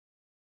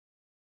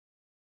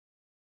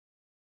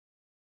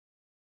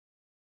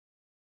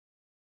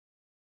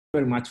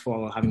very much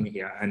for having me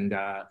here. And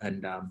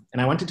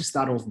I wanted to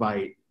start off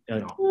by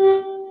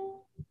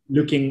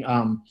looking,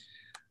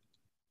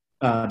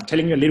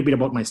 telling you a little bit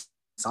about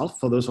myself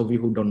for those of you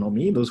who don't know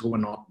me, those who are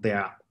not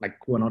there, like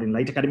who are not in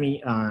Light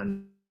Academy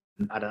and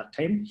at that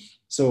time.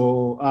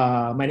 So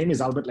my name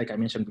is Albert, like I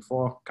mentioned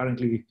before,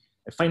 currently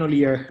a final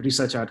year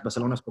researcher at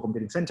Barcelona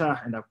Supercomputing Center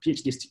and a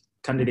PhD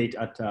candidate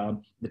at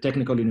the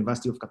Technical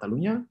University of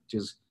Catalonia, which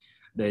is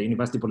the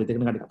University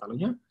Politécnica de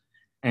Catalunya.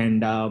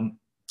 And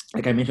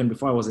like I mentioned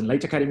before, I was in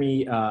Light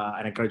Academy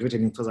and I graduated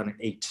in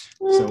 2008.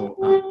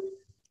 So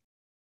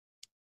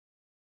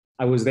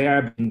I was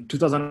there in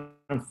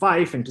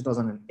 2005 and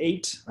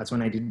 2008. That's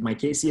when I did my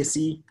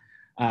KCSE,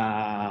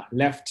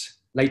 left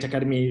Light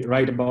Academy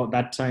right about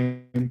that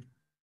time.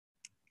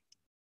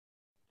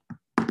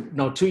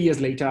 Now, 2 years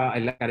later, I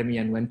left Academy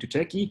and went to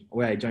Turkey,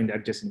 where I joined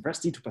Erciyes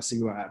University to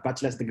pursue a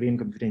bachelor's degree in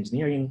computer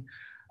engineering.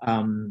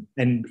 And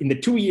in the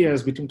 2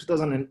 years between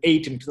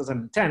 2008 and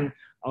 2010,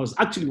 I was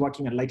actually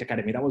working at Light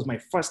Academy. That was my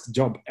first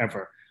job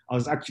ever. I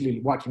was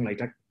actually working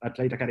at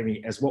Light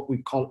Academy as what we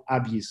call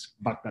ABIs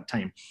back that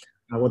time.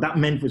 What that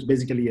meant was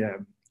basically a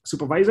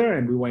supervisor,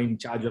 and we were in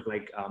charge of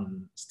like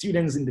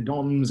students in the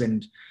dorms,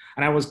 and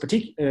I was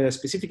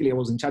specifically I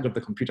was in charge of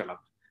the computer lab.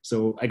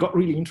 So I got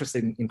really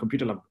interested in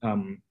computer lab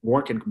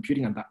work and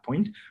computing at that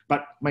point,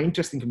 but my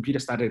interest in computer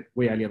started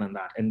way earlier than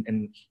that.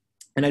 And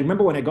I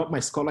remember when I got my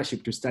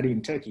scholarship to study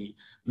in Turkey,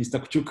 Mr.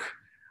 Kuchuk,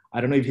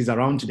 I don't know if he's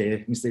around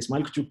today, Mr.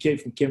 Ismail Kuchuk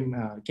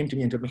came to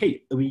me and told me,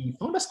 hey, we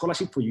found a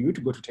scholarship for you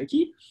to go to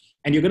Turkey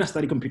and you're going to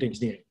study computer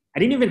engineering. I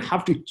didn't even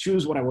have to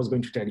choose what I was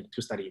going to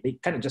study. They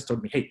kind of just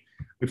told me, hey,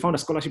 we found a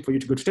scholarship for you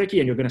to go to Turkey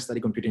and you're going to study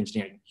computer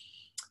engineering.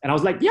 And I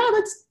was like, yeah,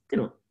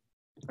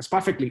 that's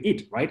perfectly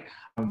it, right?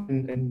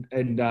 And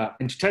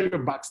to tell you a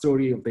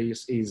backstory of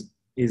this is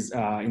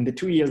in the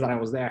 2 years that I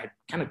was there, I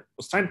kind of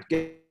was trying to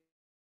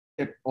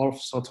get all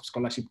sorts of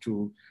scholarship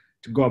to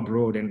go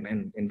abroad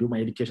and do my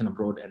education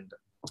abroad.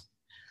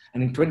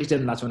 And in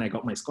 2010, that's when I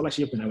got my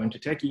scholarship and I went to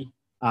Turkey.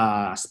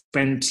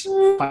 Spent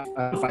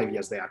 5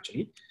 years there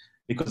actually,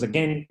 because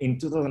again,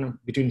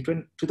 between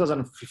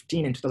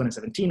 2015 and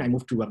 2017, I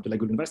moved to Abdullah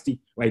University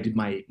where I did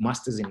my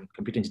master's in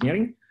computer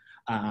engineering.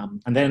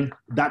 And then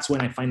that's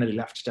when I finally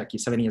left Turkey.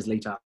 7 years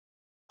later,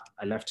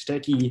 I left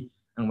Turkey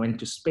and went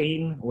to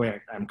Spain,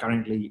 where I'm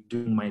currently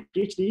doing my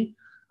PhD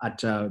at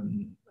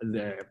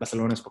the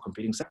Barcelona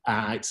Supercomputing Center.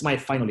 It's my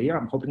final year.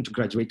 I'm hoping to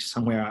graduate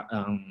somewhere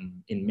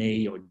in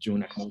May or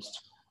June at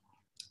most.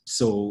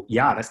 So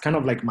yeah, that's kind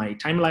of like my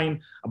timeline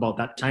about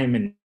that time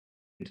and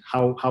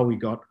how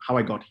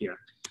I got here.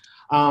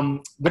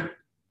 But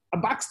a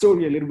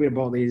backstory a little bit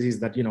about this is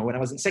that, when I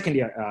was in second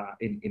year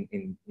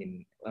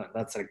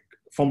that's like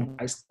from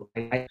high school,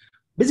 I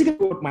basically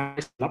got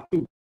myself up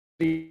to,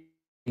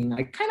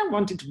 I kind of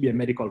wanted to be a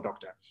medical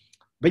doctor.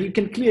 But you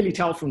can clearly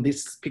tell from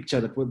this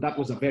picture that that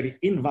was a very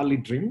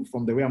invalid dream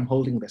from the way I'm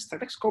holding the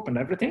stethoscope and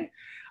everything.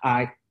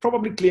 I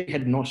probably clearly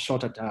had no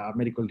shot at a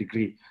medical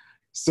degree.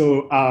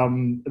 So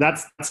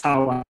that's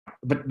how,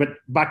 but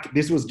back,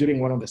 this was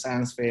during one of the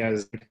science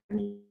fairs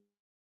in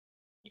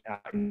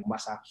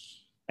Mombasa.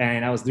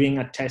 And I was doing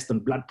a test on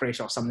blood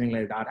pressure or something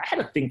like that. I had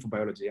a thing for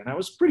biology and I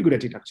was pretty good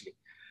at it actually.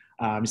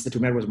 Mr.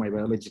 Tumer was my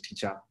biology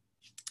teacher.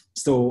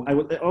 So I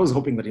was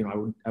hoping that,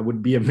 I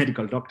would be a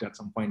medical doctor at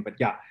some point, but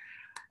yeah,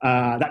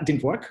 that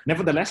didn't work.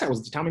 Nevertheless, I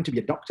was determined to be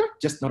a doctor,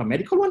 just not a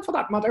medical one for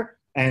that matter.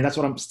 And that's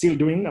what I'm still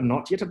doing. I'm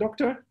not yet a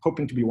doctor,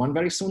 hoping to be one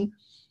very soon.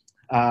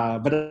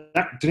 But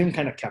that dream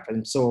kind of kept.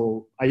 And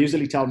so I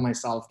usually tell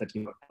myself that,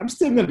 I'm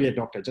still going to be a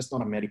doctor, just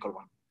not a medical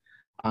one.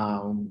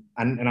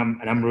 And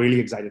I'm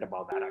really excited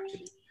about that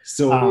actually.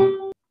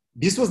 So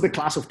this was the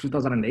class of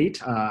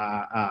 2008,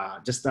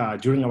 just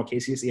during our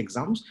KCSE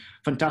exams.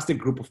 Fantastic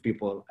group of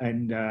people,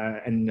 and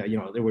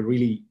they were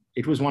really.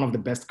 It was one of the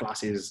best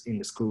classes in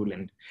the school,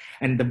 and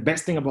the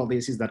best thing about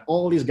this is that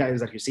all these guys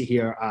that you see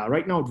here are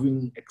right now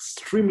doing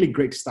extremely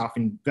great stuff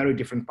in very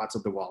different parts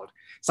of the world.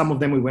 Some of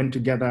them we went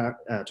together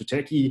to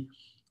Turkey.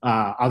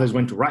 Others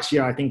went to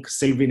Russia. I think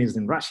Selvin is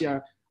in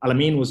Russia.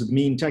 Alamin was with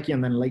me in Turkey,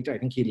 and then later I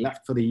think he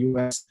left for the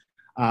US.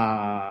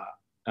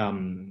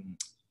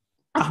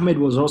 Ahmed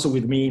was also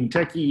with me in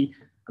Turkey.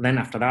 And then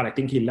after that, I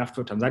think he left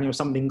for Tanzania or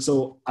something.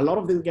 So a lot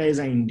of these guys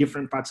are in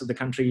different parts of the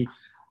country.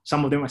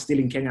 Some of them are still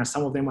in Kenya.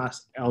 Some of them are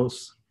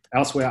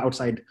elsewhere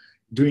outside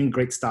doing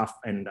great stuff.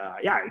 And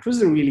yeah, it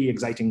was a really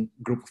exciting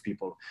group of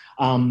people.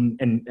 And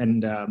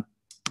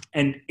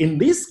in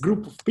this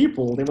group of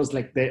people, there was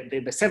like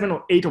the 7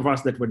 or 8 of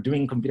us that were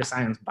doing computer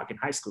science back in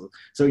high school.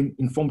 So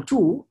in Form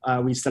 2,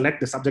 we select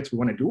the subjects we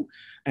want to do.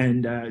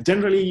 And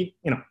generally,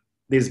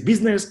 there's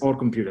business or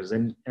computers.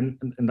 And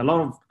a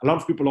lot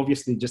of people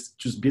obviously just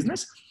choose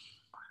business.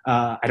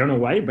 I don't know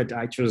why, but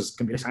I chose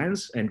computer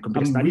science and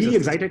computer studies. I'm really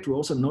excited to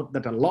also note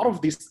that a lot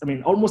of this,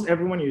 almost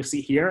everyone you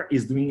see here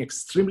is doing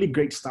extremely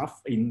great stuff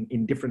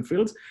in different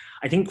fields.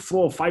 I think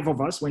 4 or 5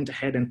 of us went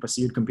ahead and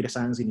pursued computer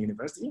science in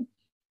university.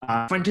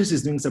 Francis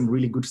is doing some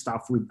really good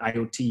stuff with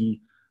IoT.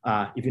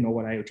 If you know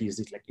what IoT is,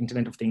 it's like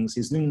Internet of Things.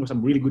 He's doing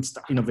some really good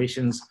stuff,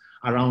 innovations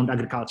around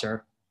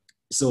agriculture.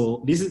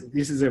 So this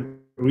is a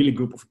really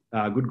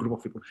good group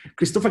of people.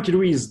 Christopher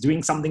Kirui is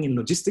doing something in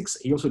logistics.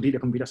 He also did a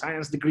computer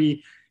science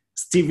degree.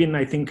 Steven,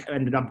 I think,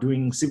 ended up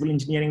doing civil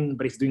engineering,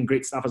 but he's doing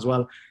great stuff as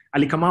well.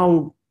 Ali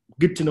Kamau,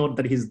 good to note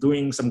that he's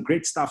doing some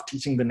great stuff,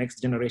 teaching the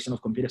next generation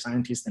of computer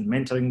scientists and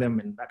mentoring them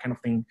and that kind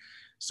of thing.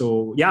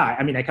 So yeah,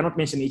 I mean, I cannot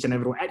mention each and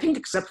everyone. I think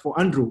except for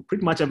Andrew,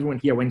 pretty much everyone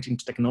here went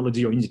into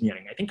technology or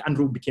engineering. I think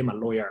Andrew became a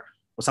lawyer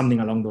or something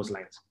along those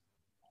lines.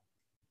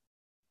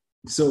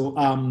 So,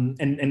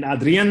 and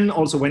Adrian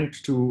also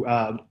went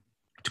to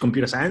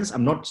computer science.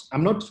 I'm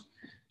not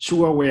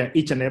sure where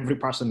each and every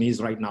person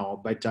is right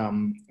now, but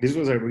this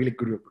was a really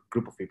good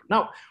group of people.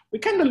 Now, we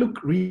kind of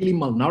look really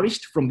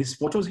malnourished from these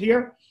photos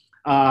here.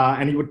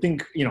 And you would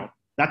think, you know,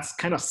 that's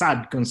kind of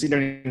sad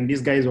considering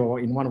these guys were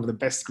in one of the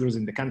best schools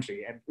in the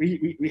country. And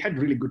we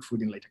had really good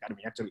food in Light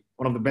Academy, actually.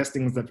 One of the best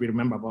things that we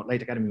remember about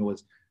Light Academy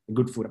was the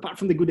good food. Apart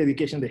from the good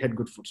education, they had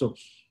good food. So,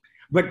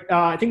 but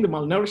I think the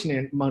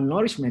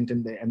malnourishment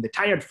and the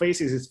tired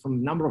faces is from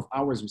the number of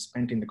hours we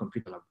spent in the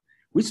computer lab.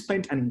 We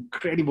spent an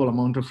incredible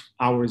amount of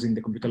hours in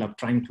the computer lab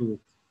trying to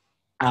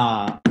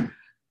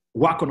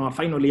work on our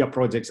final year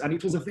projects. And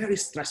it was a very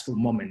stressful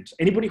moment.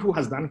 Anybody who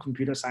has done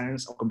computer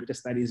science or computer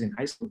studies in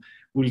high school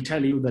will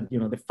tell you that, you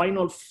know, the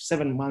final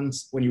 7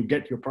 months when you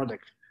get your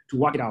project to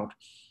work it out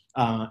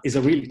is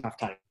a really tough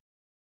time.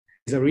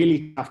 It's a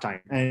really tough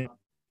time. And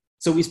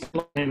so we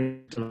spent a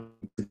lot of time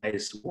with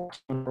guys working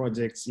on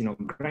projects, you know,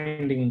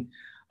 grinding,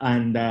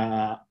 and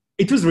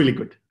it was really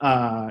good.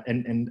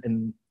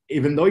 And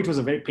even though it was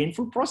a very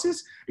painful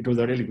process, it was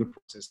a really good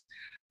process.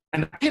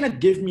 And that kind of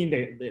gave me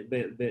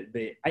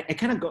I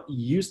kind of got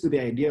used to the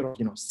idea of,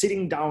 you know,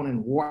 sitting down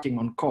and working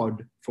on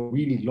code for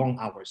really long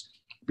hours,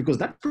 because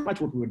that's pretty much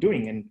what we were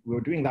doing. And we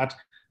were doing that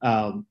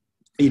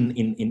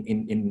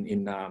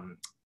in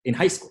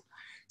high school.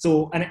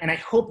 So, and I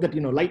hope that,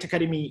 you know, Light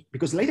Academy,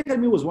 because Light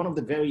Academy was one of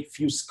the very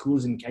few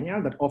schools in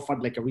Kenya that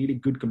offered like a really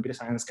good computer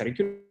science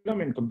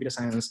curriculum and computer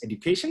science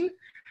education.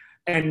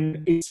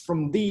 And it's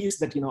from these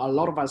that, you know, a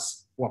lot of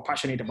us were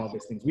passionate about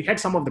these things. We had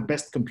some of the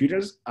best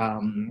computers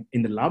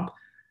in the lab,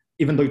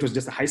 even though it was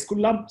just a high school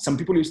lab. Some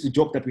people used to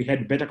joke that we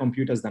had better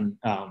computers than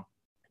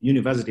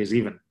universities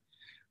even.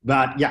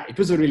 But yeah, it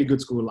was a really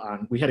good school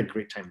and we had a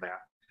great time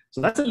there. So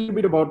that's a little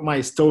bit about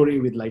my story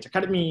with Light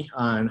Academy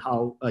and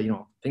how, you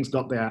know, things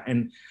got there.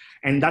 And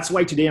that's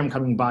why today I'm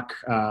coming back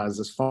as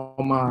a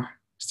former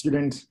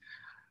student,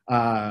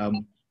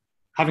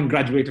 having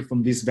graduated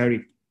from this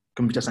very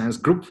computer science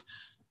group,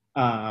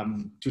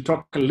 to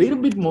talk a little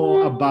bit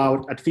more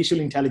about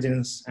artificial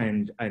intelligence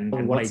and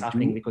what's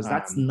happening, because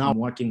that's now I'm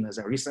working as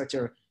a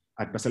researcher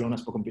at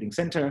Barcelona's Supercomputing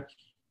Center.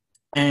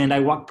 And I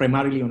work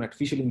primarily on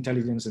artificial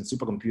intelligence and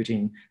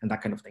supercomputing and that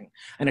kind of thing.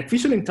 And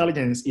artificial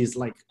intelligence is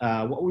like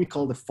what we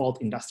call the fourth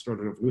industrial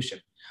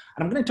revolution.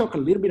 And I'm going to talk a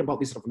little bit about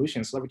this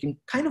revolution so that we can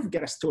kind of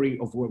get a story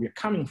of where we're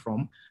coming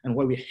from and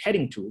where we're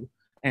heading to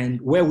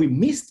and where we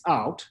missed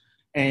out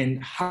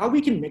and how we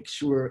can make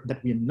sure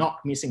that we're not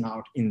missing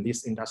out in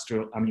this in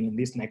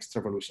this next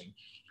revolution.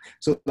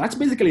 So that's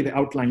basically the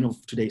outline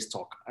of today's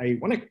talk. I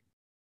want to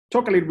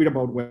talk a little bit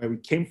about where we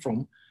came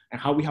from and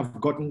how we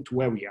have gotten to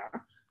where we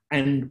are,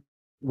 and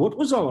what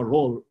was our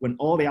role when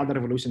all the other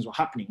revolutions were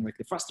happening, like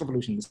the first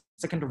revolution, the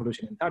second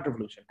revolution, and third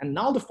revolution, and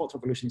now the fourth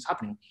revolution is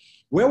happening.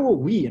 Where were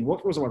we and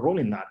what was our role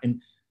in that?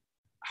 And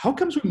how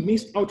comes we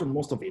missed out on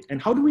most of it?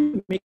 And how do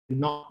we make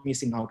not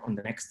missing out on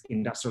the next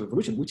industrial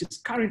revolution, which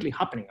is currently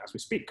happening as we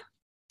speak?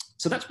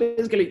 So that's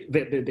basically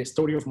the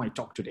story of my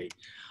talk today.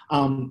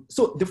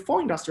 So the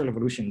four industrial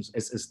revolutions,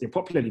 as they're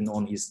popularly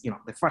known, is, you know,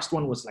 the first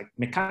one was like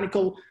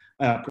mechanical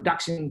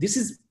production.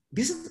 This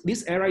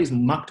era is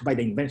marked by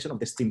the invention of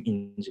the steam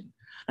engine.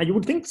 Now you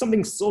would think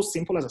something so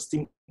simple as a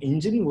steam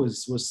engine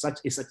was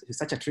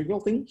such a trivial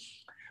thing.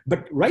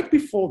 But right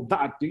before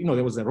that, you know,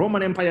 there was the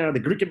Roman Empire,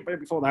 the Greek Empire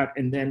before that,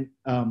 and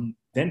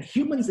then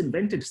humans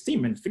invented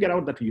steam and figured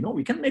out that, you know,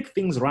 we can make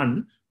things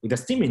run with a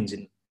steam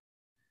engine.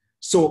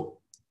 So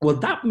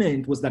what that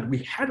meant was that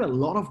we had a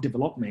lot of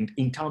development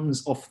in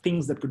terms of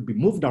things that could be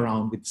moved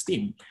around with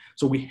steam.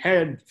 So we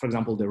had, for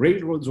example, the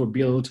railroads were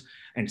built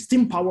and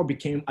steam power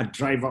became a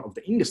driver of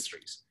the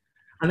industries.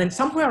 And then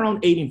somewhere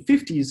around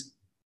 1850s,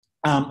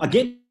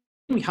 again,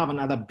 we have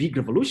another big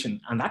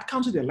revolution, and that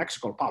comes with the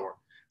electrical power.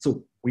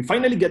 So we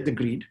finally get the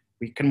grid,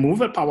 we can move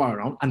the power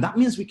around, and that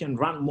means we can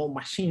run more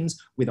machines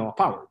with our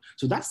power.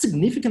 So that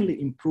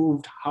significantly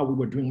improved how we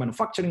were doing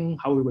manufacturing,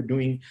 how we were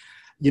doing,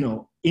 you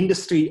know,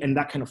 industry and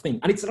that kind of thing.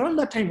 And it's around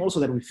that time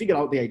also that we figured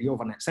out the idea of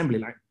an assembly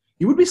line.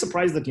 You would be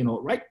surprised that, you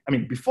know, right? I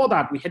mean, before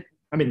that we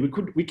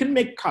can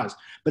make cars,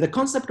 but the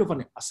concept of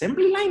an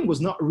assembly line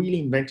was not really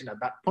invented at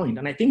that point.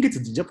 And I think it's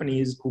the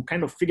Japanese who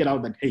kind of figured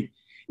out that, hey,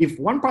 if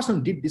one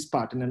person did this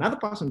part and another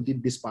person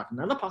did this part,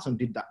 another person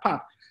did that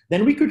part,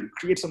 then we could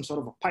create some sort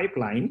of a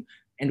pipeline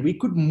and we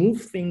could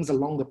move things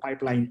along the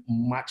pipeline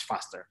much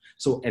faster.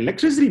 So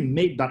electricity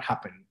made that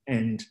happen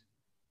and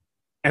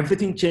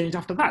everything changed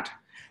after that.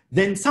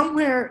 Then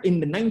somewhere in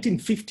the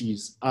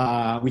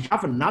 1950s, we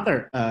have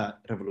another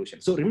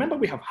revolution. So remember,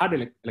 we have had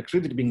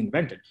electricity being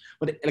invented,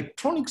 but the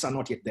electronics are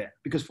not yet there,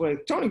 because for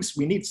electronics,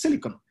 we need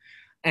silicon.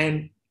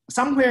 And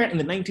somewhere in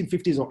the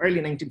 1950s or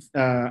early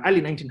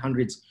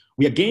 1900s,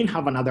 we again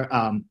have another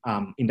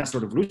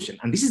industrial revolution.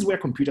 And this is where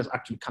computers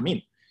actually come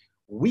in.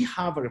 We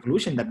have a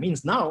revolution that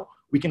means now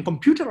we can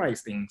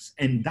computerize things,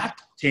 and that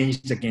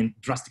changed again,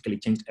 drastically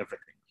changed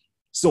everything.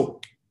 So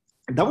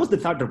that was the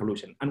third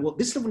revolution. And what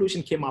this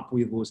revolution came up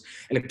with was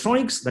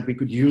electronics that we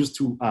could use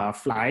to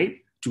fly,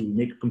 to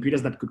make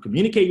computers that could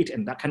communicate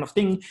and that kind of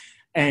thing.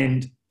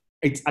 And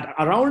it's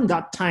around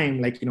that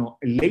time, like,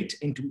 late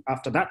into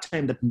after that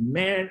time, that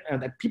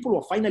that people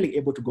were finally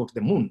able to go to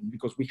the moon,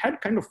 because we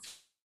had kind of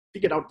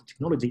figured out the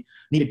technology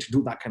needed to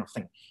do that kind of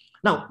thing.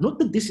 Now, not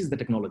that this is the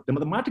technology. The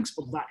mathematics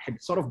of that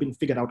had sort of been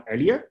figured out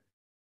earlier,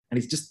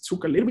 and it just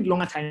took a little bit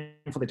longer time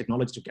for the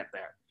technology to get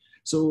there.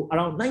 So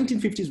around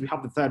 1950s, we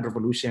have the third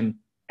revolution.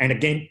 And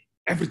again,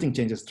 everything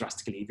changes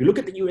drastically. If you look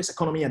at the US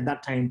economy at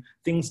that time,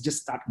 things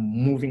just start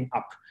moving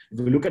up. If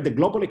we look at the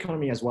global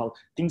economy as well,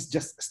 things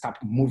just start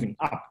moving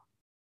up.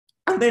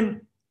 And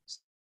then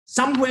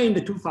somewhere in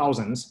the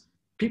 2000s,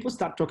 people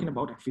start talking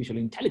about artificial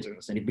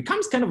intelligence, and it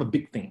becomes kind of a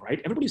big thing, right?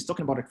 Everybody's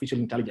talking about artificial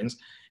intelligence,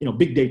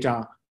 big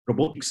data,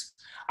 robotics.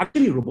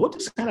 Actually,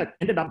 robotics kind of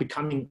ended up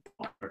becoming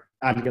popular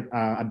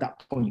at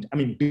that point. I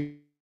mean,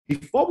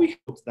 before we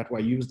thought that were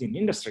used in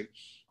industry,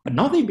 but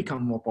now they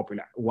become more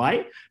popular.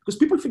 Why? Because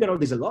people figure out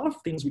there's a lot of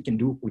things we can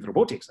do with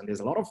robotics, and there's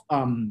a lot of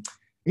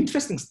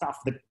interesting stuff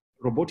that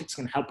robotics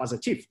can help us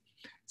achieve.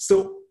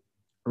 So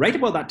right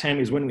about that time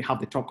is when we have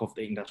the talk of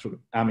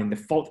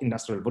the fourth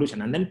industrial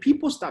revolution. And then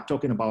people start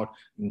talking about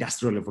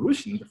industrial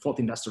revolution, the fourth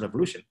industrial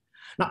revolution.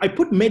 Now, I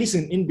put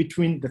medicine in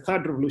between the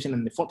third revolution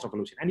and the fourth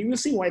revolution. And you will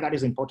see why that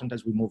is important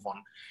as we move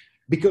on.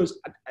 Because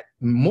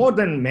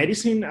modern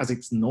medicine, as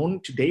it's known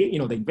today,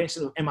 the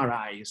invention of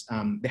MRIs,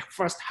 the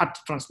first heart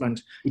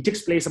transplant, it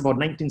takes place about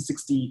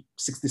 1960,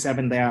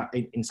 67 there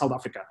in South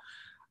Africa.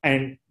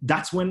 And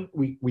that's when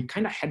we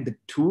kind of had the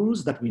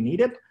tools that we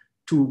needed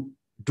to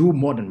do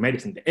modern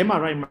medicine. The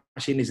MRI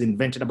machine is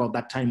invented about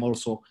that time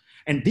also.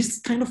 And this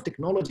kind of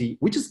technology,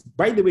 which is,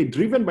 by the way,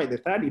 driven by the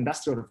third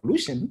industrial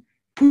revolution,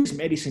 pushes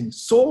medicine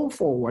so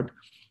forward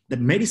that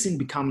medicine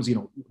becomes,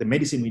 the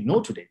medicine we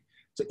know today.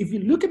 So if you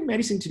look at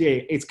medicine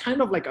today, it's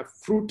kind of like a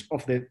fruit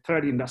of the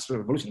third industrial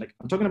revolution. Like,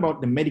 I'm talking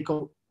about the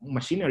medical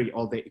machinery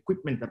or the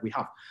equipment that we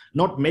have,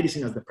 not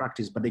medicine as the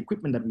practice, but the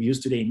equipment that we use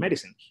today in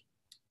medicine.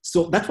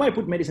 So that's why I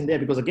put medicine there,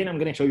 because again, I'm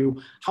going to show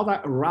you how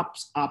that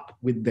wraps up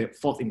with the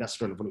fourth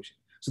industrial revolution.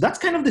 So that's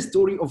kind of the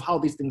story of how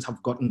these things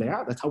have gotten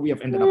there. That's how we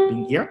have ended up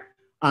being here.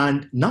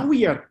 And now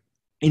we are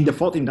in the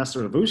fourth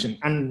industrial revolution.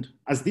 And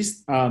as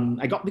this,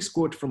 I got this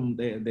quote from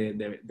the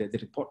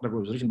report that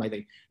was written by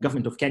the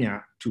government of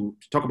Kenya to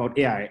talk about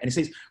AI. And it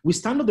says, we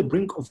stand on the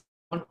brink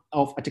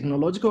of a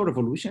technological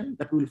revolution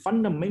that will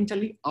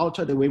fundamentally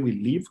alter the way we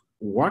live,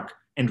 work,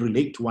 and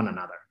relate to one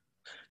another.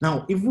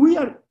 Now, if we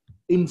are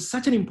in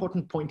such an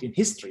important point in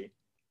history,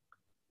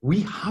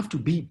 we have to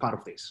be part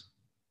of this.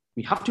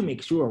 We have to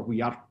make sure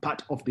we are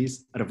part of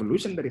this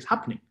revolution that is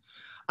happening.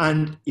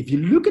 And if you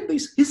look at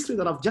this history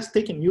that I've just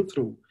taken you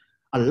through,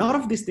 a lot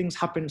of these things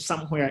happen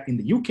somewhere in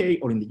the UK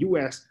or in the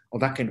US or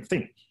that kind of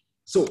thing.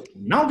 So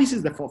now this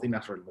is the fourth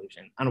industrial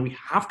revolution, and we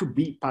have to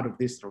be part of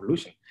this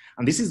revolution.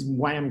 And this is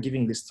why I'm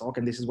giving this talk,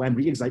 and this is why I'm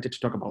really excited to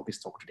talk about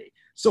this talk today.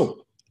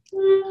 So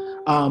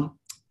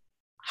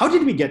how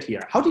did we get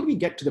here? How did we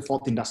get to the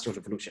fourth industrial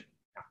revolution?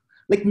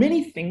 Like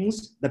many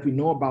things that we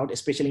know about,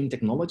 especially in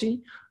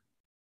technology,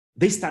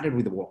 they started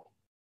with the war.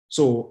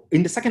 So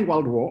in the Second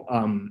World War,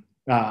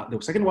 the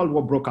Second World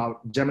War broke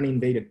out. Germany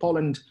invaded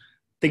Poland.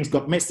 Things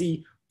got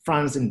messy.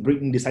 France and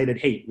Britain decided,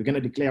 hey, we're going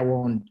to declare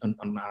war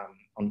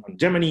on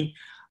Germany.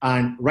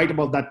 And right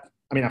about that,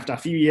 after a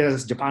few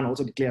years, Japan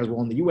also declares war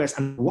on the US,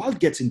 and the world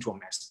gets into a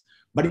mess.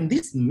 But in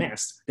this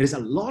mess, there is a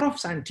lot of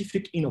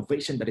scientific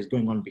innovation that is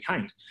going on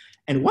behind.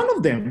 And one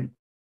of them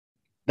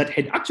that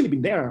had actually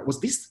been there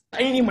was this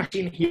tiny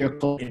machine here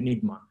called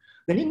Enigma.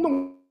 The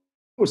Enigma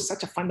was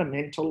such a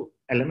fundamental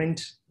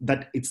element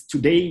that it's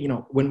today,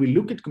 when we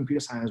look at computer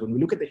science, when we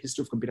look at the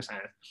history of computer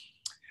science,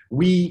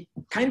 we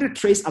kind of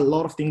trace a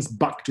lot of things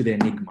back to the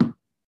Enigma.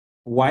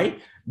 Why?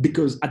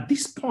 Because at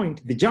this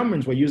point, the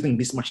Germans were using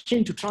this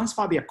machine to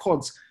transfer their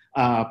codes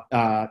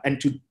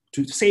and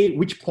to say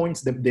which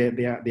points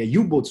their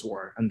U-boats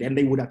were. And then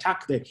they would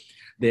attack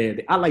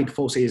the Allied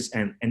forces,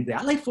 and the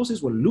Allied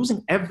forces were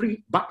losing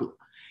every battle.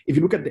 If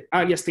you look at the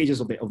earlier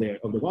stages of the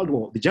World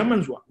War, the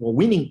Germans were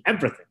winning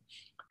everything.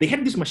 They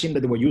had this machine that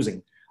they were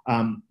using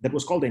that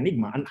was called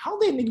Enigma. And how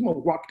the Enigma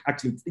worked,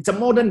 actually, it's a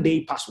modern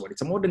day password.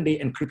 It's a modern day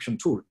encryption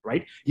tool,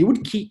 right? You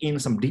would key in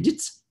some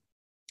digits,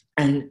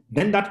 and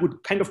then that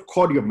would kind of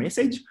code your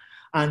message.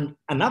 And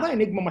another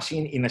Enigma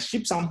machine in a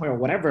ship somewhere or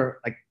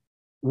whatever,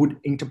 would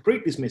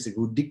interpret this message,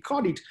 would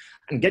decode it,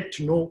 and get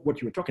to know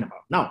what you were talking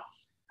about. Now,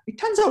 it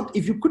turns out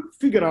if you could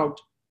figure out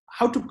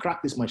how to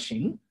crack this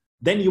machine,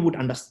 then you would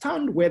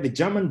understand where the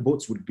German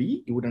boats would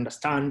be. You would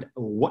understand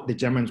what the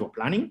Germans were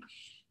planning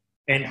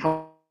and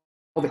how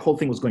the whole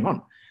thing was going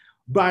on.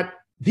 But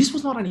this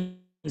was not an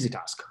easy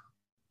task.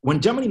 when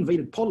Germany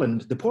invaded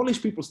Poland, the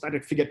Polish people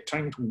started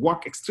trying to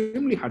work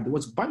extremely hard. There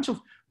was a bunch of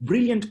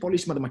brilliant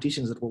Polish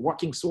mathematicians that were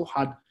working so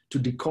hard to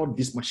decode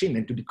this machine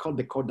and to decode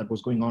the code that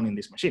was going on in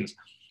these machines.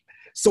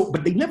 So,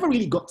 but they never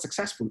really got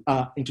successful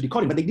into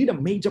decoding, but they did a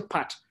major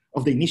part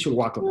of the initial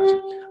work on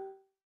that.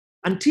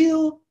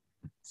 Until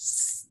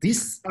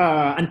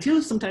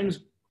sometimes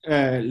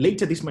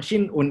later, this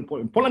machine, when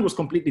Poland was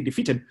completely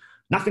defeated,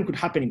 nothing could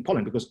happen in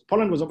Poland because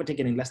Poland was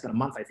overtaken in less than a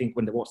month, I think,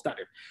 when the war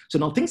started. So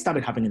now things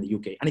started happening in the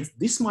UK. And it's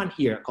this man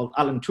here called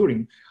Alan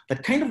Turing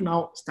that kind of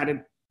now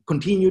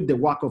continued the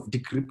work of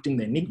decrypting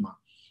the Enigma.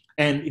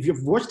 And if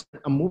you've watched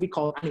a movie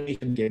called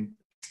Animation Game,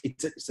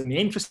 it's an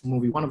interesting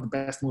movie, one of the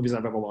best movies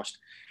I've ever watched.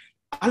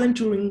 Alan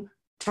Turing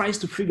tries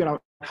to figure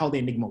out how the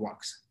Enigma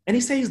works. And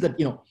he says that,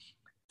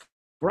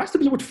 for us to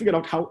be able to figure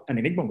out how an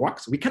Enigma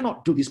works, we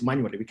cannot do this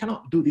manually. We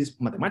cannot do this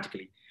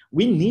mathematically.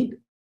 We need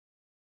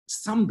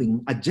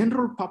a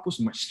general purpose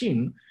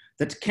machine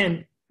that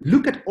can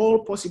look at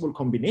all possible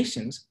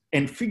combinations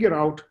and figure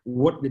out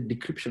what the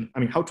decryption,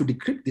 how to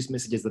decrypt these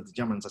messages that the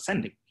Germans are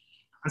sending.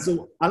 And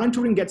so Alan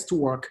Turing gets to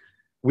work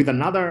with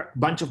another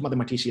bunch of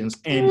mathematicians,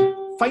 and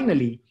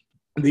finally,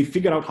 they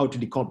figure out how to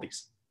decode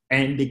this.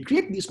 And they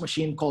create this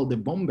machine called the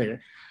Bombe.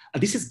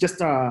 This is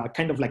just a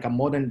kind of like a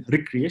modern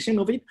recreation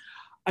of it.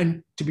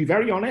 And to be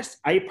very honest,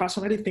 I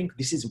personally think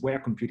this is where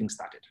computing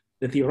started.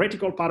 The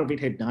theoretical part of it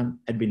had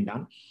been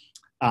done.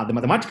 The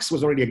mathematics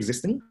was already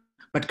existing,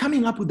 but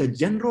coming up with a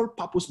general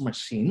purpose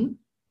machine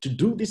to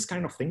do this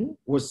kind of thing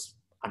was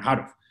unheard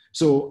of.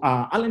 So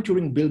Alan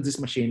Turing builds this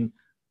machine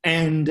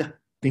and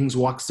things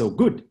work so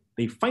good.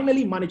 They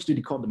finally managed to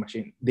decode the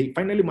machine. They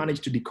finally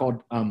managed to decode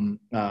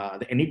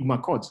the Enigma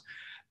codes.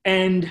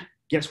 And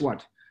guess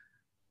what?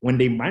 When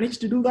they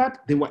managed to do that,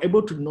 they were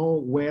able to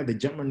know where the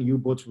German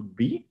U-boats would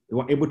be. They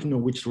were able to know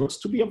which routes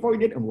to be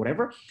avoided and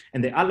whatever.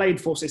 And the Allied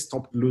forces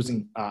stopped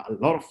losing a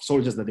lot of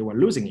soldiers that they were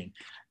losing in.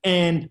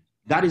 And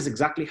that is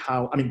exactly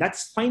how,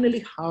 that's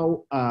finally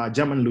how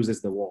Germany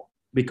loses the war,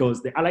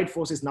 because the Allied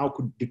forces now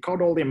could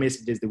decode all their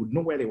messages. They would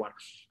know where they were.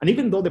 And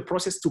even though the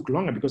process took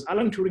longer, because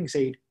Alan Turing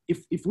said,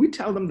 if we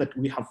tell them that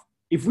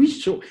if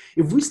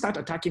we start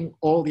attacking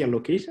all their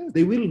locations,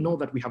 they will know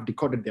that we have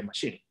decoded their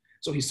machine.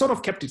 So he sort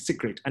of kept it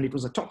secret, and it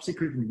was a top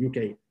secret in the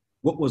UK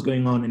what was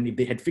going on and if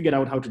they had figured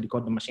out how to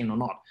decode the machine or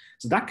not.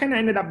 So that kind of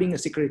ended up being a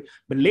secret.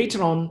 But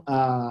later on,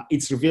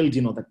 it's revealed,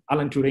 that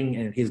Alan Turing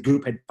and his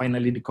group had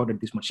finally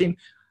decoded this machine.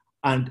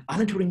 And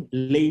Alan Turing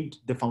laid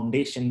the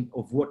foundation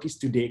of what is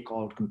today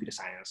called computer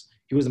science.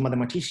 He was a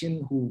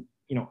mathematician who,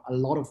 a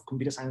lot of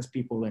computer science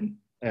people and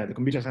the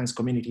computer science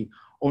community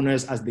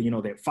honors as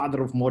the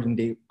father of modern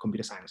day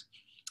computer science.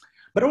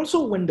 But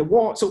also when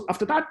so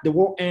after that, the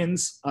war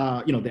ends,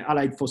 the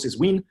Allied forces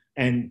win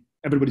and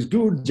everybody's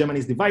good, Germany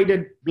is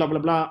divided, blah, blah,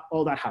 blah,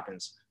 all that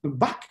happens. But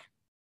back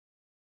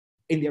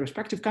in their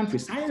respective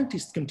countries,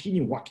 scientists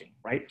continue working,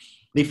 right?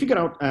 They figure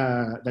out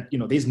that,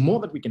 there's more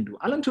that we can do.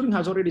 Alan Turing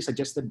has already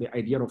suggested the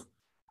idea of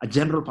a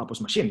general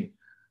purpose machine.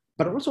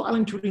 But also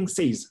Alan Turing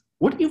says,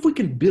 what if we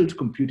can build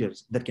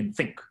computers that can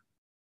think,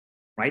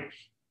 right?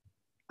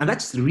 And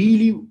that's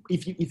really,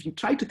 if you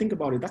try to think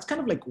about it, that's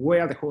kind of like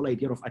where the whole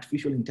idea of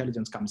artificial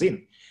intelligence comes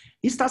in.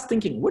 He starts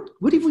thinking, what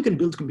if we can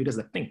build computers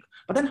that think?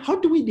 But then how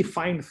do we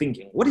define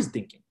thinking? What is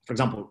thinking? For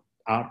example,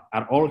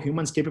 are all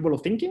humans capable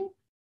of thinking?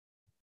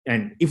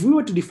 And if we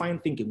were to define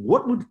thinking,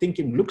 what would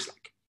thinking look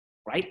like,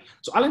 right?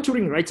 So Alan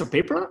Turing writes a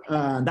paper,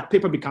 and that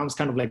paper becomes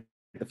kind of like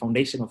the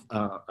foundation of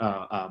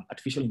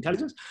artificial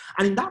intelligence.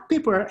 And in that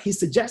paper, he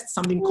suggests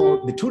something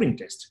called the Turing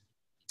test.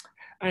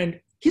 And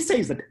he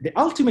says that the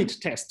ultimate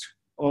test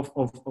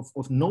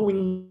of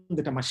knowing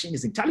that a machine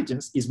is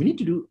intelligence is we need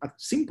to do a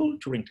simple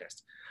Turing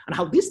test. And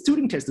how this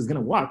Turing test is going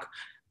to work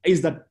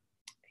is that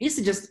he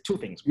suggests two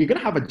things. We're going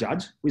to have a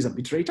judge who is a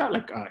bit rater,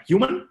 like a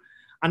human.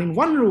 And in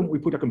one room, we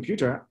put a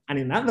computer, and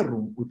in another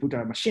room, we put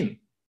a machine.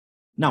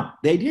 Now,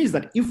 the idea is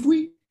that if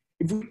we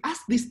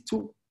ask these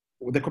two,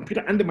 the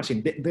computer and the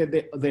machine,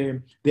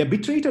 the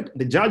arbitrator,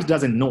 the judge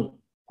doesn't know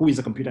who is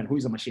a computer and who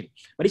is a machine.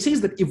 But he says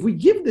that if we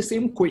give the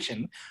same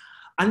question,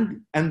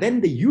 and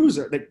then the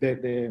user,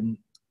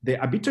 the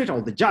arbitrator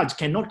or the judge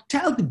cannot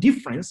tell the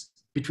difference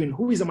between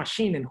who is a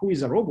machine and who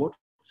is a robot,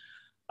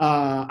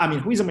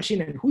 who is a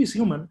machine and who is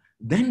human,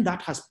 then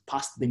that has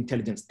passed the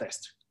intelligence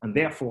test. And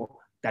therefore,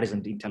 that is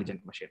an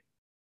intelligent machine.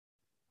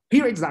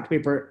 He writes that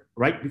paper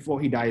right before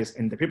he dies,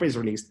 and the paper is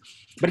released.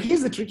 But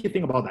here's the tricky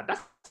thing about that.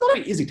 That's not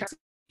an easy test.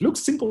 It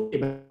looks simple, but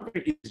not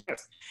very easy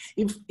test.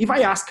 If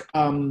I ask,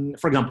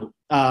 for example,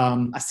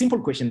 a simple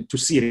question to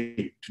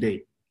Siri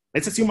today,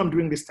 let's assume I'm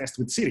doing this test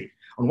with Siri.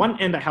 On one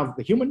end, I have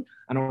the human,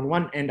 and on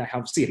one end, I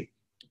have Siri.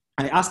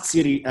 I ask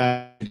Siri,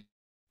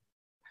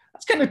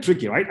 that's kind of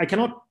tricky, right?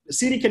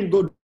 Siri can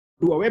go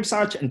do a web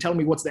search and tell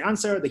me what's the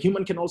answer. The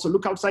human can also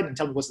look outside and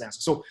tell me what's the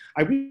answer. So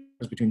I read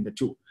between the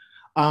two.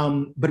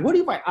 But what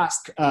if I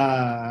ask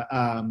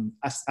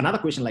another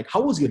question like,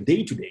 how was your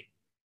day today,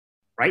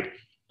 right?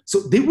 So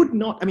they would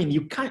not,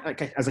 you can't,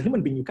 as a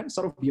human being, you can't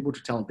sort of be able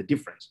to tell the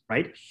difference,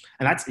 right?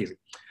 And that's easy.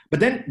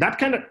 But then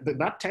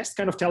that test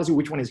kind of tells you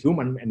which one is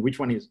human and which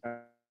one is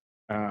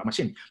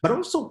machine. But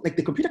also, like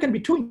the computer can be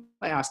too.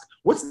 I ask,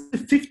 what's the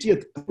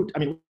 50th? I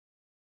mean,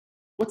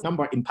 what's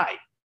number in pi?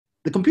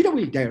 The computer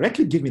will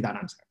directly give me that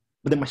answer,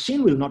 but the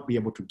machine will not be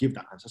able to give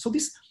that answer. So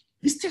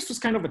this test was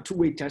kind of a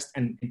two-way test,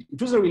 and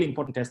it was a really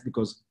important test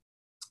because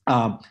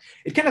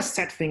it kind of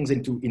set things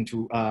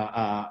into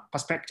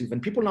perspective,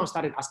 and people now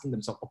started asking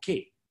themselves,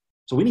 okay,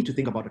 so we need to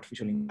think about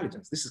artificial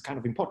intelligence. This is kind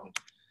of important.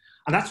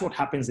 And that's what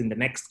happens in the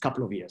next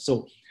couple of years.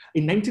 So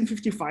in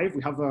 1955,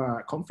 we have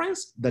a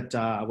conference that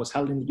was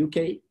held in the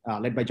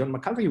UK, led by John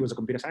McCarthy, who was a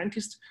computer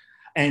scientist.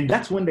 And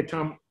that's when the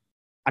term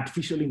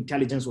artificial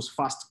intelligence was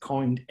first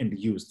coined and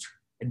used.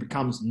 It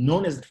becomes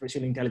known as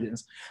artificial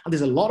intelligence. And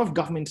there's a lot of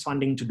government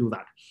funding to do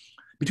that.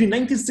 Between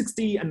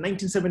 1960 and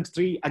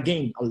 1973,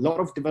 again, a lot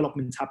of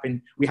developments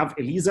happened. We have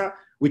ELIZA,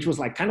 which was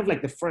like kind of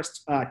like the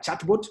first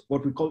chatbot,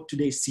 what we call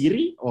today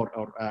Siri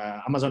or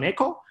Amazon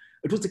Echo.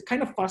 It was the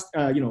kind of first,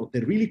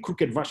 the really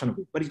crooked version of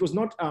it, but it was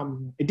not,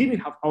 it didn't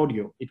have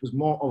audio. It was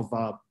more of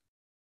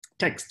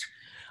text.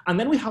 And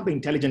then we have the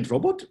intelligent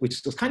robot,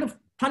 which was kind of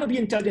trying to be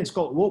intelligent. It's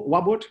called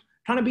Wabot,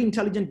 trying to be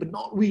intelligent, but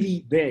not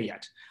really there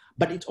yet.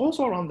 But it's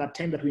also around that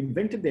time that we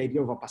invented the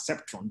idea of a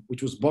perceptron,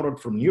 which was borrowed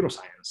from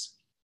neuroscience.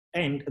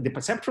 And the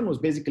perceptron was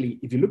basically,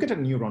 if you look at a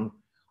neuron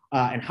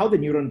and how the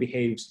neuron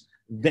behaves,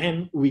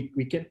 then we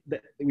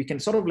can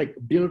sort of like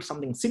build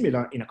something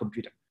similar in a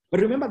computer. But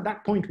remember, at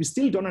that point, we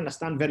still don't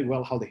understand very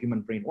well how the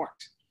human brain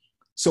works.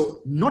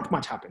 So not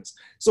much happens.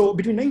 So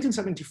between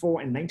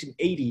 1974 and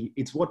 1980,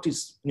 it's what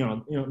is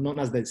known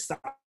as the sad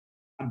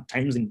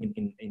times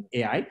in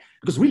AI,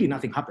 because really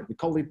nothing happened. We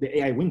call it the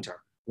AI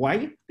winter. Why?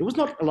 There was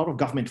not a lot of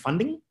government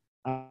funding.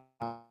 We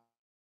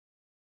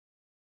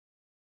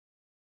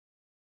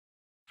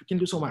can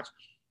do so much.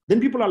 Then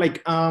people are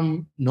like,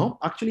 no,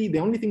 actually, the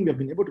only thing we have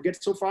been able to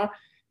get so far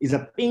is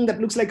a thing that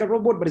looks like a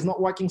robot, but it's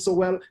not working so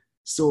well.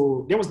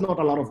 So there was not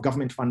a lot of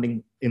government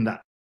funding in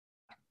that.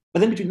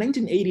 But then between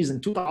 1980s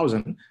and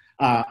 2000,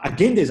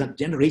 again, there's a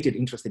generated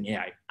interest in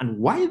AI. And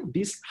why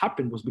this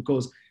happened was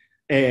because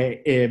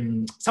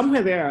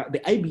somewhere there, the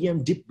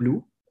IBM Deep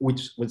Blue,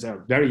 which was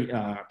a very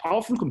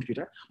powerful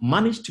computer,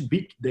 managed to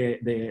beat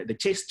the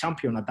chess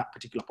champion at that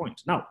particular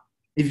point. Now,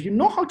 if you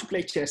know how to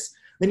play chess,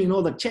 then you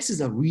know that chess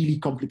is a really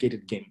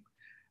complicated game.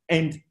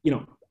 And,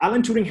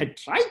 Alan Turing had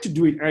tried to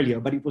do it earlier,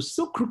 but it was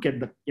so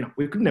crooked that,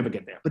 we could never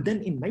get there. But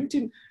then in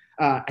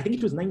I think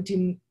it was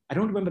I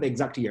don't remember the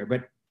exact year,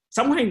 but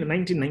somewhere in the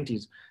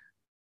 1990s,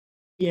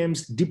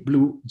 IBM's Deep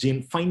Blue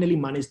gene finally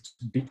managed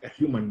to beat a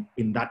human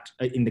in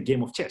the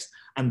game of chess.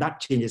 And that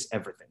changes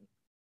everything.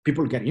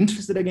 People get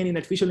interested again in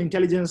artificial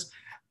intelligence,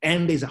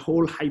 and there's a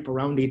whole hype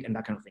around it and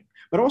that kind of thing.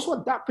 But also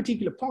at that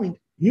particular point,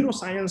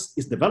 neuroscience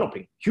is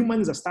developing.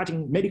 Humans are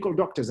starting, medical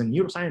doctors and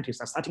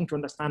neuroscientists are starting to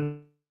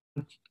understand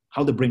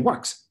how the brain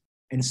works.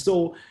 And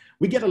so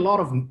we get a lot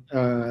of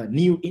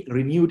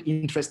renewed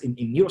interest in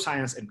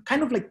neuroscience, and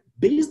kind of like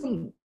based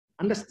on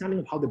understanding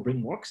of how the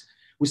brain works,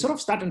 we sort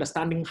of start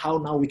understanding how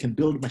now we can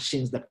build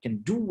machines that can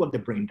do what the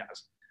brain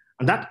does.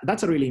 And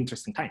that's a really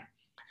interesting time.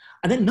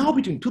 And then now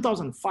between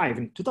 2005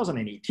 and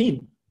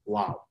 2018,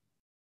 wow,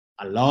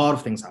 a lot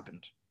of things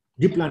happened.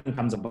 Deep learning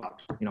comes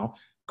about,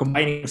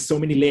 combining so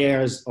many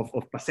layers of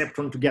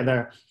perceptron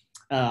together,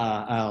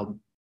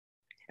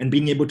 and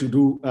being able to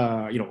do,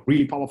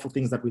 really powerful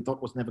things that we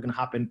thought was never going to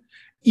happen.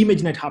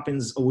 ImageNet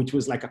happens, which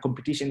was like a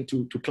competition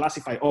to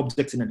classify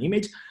objects in an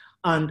image.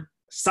 And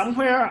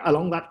somewhere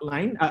along that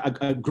line,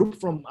 a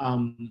group from,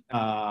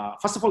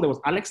 first of all, there was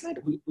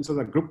AlexNet, which was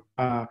a group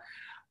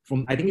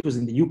from, I think it was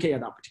in the UK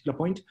at that particular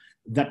point,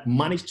 that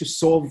managed to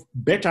solve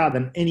better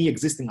than any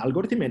existing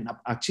algorithm and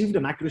achieved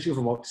an accuracy of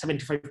about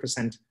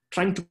 75%,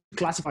 trying to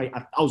classify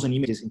 1,000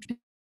 images into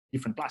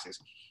different classes.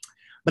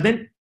 But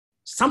then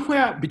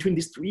somewhere between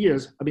these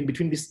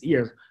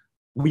years,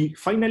 we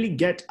finally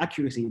get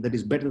accuracy that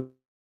is better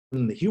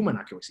than the human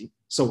accuracy.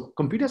 So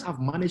computers have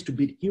managed to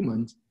beat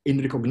humans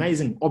in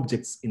recognizing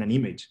objects in an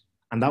image,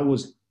 and that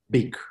was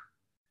big.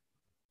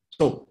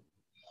 So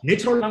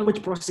natural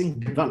language processing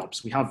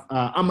develops. We have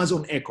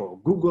Amazon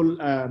Echo, Google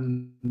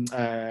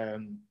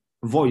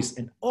Voice,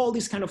 and all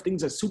these kind of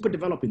things are super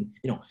developing.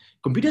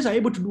 Computers are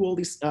able to do all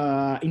this.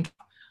 And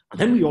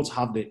then we also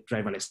have the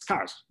driverless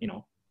cars.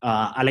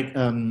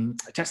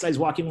 Tesla is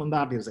working on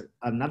that. There's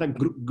another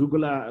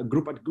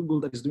group at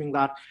Google that is doing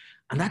that.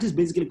 And that is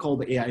basically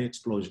called the AI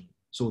explosion.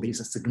 So there's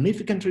a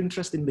significant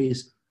interest in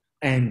this,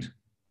 and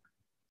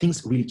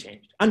things really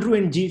changed. Andrew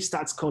Ng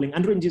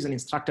is an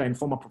instructor and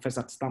former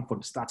professor at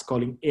Stanford, starts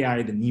calling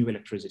AI the new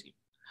electricity.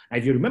 Now,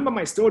 if you remember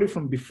my story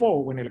from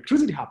before, when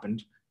electricity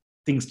happened,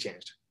 things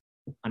changed.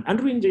 And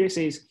Andrew Ng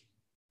says,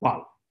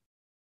 wow,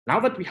 now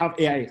that we have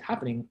AI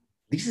happening,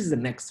 this is the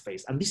next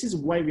phase. And this is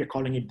why we are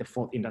calling it the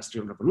fourth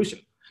industrial revolution.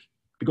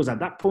 Because at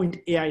that point,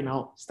 AI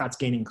now starts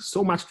gaining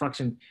so much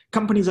traction.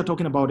 Companies are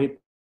talking about it.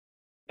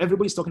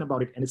 Everybody's talking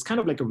about it. And it's kind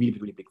of like a really,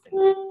 really big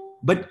thing.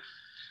 But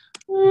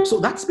so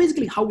that's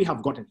basically how we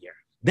have gotten here.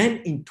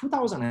 Then in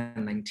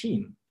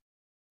 2019,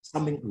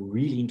 something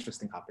really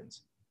interesting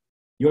happens.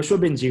 Yoshua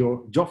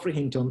Bengio, Geoffrey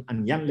Hinton,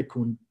 and Yann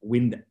LeCun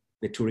win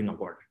the Turing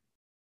Award.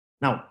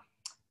 Now,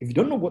 if you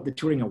don't know what the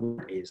Turing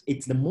Award is,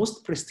 it's the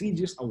most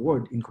prestigious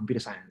award in computer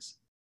science.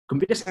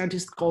 Computer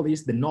scientists call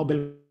this the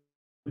Nobel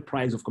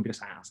Prize of Computer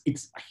Science.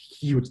 It's a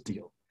huge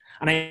deal.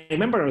 And I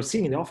remember I was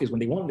sitting in the office when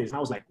they won this, and I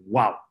was like,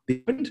 wow, they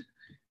didn't.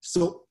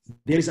 So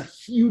there's a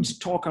huge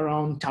talk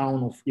around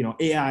town of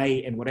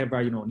AI and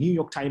whatever, New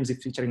York Times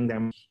is featuring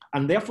them.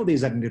 And therefore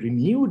there's a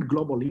renewed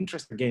global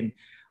interest again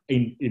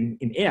in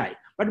AI.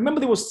 But remember,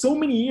 there was so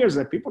many years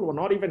that people were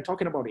not even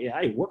talking about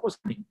AI. What was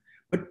happening?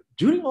 But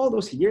during all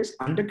those years,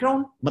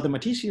 underground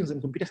mathematicians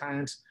and computer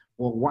science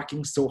were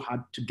working so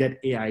hard to get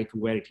AI to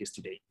where it is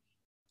today.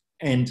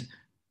 And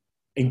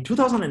in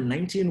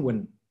 2019,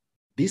 when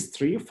these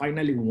three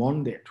finally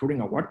won the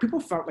Turing Award, people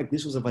felt like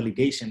this was a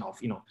validation of,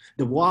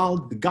 the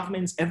world, the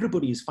governments,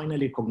 everybody is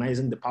finally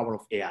recognizing the power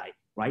of AI,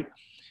 right?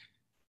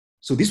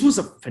 So this was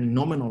a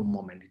phenomenal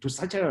moment. It was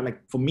such a,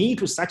 for me,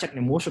 it was such an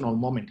emotional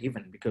moment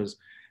even because,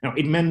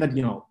 it meant that,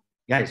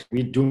 guys,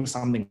 we're doing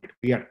something,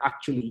 we are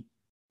actually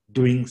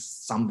doing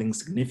something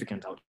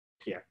significant out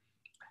here.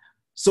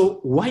 So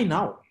why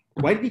now?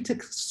 Why did it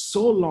take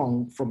so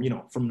long from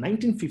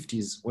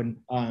 1950s when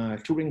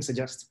Turing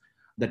suggests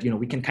that,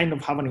 we can kind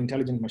of have an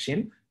intelligent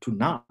machine to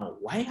now?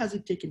 Why has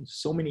it taken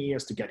so many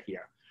years to get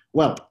here?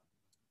 Well,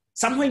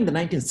 somewhere in the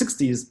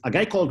 1960s, a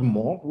guy called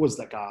Moore, who was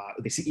like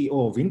the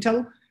CEO of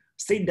Intel,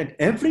 said that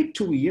every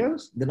 2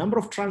 years, the number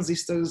of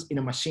transistors in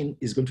a machine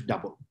is going to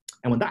double.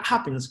 And when that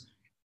happens,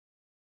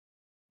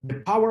 the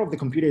power of the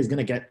computer is going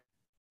to get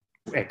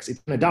 2x, it's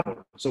going to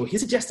double. So he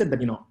suggested that,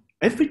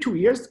 every 2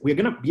 years, we're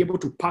going to be able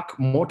to pack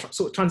more.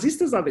 So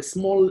transistors are the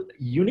small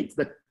units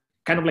that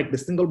kind of like the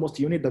single most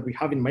unit that we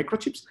have in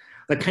microchips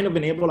that kind of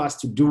enable us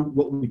to do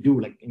what we do,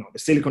 like, the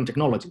silicon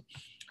technology.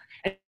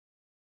 And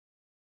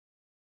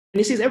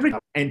this is every,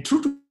 and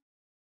true to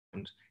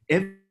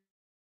every,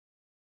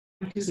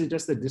 he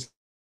suggested this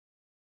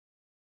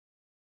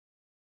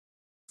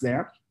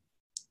there,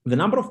 the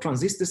number of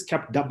transistors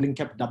kept doubling.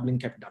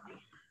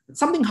 But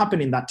something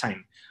happened in that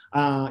time.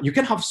 You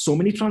can have so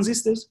many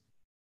transistors,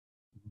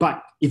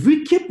 but if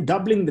we keep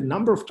doubling the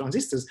number of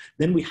transistors,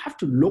 then we have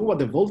to lower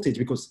the voltage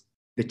because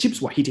the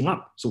chips were heating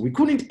up. So we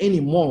couldn't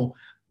anymore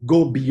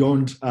go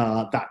beyond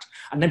that.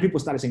 And then people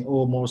started saying,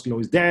 oh, Moore's law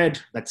is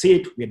dead. That's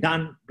it. We're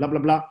done, blah, blah,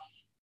 blah.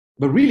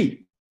 But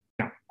really,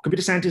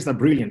 computer scientists are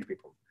brilliant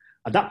people.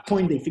 At that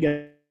point, they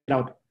figured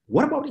out,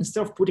 what about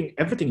instead of putting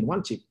everything in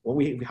one chip, well,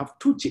 we have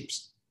two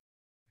chips.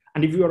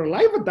 And if you are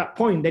alive at that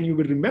point, then you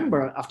will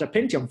remember after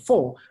Pentium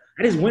 4,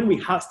 that is when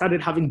we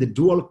started having the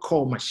dual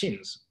core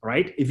machines,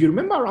 right? If you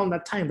remember around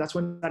that time, that's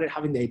when we started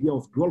having the idea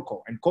of dual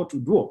core and core to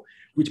duo,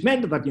 which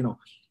meant that,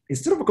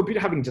 instead of a computer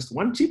having just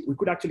one chip, we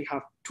could actually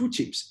have two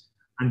chips.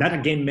 And that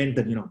again meant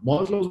that,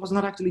 Moore's law was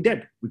not actually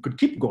dead. We could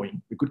keep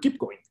going.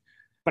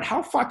 But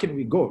how far can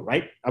we go,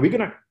 right? Are we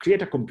going to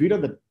create a computer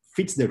that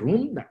fits the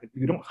room? That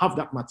you don't have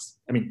that much.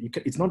 I mean,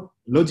 it's not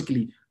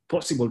logically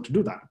possible to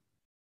do that.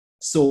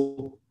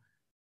 So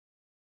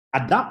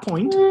at that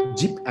point,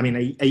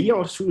 a year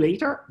or two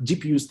later,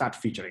 GPUs start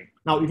featuring.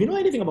 Now, if you know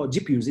anything about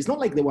GPUs, it's not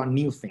like they were a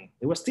new thing.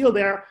 They were still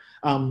there.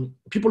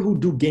 People who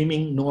do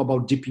gaming know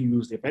about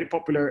GPUs. They're very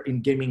popular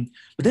in gaming.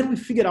 But then we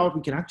figured out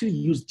we can actually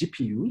use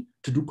GPU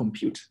to do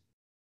compute.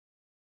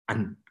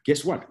 And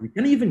guess what? We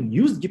can even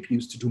use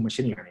GPUs to do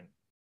machine learning.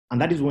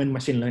 And that is when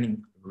machine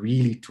learning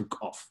really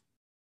took off.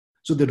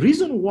 So the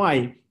reason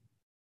why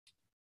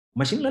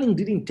machine learning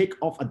didn't take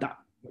off at that,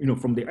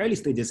 from the early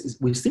stages is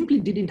we simply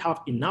didn't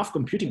have enough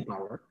computing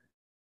power to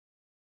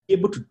be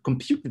able to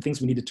compute the things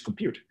we needed to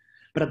compute.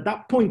 But at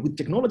that point, with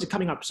technology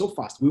coming up so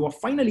fast, we were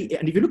finally,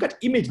 and if you look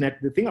at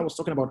ImageNet, the thing I was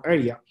talking about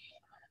earlier,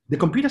 the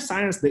computer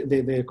science,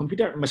 the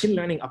computer machine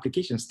learning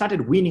applications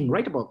started winning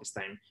right about this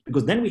time,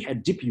 because then we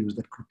had GPUs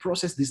that could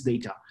process this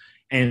data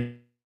and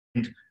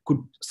could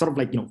sort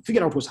of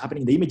figure out what's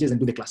happening in the images and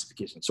do the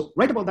classification. So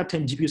right about that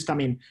time, GPUs come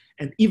in.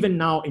 And even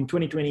now in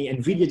 2020,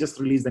 NVIDIA just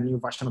released a new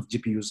version of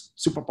GPUs,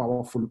 super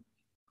powerful.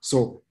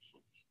 So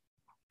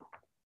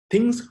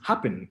things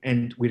happen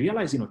and we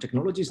realize,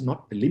 technology is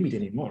not the limit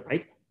anymore,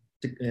 right?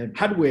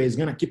 Hardware is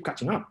gonna keep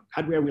catching up.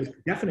 Hardware will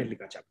definitely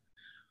catch up.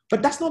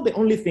 But that's not the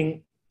only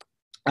thing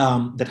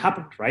that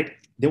happened, right?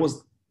 There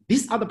was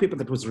this other paper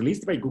that was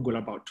released by Google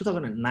about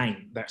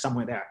 2009,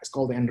 somewhere there. It's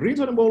called The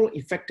Unreasonable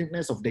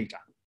Effectiveness of Data.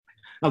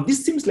 Now,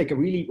 this seems like a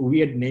really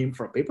weird name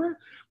for a paper,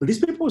 but this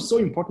paper was so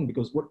important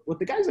because what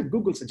the guys at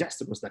Google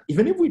suggested was that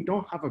even if we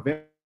don't have a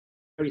very,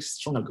 very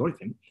strong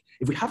algorithm,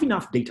 if we have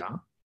enough data,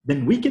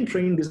 then we can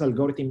train this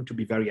algorithm to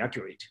be very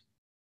accurate.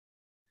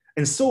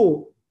 And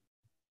so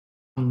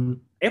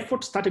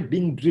effort started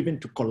being driven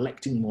to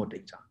collecting more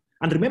data.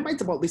 And remember,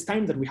 it's about this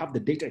time that we have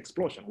the data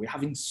explosion. We're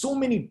having so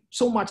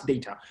much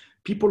data.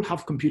 People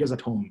have computers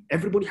at home.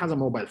 Everybody has a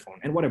mobile phone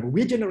and whatever.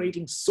 We're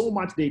generating so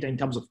much data in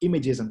terms of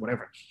images and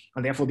whatever.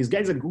 And therefore, these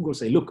guys at Google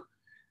say, look,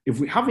 if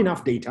we have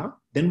enough data,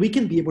 then we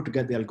can be able to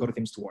get the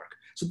algorithms to work.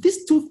 So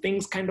these two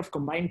things kind of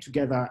combined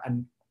together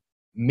and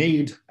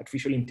made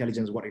artificial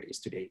intelligence what it is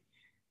today.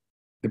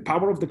 The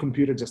power of the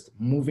computer just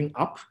moving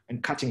up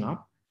and catching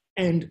up,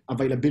 and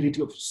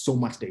availability of so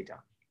much data.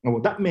 And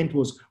what that meant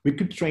was we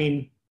could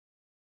train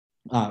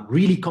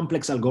really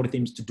complex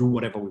algorithms to do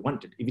whatever we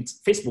wanted. If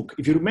it's Facebook,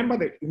 if you remember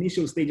the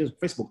initial stages of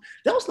Facebook,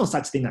 there was no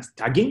such thing as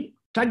tagging.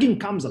 Tagging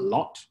comes a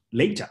lot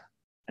later.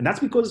 And that's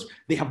because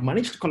they have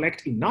managed to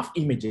collect enough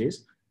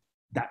images,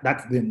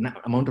 that's the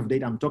amount of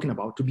data I'm talking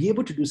about, to be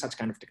able to do such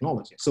kind of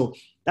technology. So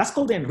that's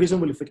called the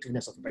unreasonable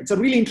effectiveness of it. It's a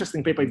really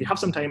interesting paper. If you have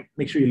some time,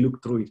 make sure you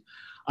look through it.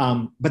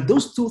 But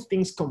those two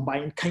things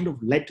combined kind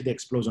of led to the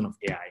explosion of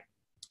AI.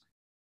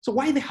 So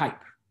why the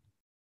hype?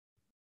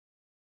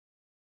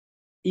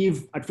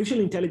 If artificial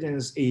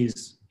intelligence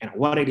is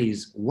what it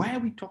is, why are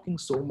we talking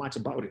so much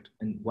about it?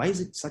 And why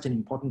is it such an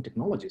important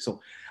technology?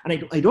 So,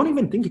 and I don't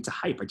even think it's a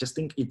hype. I just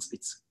think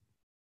it's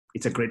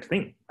a great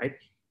thing, right?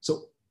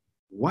 So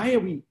why are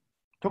we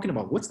talking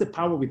about what's the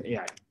power with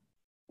AI?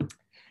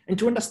 And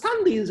to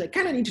understand this, I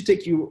kind of need to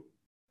take you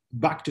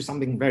back to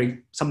something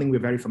we're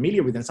very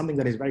familiar with, and something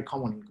that is very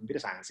common in computer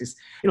science is,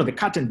 the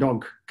cat and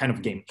dog kind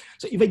of game.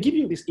 So if I give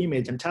you this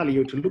image and tell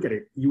you to look at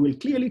it, you will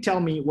clearly tell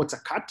me what's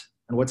a cat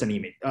and what's an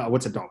image,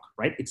 what's a dog,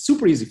 right? It's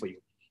super easy for you.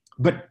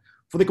 But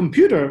for the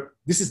computer,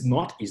 this is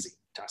not easy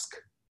task.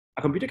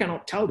 A computer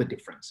cannot tell the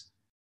difference.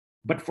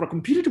 But for a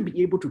computer to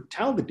be able to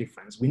tell the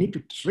difference, we need to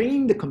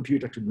train the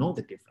computer to know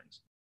the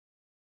difference.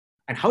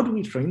 And how do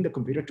we train the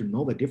computer to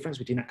know the difference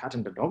between a cat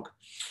and a dog?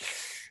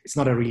 It's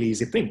not a really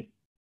easy thing.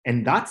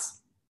 And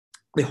that's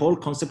the whole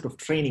concept of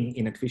training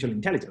in artificial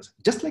intelligence.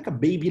 Just like a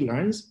baby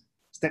learns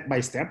step by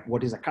step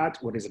what is a cat,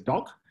 what is a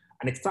dog,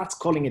 and it starts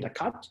calling it a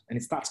cat, and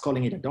it starts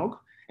calling it a dog.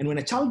 And when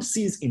a child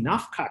sees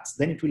enough cats,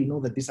 then it will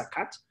know that this is a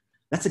cat.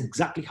 That's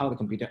exactly how the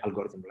computer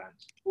algorithm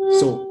learns.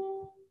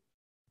 So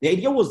the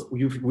idea was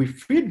we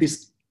feed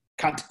these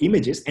cat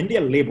images and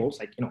their labels,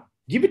 like,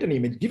 give it an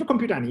image, give a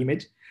computer an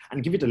image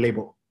and give it a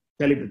label.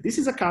 Tell it that this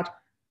is a cat.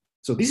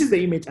 So this is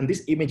the image, and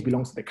this image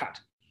belongs to the cat.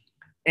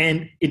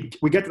 And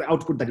we get the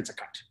output that it's a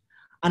cat.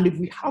 And if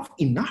we have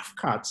enough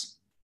cats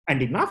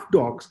and enough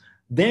dogs,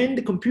 then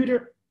the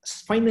computer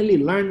finally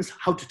learns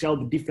how to tell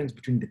the difference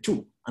between the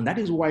two. And that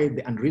is why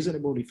the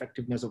unreasonable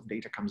effectiveness of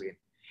data comes in.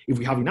 If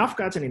we have enough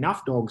cats and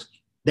enough dogs,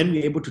 then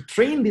we're able to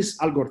train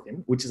this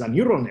algorithm, which is a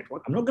neural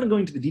network. I'm not going to go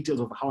into the details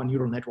of how a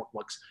neural network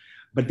works,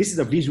 but this is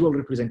a visual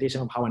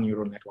representation of how a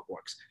neural network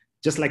works,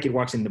 just like it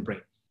works in the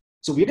brain.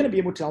 So we're going to be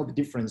able to tell the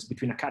difference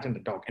between a cat and a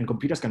dog, and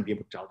computers can be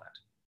able to tell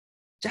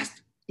that.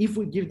 Just if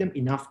we give them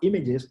enough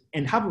images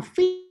and have a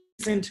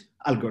decent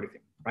algorithm,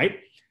 right?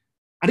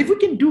 And if we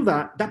can do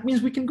that, that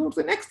means we can go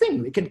to the next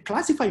thing. They can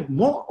classify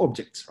more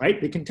objects,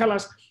 right? They can tell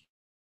us,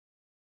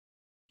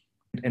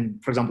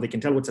 and for example, they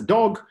can tell what's a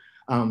dog,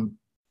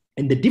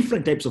 and the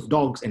different types of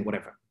dogs and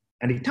whatever.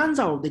 And it turns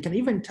out they can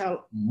even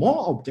tell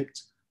more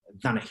objects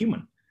than a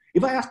human.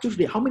 If I ask you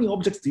today, how many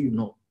objects do you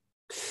know?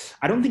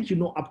 I don't think you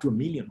know up to 1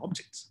 million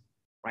objects,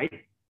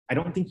 right? I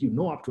don't think you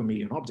know up to 1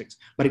 million objects,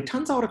 but it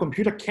turns out a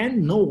computer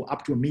can know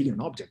up to 1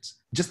 million objects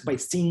just by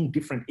seeing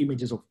different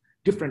images of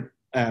different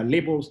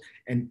labels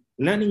and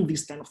learning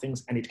these kind of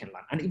things, and it can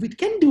learn. And if it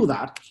can do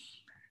that,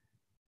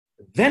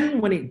 then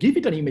when you give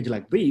it an image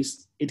like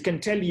this, it can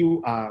tell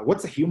you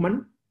what's a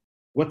human,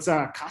 what's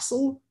a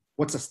castle,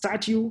 what's a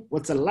statue,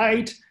 what's a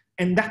light,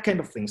 and that kind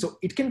of thing. So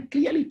it can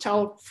clearly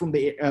tell from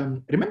the,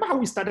 remember how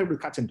we started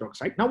with cats and dogs,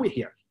 right? Now we're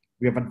here.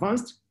 We have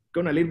advanced,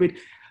 gone a little bit.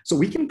 So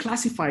we can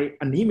classify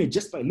an image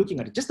just by looking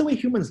at it, just the way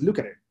humans look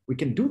at it. We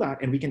can do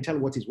that, and we can tell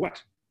what is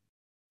what.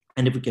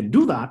 And if we can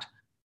do that,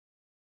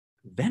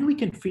 then we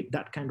can fit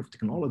that kind of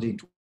technology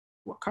into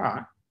a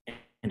car,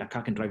 and a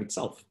car can drive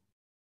itself.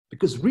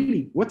 Because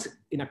really, what's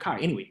in a car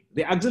anyway?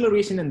 The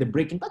acceleration and the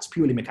braking, that's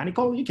purely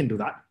mechanical. You can do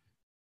that.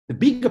 The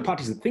bigger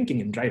part is the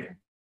thinking and driving,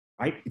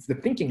 right? It's the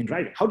thinking and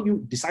driving. How do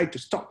you decide to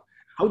stop?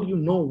 How do you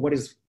know what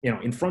is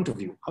in front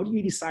of you? How do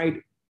you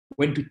decide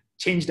when to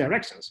change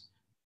directions?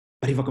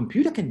 But if a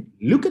computer can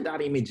look at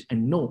that image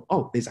and know,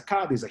 oh, there's a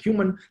car, there's a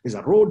human, there's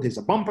a road, there's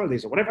a bumper,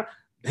 there's a whatever,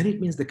 then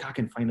it means the car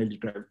can finally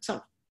drive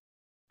itself.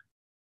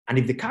 And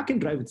if the car can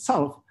drive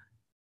itself,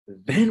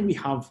 then we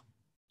have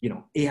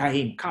AI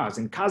in cars,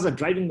 and cars are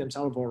driving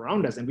themselves all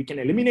around us, and we can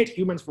eliminate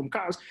humans from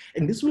cars.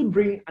 And this will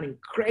bring an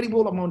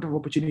incredible amount of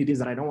opportunities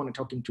that I don't want to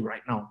talk into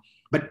right now.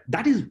 But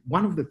that is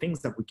one of the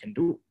things that we can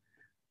do.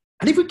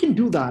 And if we can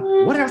do that,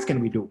 what else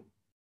can we do?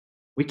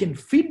 We can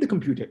feed the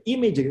computer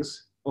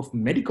images of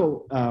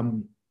medical,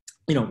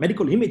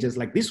 medical images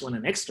like this one,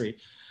 an X-ray,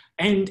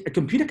 and a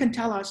computer can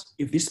tell us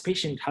if this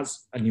patient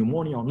has a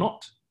pneumonia or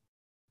not.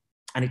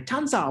 And it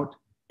turns out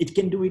it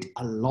can do it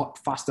a lot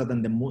faster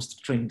than the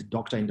most trained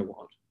doctor in the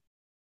world.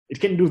 It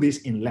can do this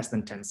in less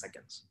than 10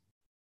 seconds.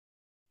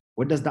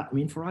 What does that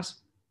mean for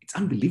us? It's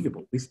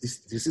unbelievable. This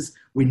is,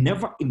 we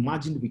never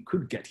imagined we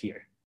could get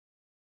here.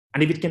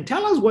 And if it can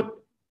tell us what,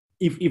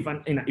 if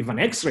an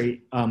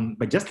X-ray,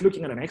 by just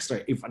looking at an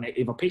X-ray,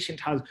 if a patient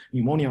has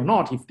pneumonia or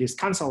not, if there's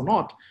cancer or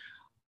not,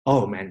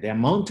 oh man, the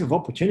amount of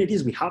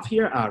opportunities we have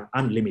here are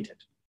unlimited.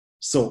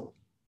 So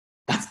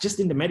that's just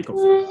in the medical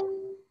field.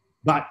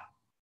 But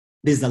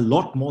there's a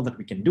lot more that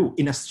we can do.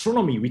 In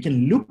astronomy, we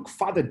can look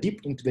farther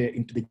deep into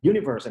the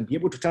universe and be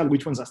able to tell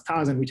which ones are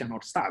stars and which are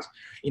not stars.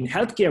 In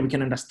healthcare, we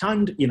can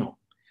understand,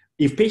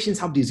 if patients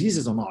have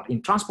diseases or not.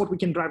 In transport, we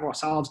can drive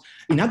ourselves.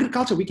 In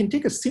agriculture, we can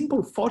take a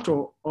simple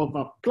photo of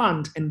a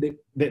plant and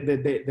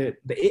the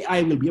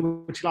AI will be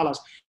able to tell us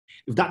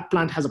if that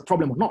plant has a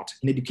problem or not.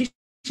 In education,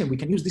 we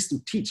can use this to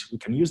teach. We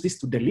can use this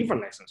to deliver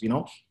lessons,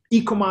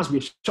 E-commerce,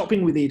 we're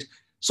shopping with it.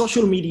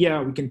 Social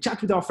media, we can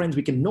chat with our friends.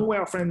 We can know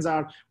where our friends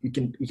are. We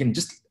can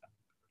just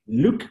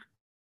look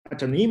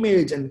at an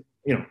image and,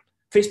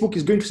 Facebook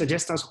is going to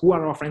suggest us who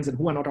are our friends and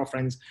who are not our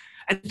friends.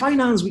 And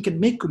finance, we can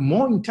make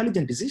more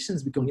intelligent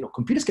decisions because,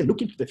 computers can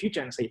look into the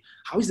future and say,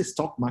 how is the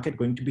stock market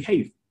going to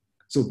behave?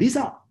 So these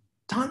are a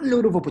ton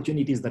load of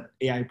opportunities that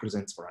AI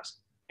presents for us.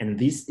 And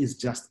this is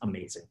just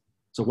amazing.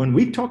 So when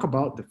we talk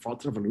about the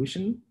fourth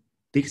revolution,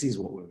 this is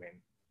what we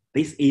mean.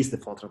 This is the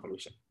fourth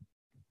revolution.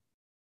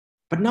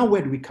 But now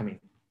where do we come in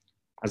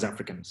as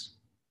Africans?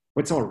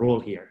 What's our role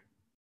here?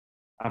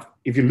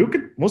 If you look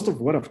at most of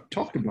what I've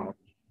talked about,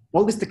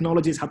 all this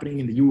technology is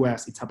happening in the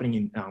US, it's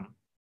happening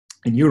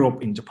in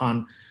Europe, in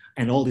Japan,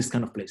 and all these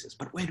kind of places.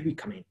 But where do we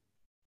come in?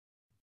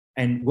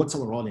 And what's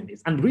our role in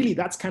this? And really,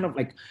 that's kind of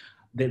like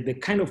the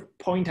kind of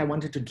point I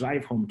wanted to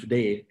drive home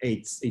today.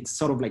 It's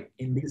sort of like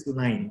in this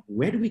line,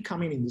 where do we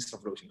come in this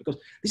revolution? Because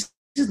this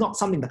is not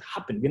something that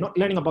happened. We're not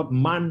learning about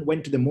man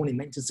went to the moon in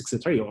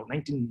 1963 or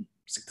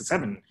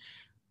 1967.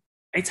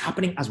 It's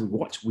happening as we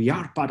watch. We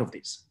are part of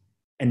this.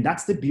 And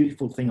that's the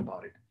beautiful thing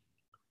about it.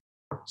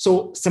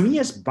 So some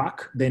years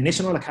back, the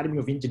National Academy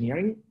of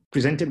Engineering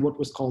presented what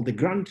was called the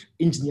Grand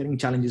Engineering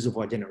Challenges of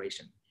our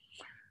generation.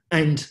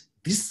 And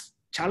these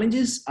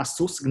challenges are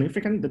so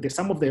significant that they're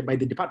some of the, by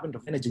the Department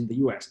of Energy in the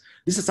US,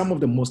 this is some of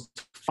the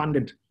most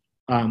funded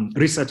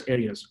research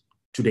areas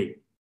today.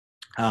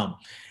 All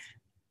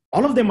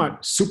of them are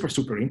super,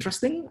 super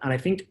interesting. And I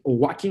think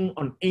working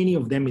on any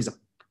of them is the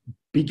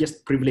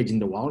biggest privilege in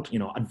the world,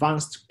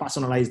 advanced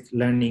personalized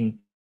learning,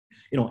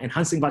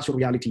 enhancing virtual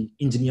reality,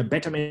 engineer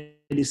better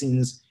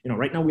medicines.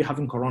 Right now we're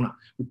having Corona.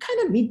 We kind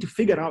of need to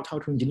figure out how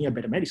to engineer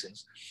better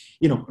medicines.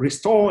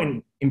 Restore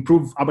and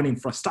improve urban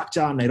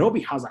infrastructure.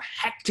 Nairobi has a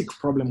hectic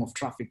problem of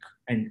traffic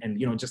and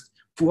just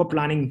poor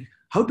planning.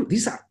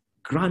 These are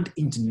grand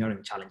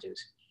engineering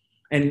challenges.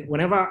 And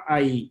whenever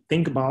I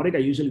think about it, I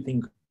usually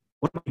think,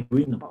 what am I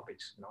doing about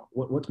this?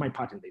 What's my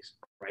part in this,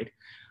 right?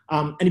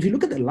 And if you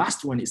look at the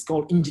last one, it's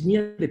called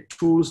Engineer the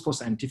Tools for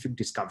Scientific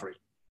Discovery.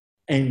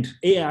 And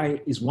AI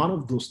is one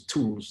of those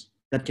tools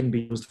that can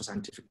be used for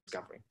scientific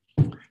discovery.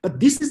 But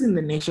this is in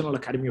the National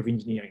Academy of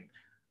Engineering.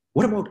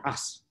 What about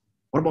us?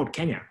 What about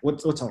Kenya?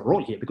 What's our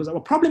role here? Because our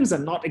problems are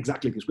not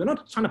exactly this. We're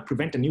not trying to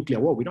prevent a nuclear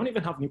war. We don't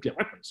even have nuclear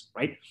weapons,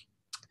 right?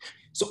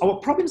 So our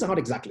problems are not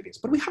exactly this,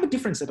 but we have a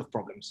different set of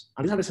problems.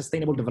 And these are the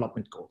Sustainable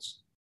Development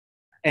Goals.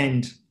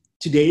 And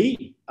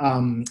today,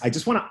 I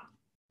just want to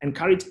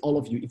encourage all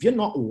of you, if you're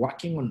not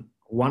working on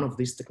one of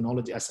these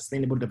technology as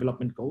Sustainable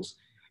Development Goals,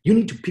 you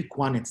need to pick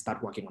one and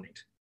start working on it.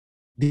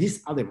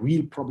 These are the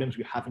real problems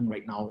we're having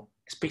right now,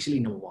 especially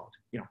in our world.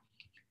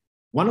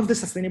 One of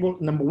the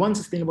number one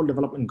sustainable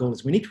development goal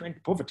is we need to end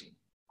poverty.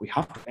 We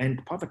have to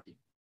end poverty.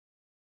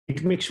 We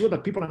need to make sure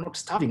that people are not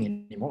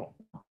starving anymore.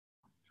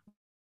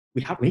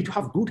 We need to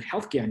have good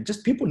healthcare, and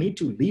just people need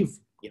to live,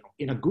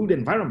 in a good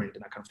environment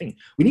and that kind of thing.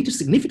 We need to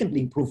significantly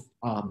improve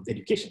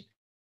education.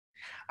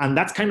 And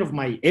that's kind of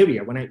my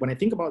area. When I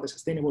think about the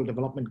sustainable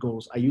development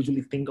goals, I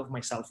usually think of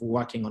myself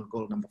working on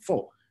goal number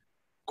 4,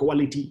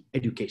 quality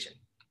education.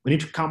 We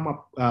need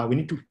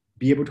to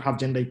be able to have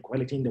gender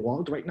equality in the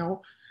world right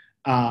now.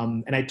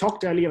 And I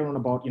talked earlier on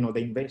about, the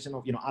invention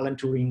of, Alan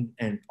Turing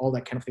and all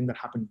that kind of thing that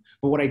happened.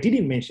 But what I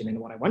didn't mention, and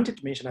what I wanted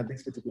to mention at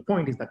this particular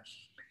point, is that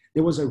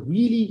there was a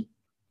really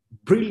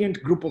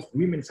brilliant group of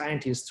women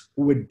scientists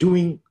who were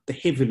doing the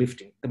heavy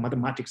lifting, the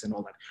mathematics and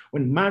all that.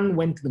 When man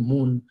went to the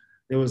moon,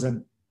 there was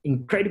an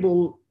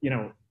incredible,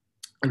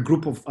 a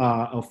group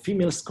of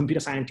female computer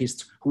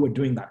scientists who were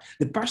doing that.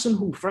 The person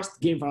who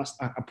first gave us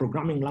a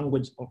programming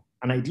language, or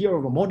an idea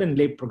of a modern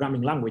day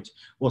programming language,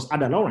 was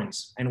Ada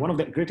Lawrence. And one of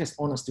the greatest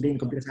honors today in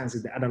computer science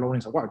is the Ada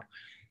Lawrence Award.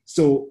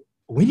 So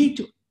we need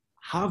to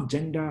have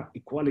gender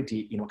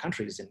equality in our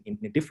countries in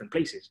different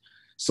places.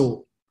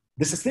 So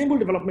the sustainable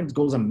development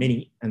goals are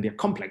many and they're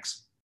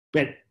complex,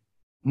 but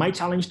my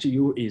challenge to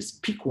you is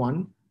pick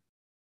one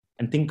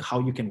and think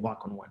how you can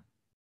work on one.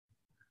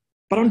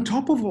 But on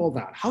top of all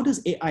that, how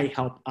does AI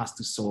help us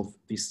to solve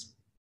these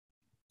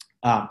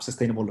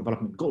sustainable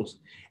development goals?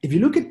 If you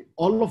look at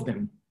all of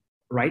them,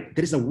 right,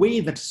 there is a way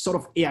that sort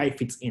of AI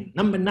fits in.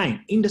 Number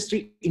 9,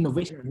 industry,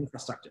 innovation, and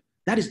infrastructure.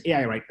 That is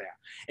AI right there.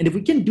 And if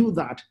we can do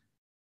that,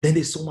 then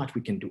there's so much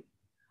we can do.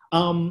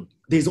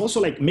 There's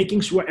also like making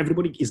sure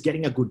everybody is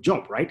getting a good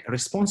job, right? A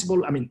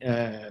responsible,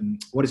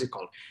 what is it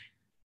called?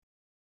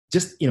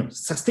 Just,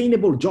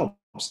 sustainable jobs,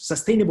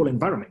 sustainable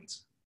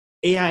environments.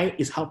 AI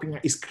is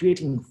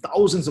creating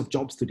thousands of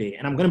jobs today.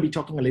 And I'm going to be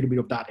talking a little bit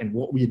of that and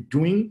what we're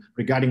doing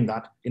regarding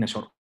that in a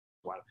short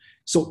while.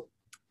 So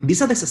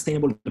these are the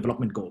sustainable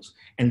development goals.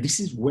 And this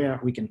is where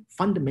we can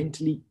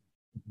fundamentally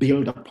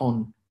build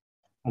upon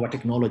our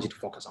technology to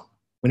focus on.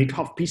 We need to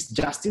have peace,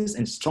 justice,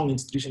 and strong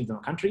institutions in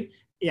our country.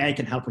 AI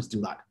can help us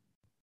do that.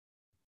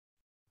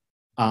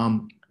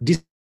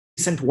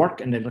 decent work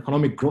and then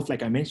economic growth,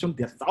 like I mentioned,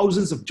 there are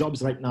thousands of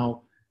jobs right now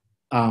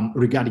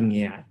regarding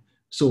AI.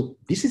 So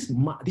this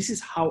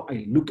is how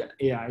I look at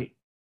AI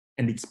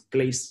and its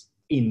place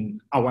in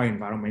our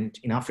environment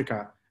in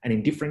Africa and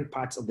in different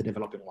parts of the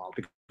developing world,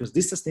 because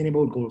these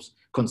sustainable goals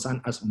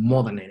concern us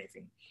more than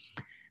anything.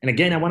 And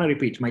again, I want to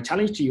repeat, my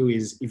challenge to you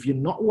is, if you're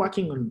not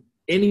working on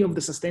any of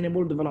the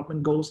sustainable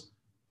development goals,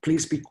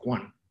 please pick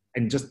one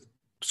and just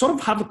sort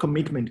of have a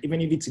commitment, even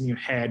if it's in your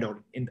head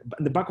or in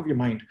the back of your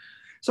mind,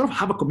 sort of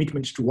have a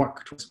commitment to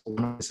work towards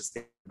one of the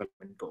sustainable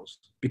development goals.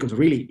 Because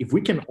really, if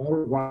we can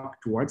all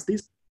work towards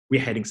this,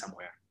 we're heading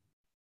somewhere.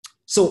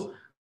 So,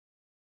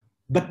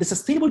 but the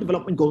sustainable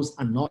development goals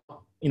are not,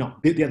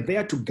 they're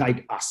there to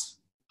guide us.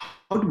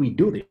 How do we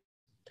do this?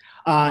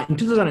 In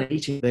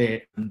 2018,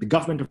 the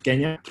government of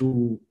Kenya,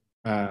 through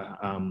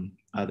the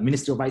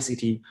Ministry of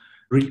ICT,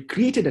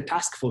 created a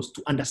task force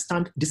to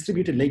understand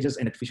distributed ledgers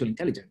and artificial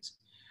intelligence.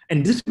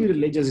 And distributed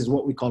ledgers is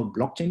what we call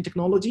blockchain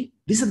technology.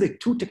 These are the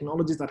two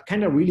technologies that are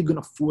kind of really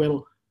going to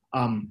fuel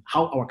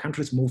how our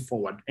countries move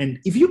forward. And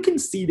if you can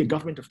see the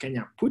government of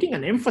Kenya putting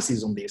an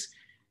emphasis on this,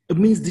 it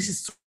means this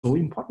is so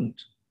important.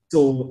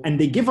 So, and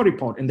they give a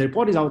report, and the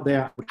report is out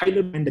there. I would highly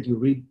recommend that you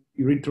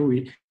read through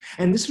it.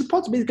 And this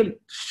report basically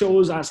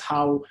shows us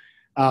how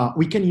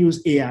we can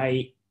use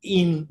AI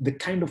in the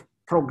kind of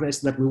progress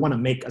that we want to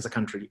make as a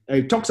country.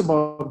 It talks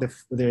about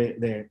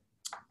the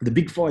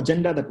Big Four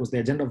agenda. That was the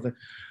agenda of the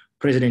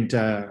president,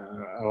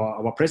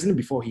 our president,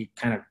 before he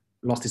kind of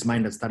lost his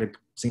mind and started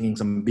singing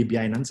some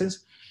BBI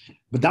nonsense.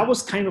 But that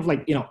was kind of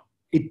like,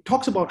 it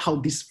talks about how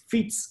this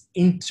fits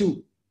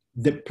into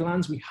the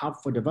plans we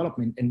have for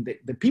development, and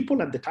the people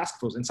at the task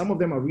force, and some of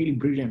them are really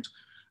brilliant.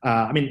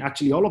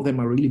 Actually, all of them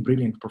are really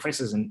brilliant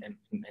professors and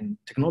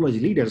technology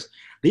leaders.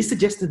 They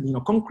suggested,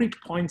 concrete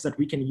points that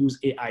we can use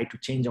AI to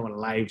change our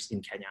lives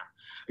in Kenya.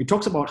 It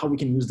talks about how we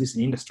can use this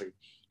in industry,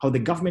 how the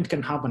government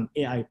can have an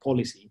AI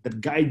policy that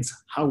guides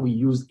how we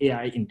use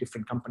AI in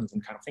different companies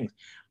and kind of things.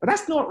 But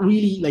that's not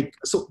really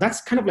so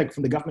that's kind of like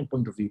from the government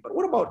point of view. But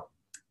what about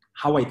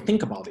how I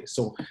think about this?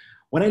 So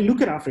when I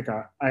look at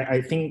Africa,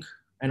 I think,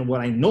 and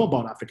what I know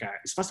about Africa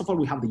is, first of all,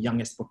 we have the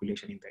youngest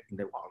population in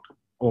the world.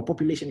 Our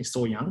population is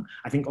so young.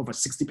 I think over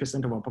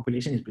 60% of our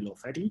population is below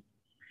 30.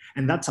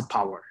 And that's a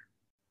power.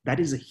 That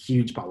is a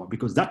huge power,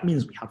 because that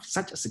means we have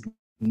such a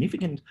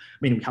significant,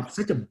 we have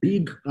such a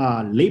big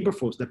labor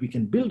force that we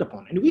can build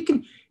upon. And we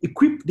can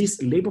equip this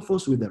labor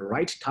force with the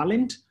right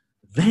talent,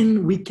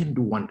 then we can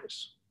do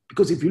wonders.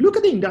 Because if you look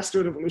at the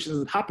industrial revolutions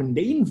that happened,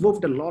 they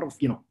involved a lot of,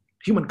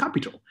 human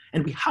capital.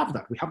 And we have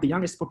that. We have the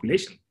youngest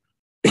population.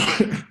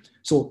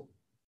 So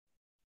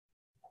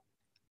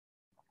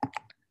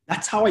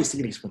that's how I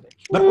see this from there.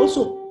 But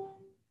also,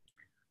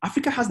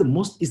 Africa is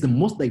the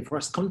most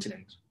diverse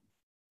continent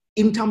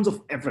in terms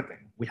of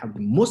everything. We have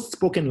the most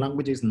spoken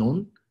languages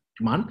known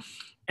to man,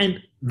 and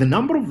the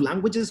number of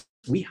languages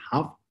we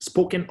have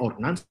spoken or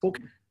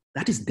non-spoken,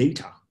 that is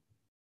data.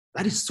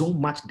 That is so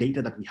much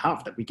data that we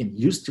have that we can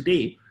use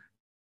today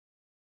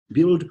to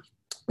build,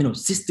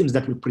 systems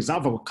that will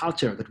preserve our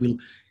culture, that will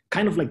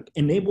kind of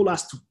enable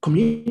us to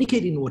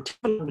communicate in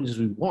whatever languages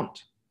we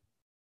want.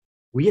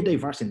 We are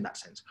diverse in that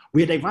sense.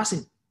 We are diverse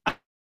in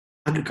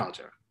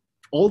agriculture.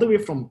 All the way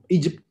from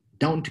Egypt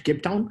down to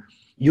Cape Town,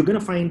 you're going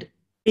to find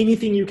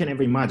anything you can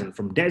ever imagine,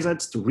 from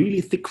deserts to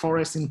really thick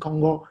forests in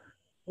Congo,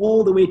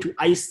 all the way to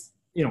ice,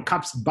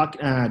 caps back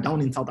down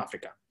in South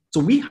Africa.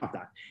 So we have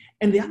that.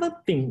 And the other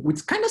thing,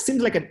 which kind of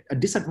seems like a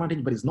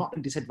disadvantage, but it's not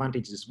a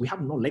disadvantage, is we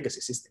have no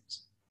legacy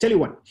systems. Tell you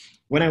what,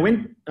 when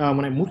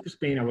I moved to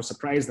Spain, I was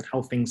surprised at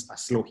how things are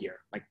slow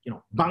here.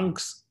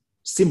 Banks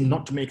seem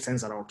not to make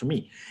sense at all to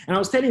me. And I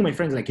was telling my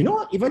friends,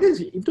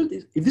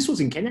 if this was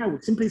in Kenya, I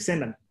would simply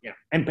send an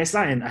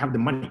M-Pesa and I have the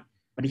money.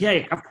 But here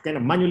I have to kind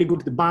of manually go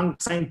to the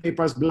bank, sign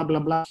papers, blah, blah,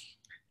 blah.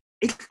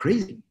 It's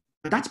crazy.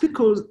 But that's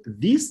because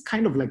these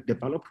kind of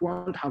developed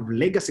world have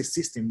legacy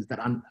systems that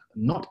are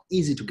not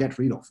easy to get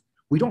rid of.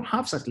 We don't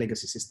have such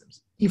legacy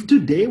systems. If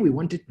today we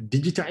wanted to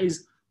digitize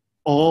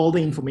all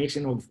the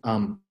information of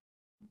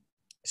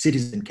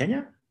cities in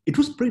Kenya, it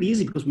was pretty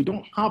easy, because we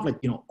don't have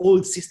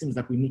old systems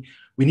that we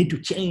need to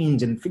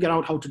change and figure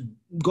out how to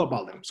go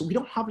about them. So we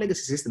don't have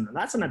legacy systems, and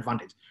that's an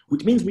advantage,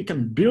 which means we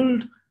can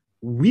build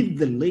with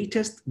the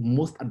latest,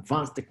 most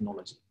advanced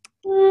technology.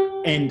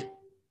 And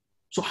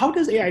so how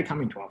does AI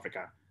come into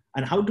Africa?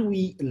 And how do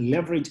we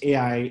leverage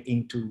AI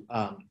into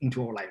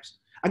our lives?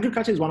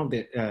 Agriculture is one of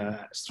the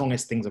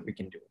strongest things that we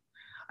can do.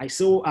 I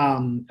saw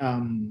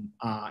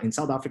in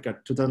South Africa,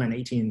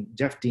 2018,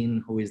 Jeff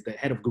Dean, who is the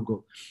head of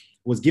Google,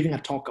 was giving a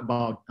talk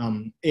about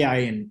AI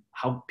and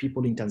how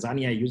people in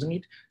Tanzania are using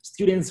it.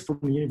 Students from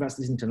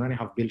universities in Tanzania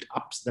have built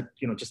apps that,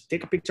 just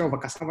take a picture of a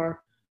cassava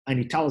and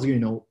it tells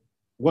you,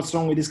 what's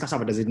wrong with this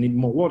cassava? Does it need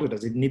more water?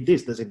 Does it need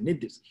this? Does it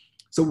need this?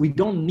 So we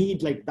don't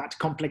need that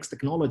complex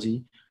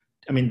technology.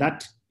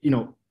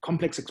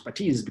 Complex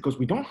expertise, because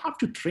we don't have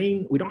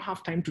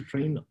time to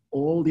train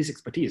all this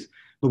expertise.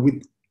 But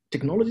with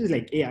technologies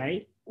like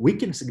AI, we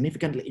can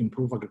significantly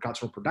improve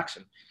agricultural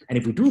production. And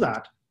if we do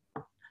that,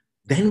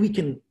 then we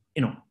can,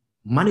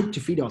 manage to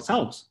feed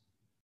ourselves.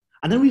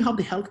 And then we have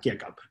the healthcare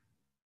gap.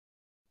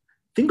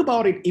 Think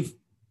about it. If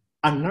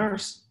a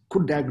nurse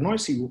could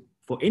diagnose you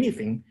for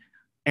anything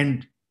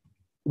and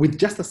with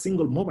just a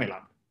single mobile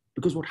app,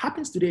 because what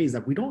happens today is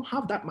that we don't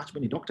have that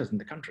many doctors in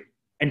the country.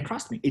 And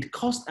trust me, it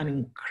costs an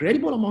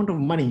incredible amount of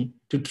money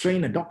to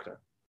train a doctor.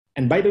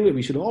 And by the way,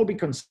 we should all be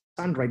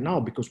concerned right now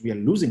because we are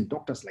losing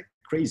doctors like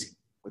crazy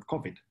with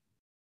COVID.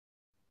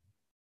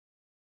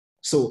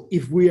 So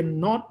if we are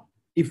not,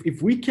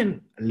 if we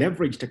can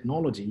leverage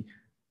technology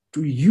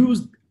to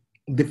use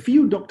the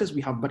few doctors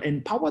we have, but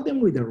empower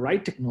them with the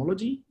right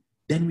technology,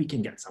 then we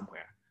can get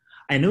somewhere.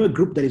 I know a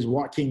group that is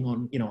working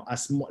on, a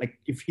small, like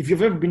if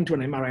you've ever been to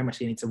an MRI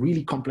machine, it's a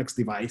really complex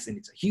device and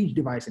it's a huge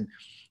device, and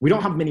we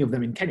don't have many of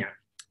them in Kenya.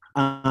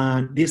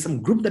 There's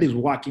some group that is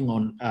working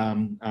on,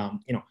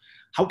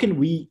 how can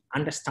we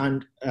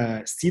understand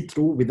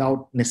see-through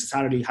without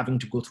necessarily having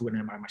to go through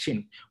an MRI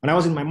machine. When I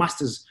was in my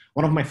master's,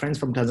 one of my friends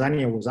from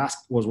Tanzania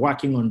was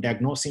working on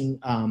diagnosing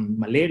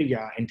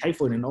malaria and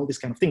typhoid and all these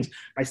kind of things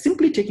by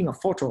simply taking a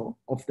photo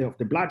of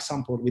the blood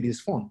sample with his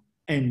phone.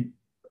 And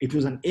it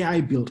was an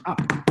AI built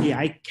up.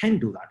 AI can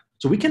do that.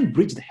 So we can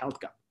bridge the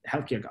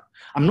healthcare gap.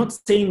 I'm not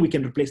saying we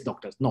can replace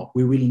doctors. No,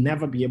 we will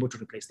never be able to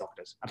replace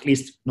doctors, at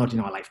least not in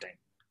our lifetime.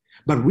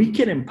 But we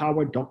can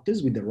empower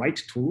doctors with the right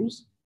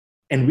tools,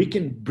 and we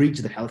can bridge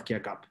the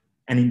healthcare gap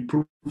and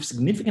improve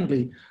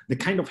significantly the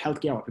kind of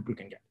healthcare our people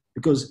can get.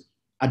 Because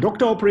a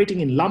doctor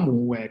operating in Lamu,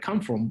 where I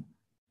come from,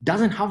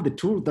 doesn't have the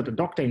tools that a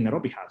doctor in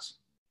Nairobi has.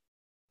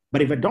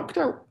 But if a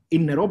doctor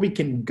in Nairobi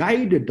can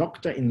guide a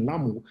doctor in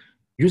Lamu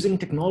using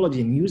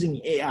technology and using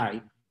AI,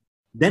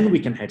 then we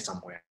can head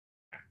somewhere.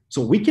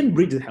 So we can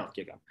bridge the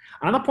healthcare gap.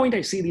 Another point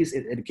I see this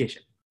is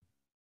education.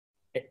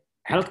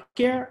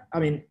 Healthcare,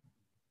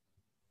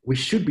 we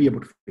should be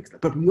able to fix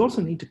that. But we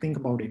also need to think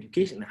about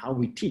education and how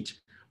we teach.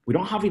 We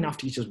don't have enough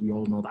teachers, we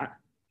all know that.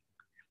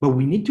 But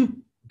we need to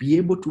be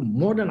able to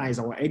modernize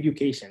our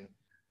education,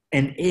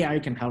 and AI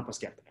can help us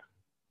get there.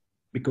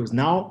 Because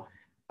now,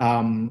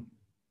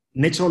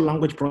 natural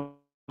language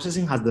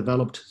processing has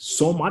developed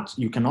so much,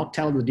 you cannot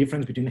tell the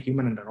difference between a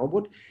human and a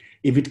robot.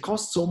 If it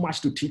costs so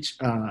much to teach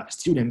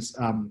students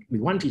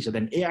with one teacher,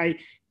 then AI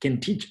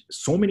can teach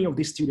so many of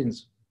these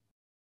students.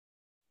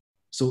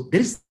 So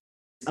there is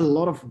a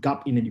lot of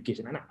gap in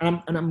education.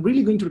 And I'm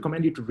really going to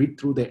recommend you to read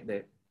through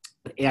the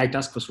AI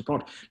task force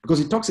report, because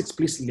it talks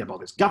explicitly about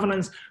this.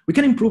 Governance, we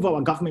can improve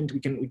our government. We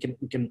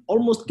can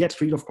almost get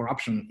rid of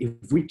corruption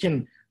if we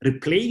can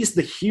replace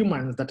the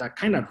humans that are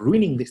kind of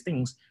ruining these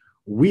things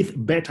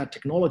with better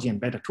technology and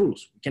better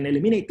tools. We can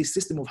eliminate this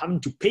system of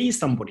having to pay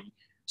somebody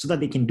so that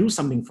they can do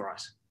something for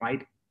us,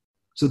 right?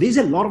 So there's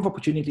a lot of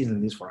opportunities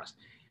in this for us.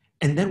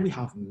 And then we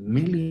have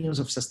millions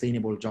of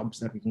sustainable jobs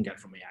that we can get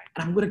from AI.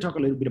 And I'm going to talk a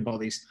little bit about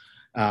this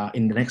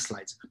in the next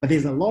slides. But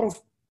there's a lot of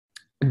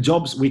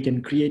jobs we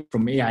can create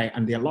from AI,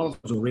 and there are a lot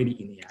of jobs already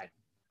in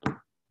AI.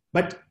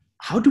 But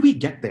how do we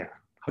get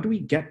there? How do we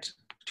get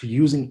to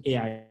using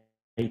AI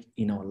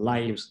in our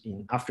lives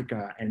in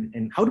Africa?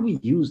 And how do we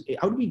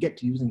get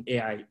to using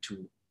AI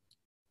to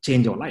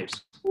change our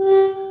lives?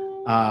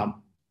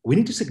 We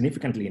need to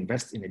significantly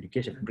invest in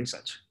education and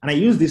research. And I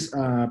use this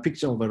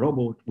picture of a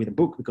robot with a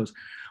book because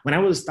when I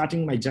was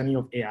starting my journey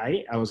of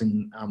AI, I was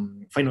in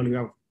final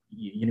year of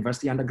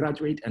university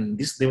undergraduate, and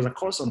there was a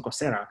course on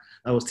Coursera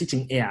that was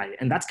teaching AI,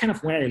 and that's kind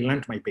of where I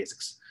learned my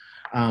basics.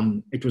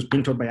 It was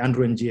being taught by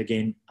Andrew and G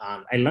again.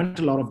 I learned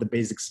a lot of the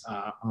basics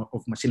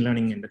of machine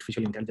learning and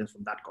artificial intelligence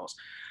from that course.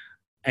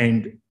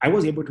 And I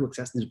was able to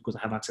access this because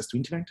I have access to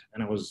internet,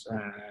 and I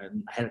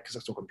had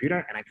access to a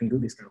computer, and I can do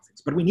these kind of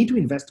things. But we need to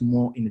invest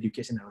more in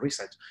education and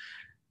research.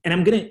 And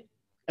I'm going to,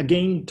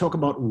 again, talk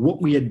about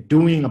what we are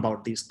doing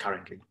about this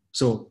currently.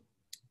 So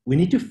we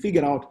need to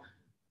figure out,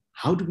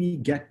 how do we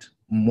get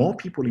more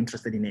people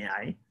interested in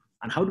AI,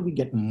 and how do we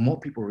get more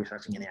people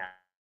researching in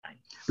AI?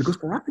 Because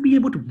for us to be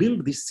able to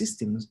build these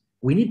systems,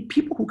 we need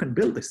people who can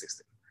build the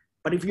system.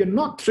 But if you're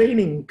not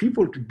training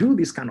people to do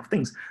these kind of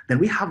things, then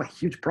we have a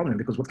huge problem,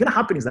 because what's going to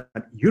happen is that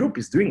Europe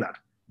is doing that,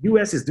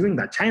 US is doing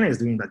that, China is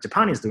doing that,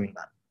 Japan is doing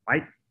that,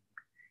 right?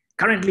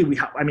 Currently,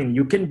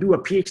 you can do a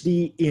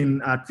PhD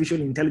in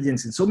artificial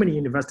intelligence in so many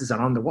universities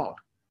around the world.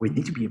 We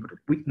need to be able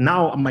to.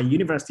 Now, my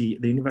university,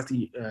 the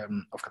University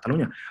of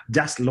Catalonia,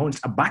 just launched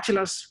a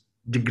bachelor's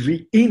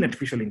degree in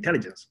artificial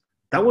intelligence.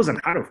 That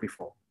wasn't heard of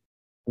before.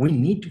 We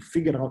need to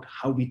figure out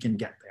how we can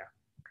get there.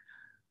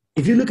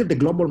 If you look at the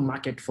global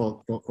market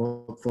for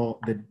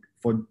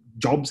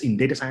jobs in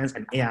data science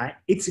and AI,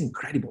 it's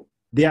incredible.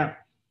 There are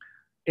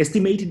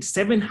estimated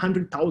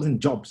 700,000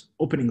 jobs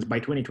openings by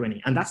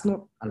 2020, and that's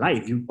not a lie.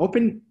 If you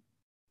open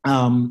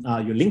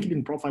your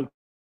LinkedIn profile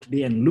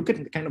today and look at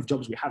the kind of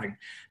jobs we're having,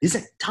 there's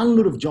a ton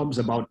of jobs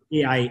about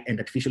AI and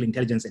artificial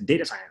intelligence and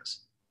data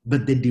science.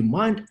 But the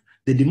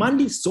demand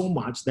is so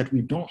much that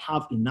we don't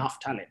have enough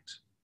talent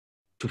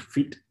to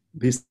fit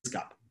this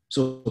gap.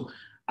 So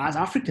as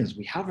Africans,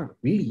 we have a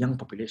really young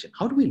population.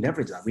 How do we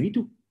leverage that? We need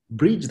to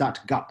bridge that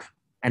gap,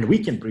 and we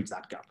can bridge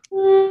that gap.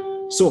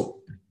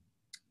 So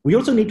we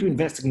also need to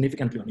invest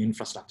significantly on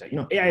infrastructure.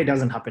 AI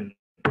doesn't happen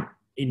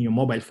in your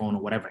mobile phone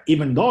or whatever,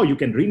 even though you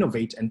can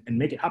renovate and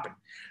make it happen.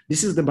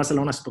 This is the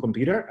Barcelona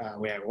supercomputer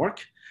where I work.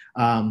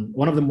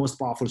 One of the most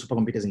powerful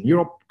supercomputers in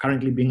Europe,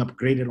 currently being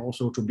upgraded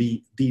also to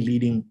be the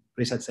leading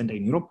research center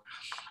in Europe.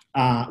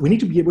 We need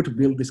to be able to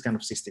build this kind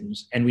of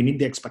systems, and we need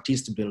the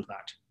expertise to build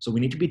that. So we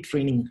need to be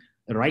training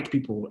the right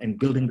people and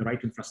building the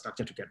right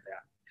infrastructure to get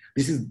there.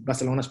 This is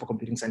Barcelona's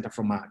supercomputing center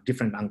from a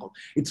different angle.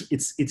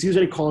 It's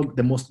usually called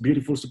the most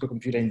beautiful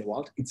supercomputer in the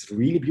world. It's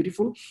really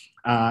beautiful.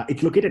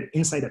 It's located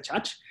inside a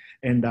church.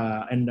 And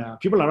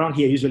people around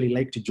here usually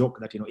like to joke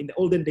that, in the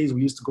olden days,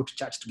 we used to go to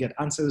church to get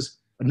answers.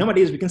 But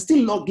nowadays, we can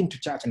still log into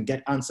church and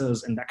get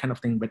answers and that kind of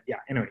thing. But yeah,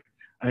 anyway,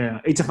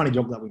 it's a funny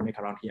joke that we make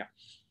around here.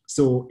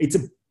 So it's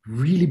a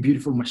really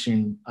beautiful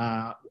machine.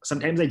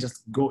 Sometimes I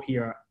just go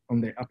here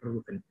on the upper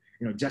roof and,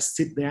 just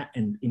sit there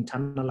and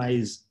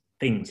internalize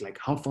things like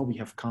how far we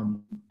have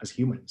come as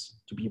humans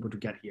to be able to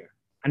get here.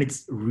 And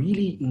it's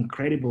really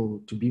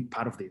incredible to be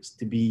part of this,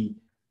 to be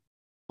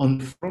on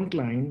the front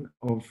line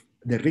of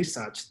the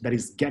research that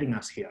is getting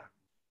us here,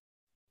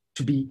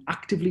 to be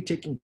actively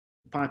taking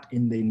part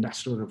in the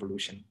Industrial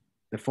Revolution,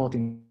 the fourth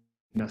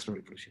Industrial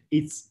Revolution.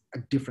 It's a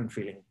different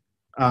feeling.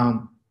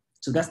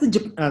 So that's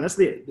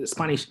the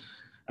Spanish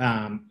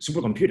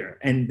supercomputer,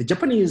 and the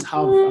Japanese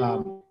have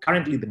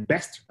currently the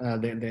best,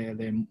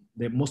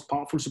 the most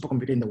powerful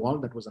supercomputer in the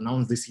world that was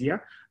announced this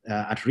year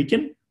at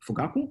Riken,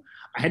 Fugaku.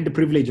 I had the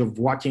privilege of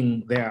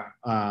working there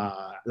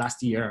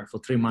last year for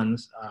 3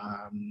 months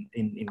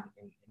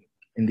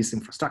in this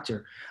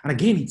infrastructure, and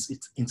again,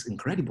 it's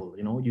incredible.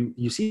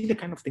 You see the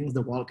kind of things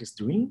the world is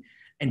doing,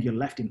 and you're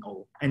left in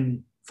awe.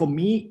 And for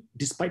me,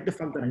 despite the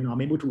fact that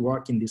I'm able to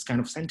work in these kind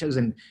of centers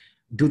and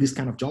do this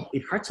kind of job,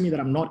 it hurts me that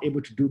I'm not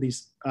able to do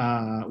this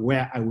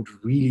where I would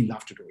really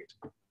love to do it.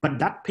 But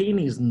that pain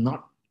is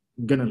not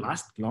gonna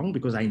last long,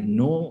 because I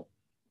know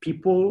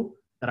people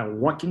that are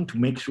working to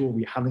make sure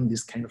we're having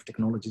this kind of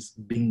technologies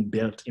being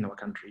built in our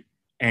country.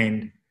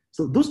 And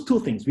so those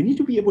two things, we need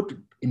to be able to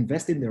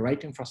invest in the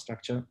right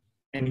infrastructure,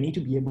 and we need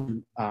to be able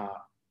to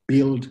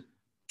build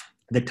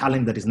the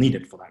talent that is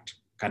needed for that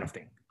kind of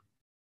thing.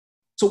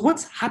 So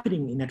what's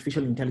happening in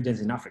artificial intelligence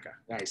in Africa,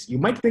 guys? You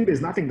might think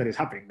there's nothing that is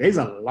happening. There's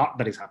a lot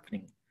that is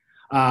happening.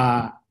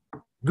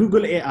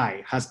 Google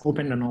AI has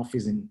opened an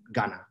office in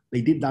Ghana.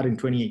 They did that in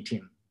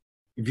 2018.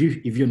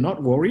 If you're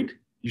not worried,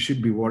 you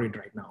should be worried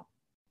right now.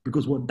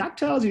 Because what that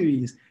tells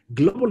you is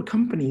global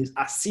companies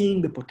are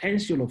seeing the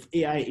potential of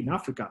AI in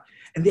Africa,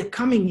 and they're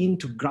coming in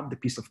to grab the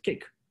piece of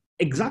cake.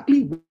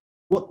 Exactly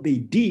what they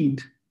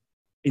did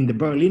in the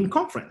Berlin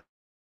conference,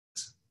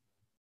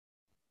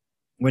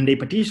 when they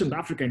partitioned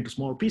Africa into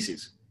small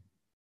pieces.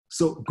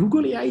 So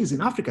Google AI is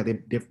in Africa.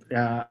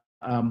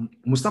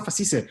 Mustafa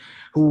Cisse,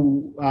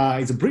 who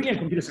is a brilliant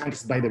computer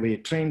scientist, by the way,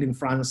 trained in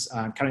France,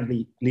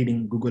 currently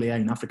leading Google AI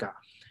in Africa.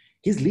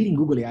 He's leading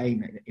Google AI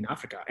in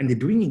Africa, and they're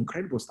doing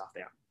incredible stuff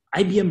there.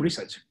 IBM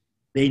Research,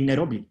 they're in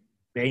Nairobi,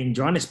 they're in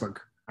Johannesburg.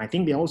 I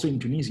think they're also in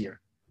Tunisia.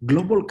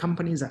 Global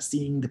companies are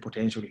seeing the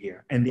potential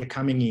here, and they're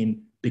coming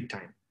in big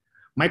time.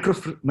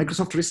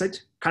 Microsoft Research,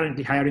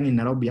 currently hiring in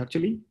Nairobi,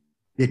 actually.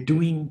 They're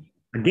doing,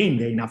 again,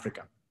 they're in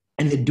Africa.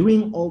 And they're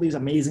doing all these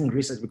amazing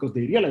research because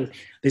they realize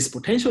there's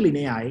potential in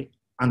AI,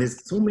 and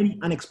there's so many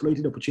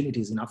unexploited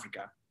opportunities in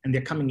Africa, and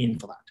they're coming in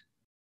for that.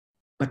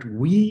 But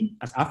we,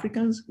 as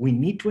Africans, we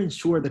need to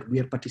ensure that we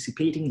are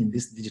participating in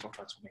this digital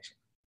transformation.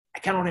 I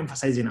cannot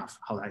emphasize enough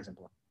how that is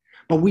important.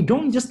 But we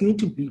don't just need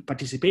to be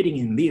participating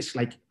in this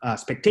like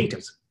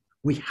spectators.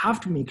 We have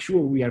to make sure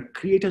we are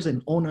creators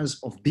and owners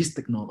of this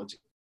technology.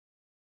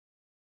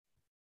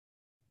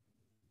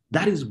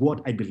 That is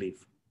what I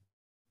believe.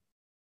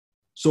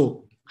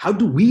 So how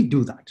do we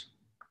do that?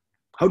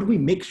 How do we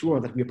make sure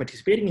that we are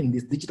participating in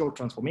this digital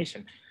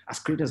transformation as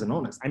creators and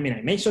owners? I mean,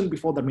 I mentioned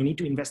before that we need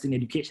to invest in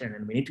education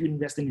and we need to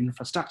invest in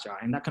infrastructure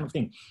and that kind of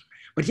thing.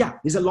 But yeah,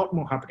 there's a lot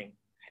more happening.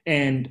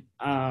 And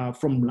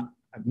from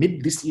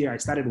mid this year, I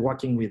started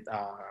working with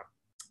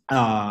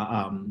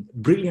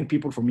brilliant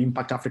people from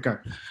Impact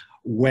Africa,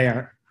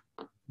 where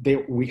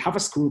we have a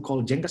school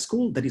called Jenga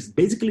School that is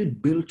basically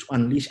built to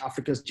unleash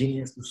Africa's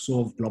genius to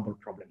solve global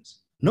problems.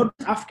 Not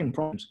African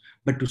problems,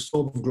 but to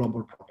solve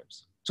global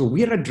problems. So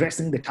we are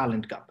addressing the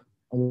talent gap.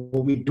 And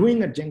what we're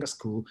doing at Jenga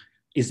School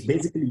is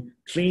basically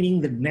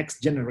training the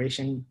next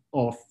generation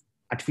of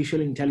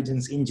artificial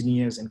intelligence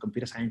engineers and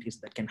computer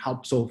scientists that can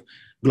help solve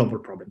global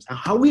problems. And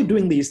how we're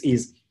doing this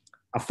is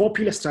a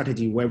 4-pillar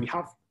strategy where we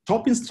have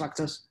top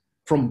instructors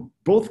from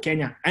both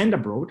Kenya and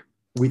abroad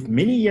with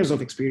many years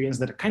of experience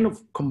that are kind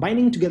of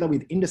combining together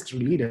with industry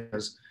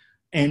leaders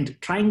and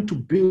trying to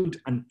build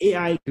an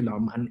AI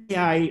curriculum, an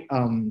AI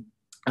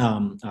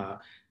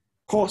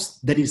course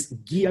that is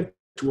geared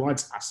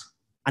towards us,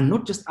 and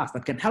not just us,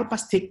 that can help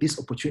us take these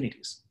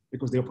opportunities,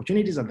 because the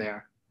opportunities are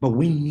there, but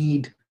we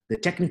need the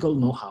technical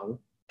know-how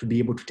to be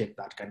able to take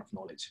that kind of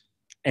knowledge.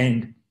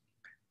 And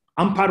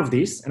I'm part of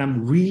this, and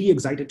I'm really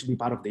excited to be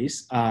part of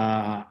this.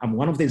 I'm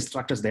one of the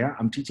instructors there.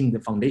 I'm teaching the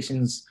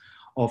foundations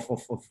of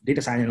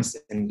data science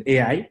and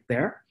AI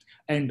there.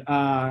 And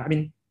I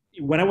mean,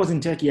 when I was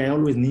in Turkey, I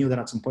always knew that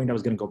at some point I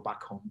was going to go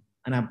back home.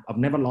 And I've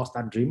never lost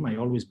that dream. I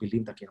always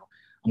believe that,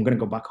 I'm going to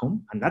go back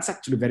home. And that's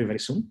actually very, very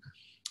soon.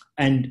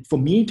 And for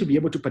me to be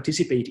able to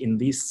participate in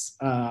this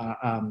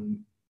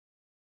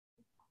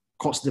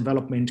course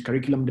development,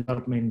 curriculum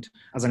development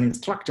as an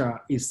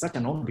instructor is such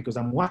an honor, because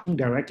I'm working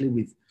directly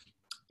with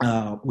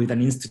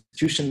an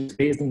institution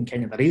based in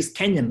Kenya that is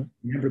Kenyan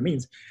in every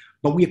means,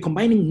 but we are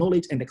combining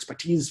knowledge and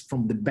expertise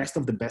from the best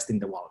of the best in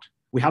the world.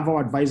 We have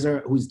our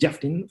advisor, who is Jeff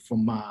Dean,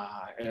 from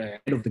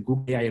head of the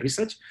Google AI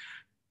research,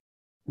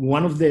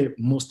 one of the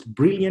most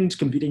brilliant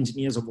computer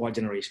engineers of our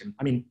generation.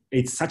 I mean,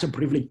 it's such a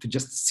privilege to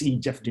just see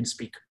Jeff Dean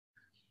speak.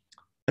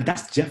 But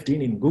that's Jeff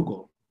Dean in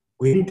Google.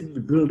 We need to be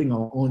building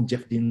our own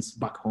Jeff Deans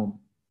back home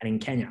and in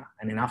Kenya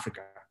and in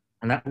Africa.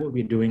 And that's what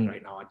we're doing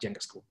right now at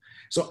Jenga School.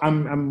 So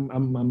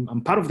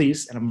I'm part of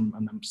this, and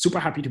I'm super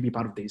happy to be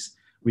part of this.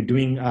 We're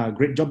doing a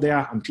great job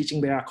there. I'm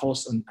teaching their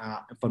course on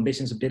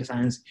foundations of data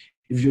science.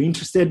 If you're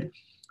interested,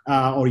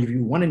 or if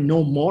you want to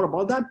know more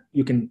about that,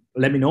 you can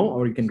let me know,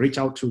 or you can reach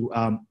out to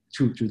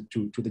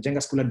the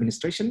Jenga School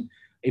administration,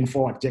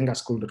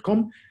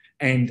 info@jengaschool.com.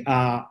 And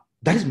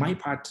that is my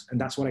part, and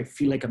that's what I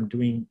feel like I'm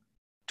doing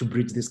to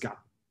bridge this gap.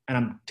 And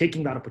I'm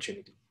taking that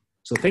opportunity.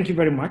 So thank you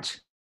very much.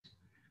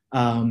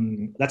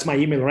 That's my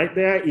email right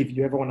there. If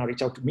you ever want to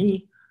reach out to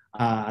me,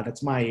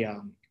 that's my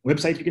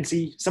website. You can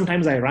see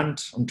sometimes I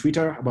rant on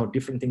Twitter about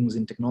different things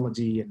in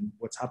technology and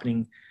what's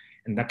happening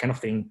and that kind of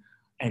thing.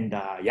 And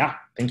yeah,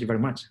 thank you very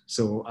much.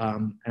 So,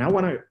 and I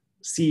want to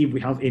see if we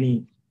have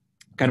any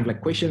kind of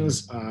like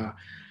questions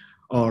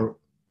or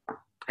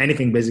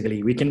anything.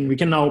 Basically, we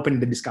can now open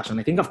the discussion.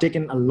 I think I've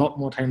taken a lot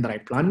more time than I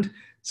planned,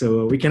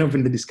 so we can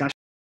open the discussion.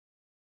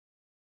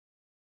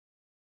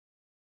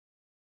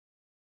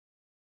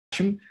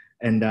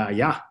 And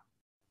yeah,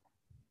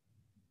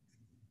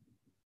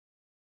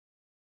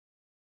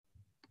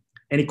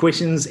 any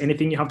questions,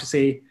 anything you have to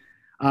say?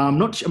 I'm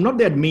not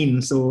the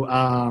admin, so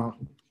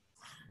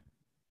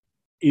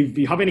if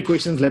you have any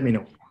questions, let me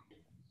know.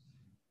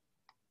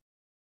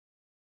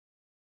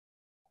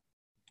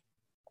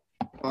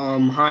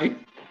 Hi.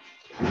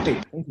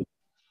 Hey, thank you.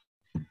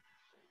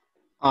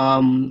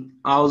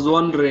 I was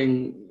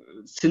wondering,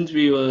 since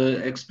we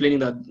were explaining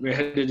that we're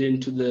headed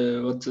into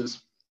the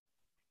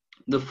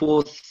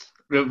fourth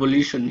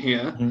revolution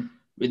here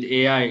with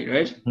AI,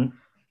 right?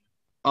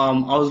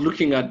 I was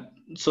looking at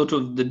sort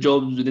of the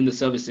jobs within the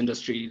service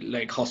industry,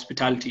 like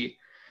hospitality,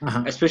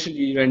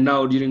 especially right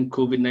now during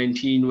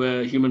COVID-19,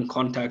 where human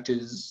contact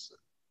is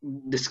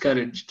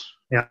discouraged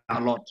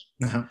a lot.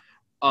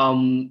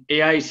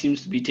 AI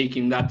seems to be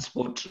taking that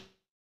spot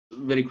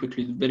very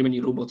quickly. Very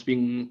many robots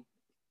being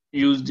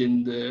used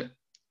in the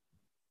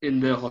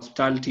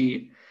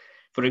hospitality.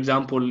 For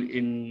example,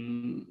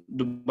 in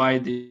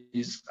Dubai,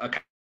 there's a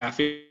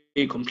cafe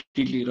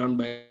completely run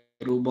by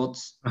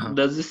robots.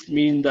 Does this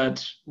mean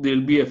that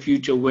there'll be a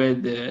future where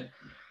the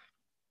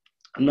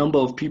number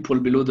of people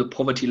below the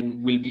poverty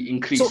line will be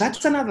increased? So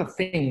that's another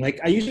thing. Like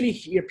I usually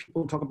hear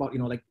people talk about,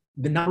 like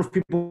the number of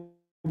people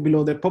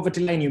below the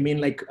poverty line. You mean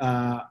like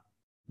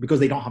because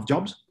they don't have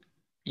jobs?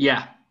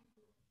 Yeah.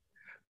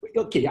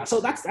 Okay, yeah.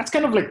 So that's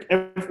kind of like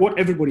what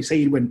everybody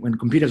said when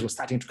computers were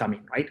starting to come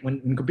in, right?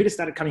 When computers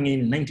started coming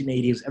in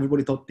 1980s,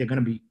 everybody thought they're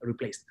going to be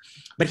replaced.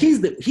 But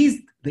here's the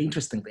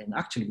interesting thing.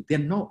 Actually, they're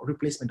not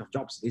replacement of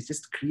jobs. It's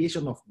just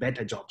creation of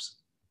better jobs.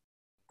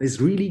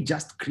 There's really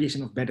just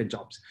creation of better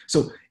jobs.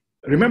 So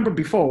remember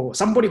before,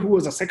 somebody who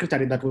was a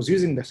secretary that was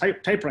using the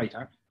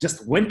typewriter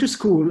just went to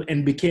school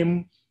and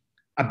became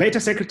a better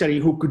secretary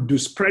who could do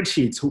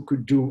spreadsheets, who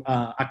could do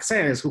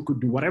Access, who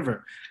could do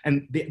whatever.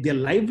 And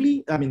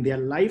their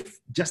life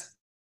just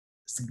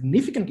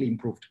significantly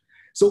improved.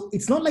 So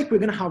it's not like we're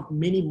going to have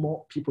many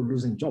more people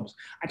losing jobs.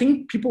 I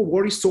think people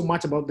worry so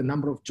much about the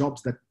number of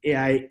jobs that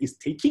AI is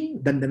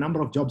taking than the number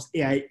of jobs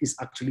AI is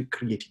actually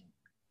creating.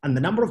 And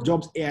the number of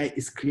jobs AI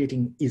is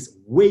creating is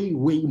way,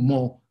 way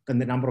more than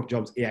the number of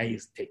jobs AI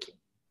is taking.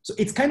 So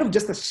it's kind of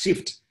just a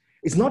shift.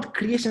 It's not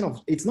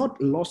it's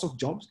not loss of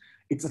jobs.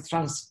 It's a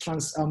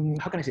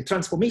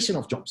transformation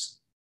of jobs.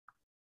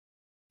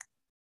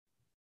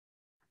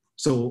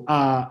 So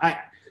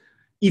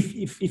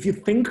if you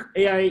think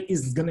AI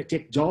is going to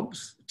take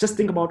jobs, just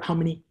think about how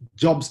many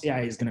jobs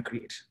AI is going to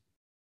create,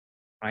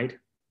 right?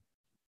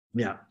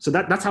 Yeah. So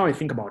that's how I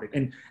think about it,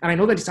 and I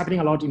know that it's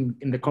happening a lot in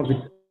the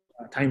COVID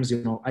times.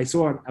 I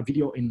saw a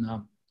video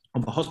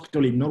of a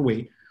hospital in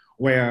Norway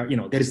where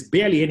there is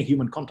barely any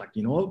human contact.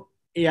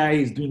 AI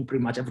is doing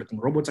pretty much everything.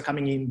 Robots are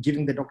coming in,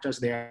 giving the doctors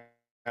their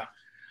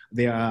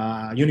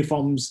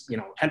uniforms,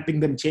 helping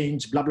them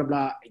change, blah, blah,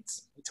 blah.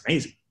 It's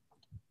amazing.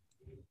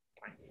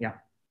 Yeah.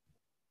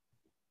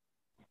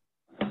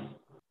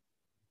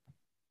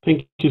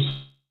 Thank you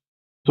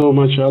so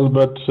much,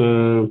 Albert.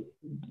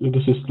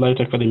 This is Light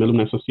Academy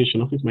Alumni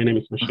Association office. My name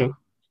is Michelle.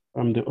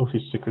 I'm the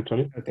office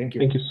secretary. Thank you.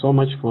 Thank you so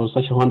much for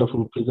such a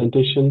wonderful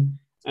presentation.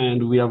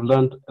 And we have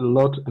learned a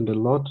lot.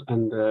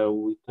 And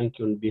we thank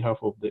you on behalf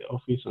of the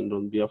office and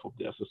on behalf of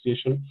the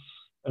association.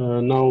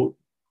 Now,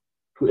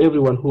 to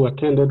everyone who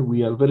attended,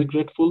 we are very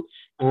grateful.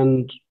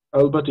 And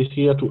Albert is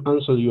here to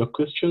answer your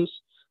questions.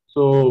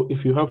 So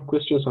if you have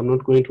questions, I'm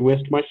not going to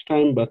waste much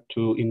time, but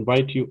to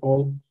invite you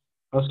all,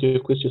 ask your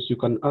questions. You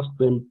can ask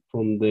them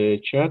from the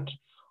chat,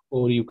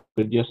 or you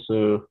could just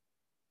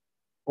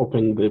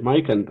open the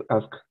mic and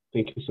ask.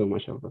 Thank you so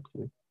much, Albert.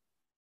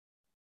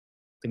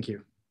 Thank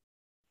you.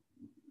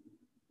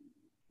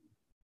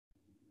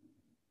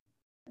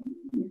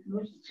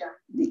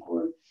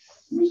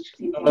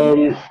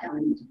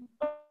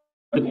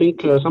 I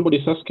think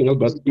somebody's asking,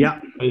 Albert. Yeah.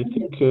 I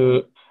think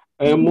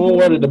I am more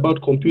worried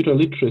about computer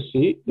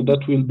literacy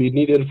that will be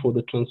needed for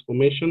the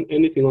transformation.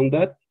 Anything on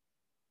that?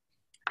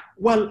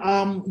 Well,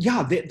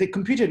 yeah, the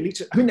computer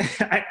literacy. I mean,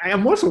 I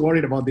am also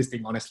worried about this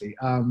thing, honestly.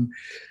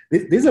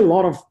 There's a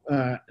lot of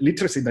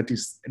literacy that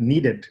is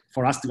needed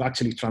for us to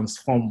actually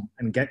transform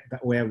and get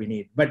where we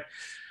need. But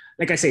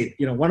like I said,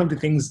 one of the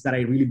things that I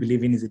really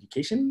believe in is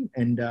education.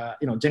 And,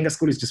 Jenga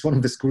School is just one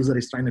of the schools that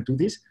is trying to do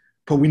this.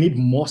 But we need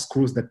more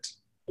schools that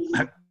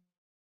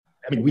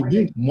we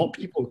need more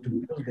people to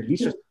build the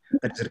literacy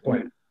that is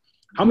required.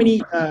 How many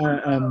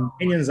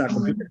Kenyans are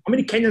computer? How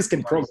many Kenyans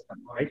can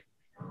program, right?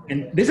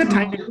 And there's a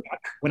time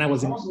when I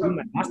was doing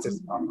my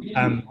master's,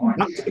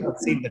 lots of people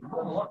say that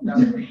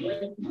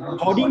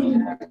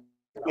coding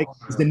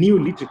is the new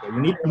literature.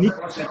 You need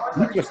literacy.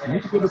 You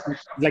need to be able to,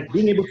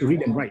 being able to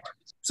read and write.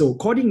 So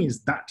coding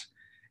is that.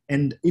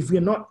 And if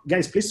we're not,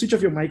 guys, please switch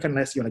off your mic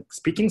unless you're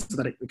speaking so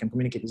that we can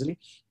communicate easily.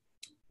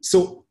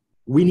 So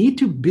we need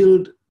to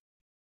build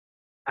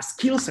a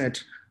skill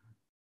set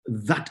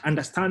that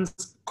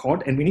understands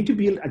code, and we need to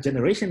build a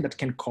generation that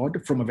can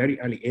code from a very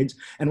early age.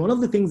 And one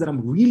of the things that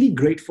I'm really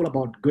grateful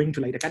about going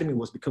to Light Academy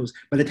was because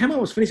by the time I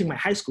was finishing my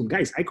high school,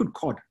 guys, I could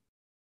code.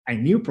 I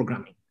knew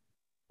programming.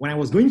 When I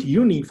was going to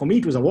uni, for me,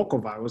 it was a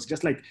walkover. I was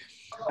just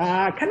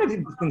kind of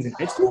did things in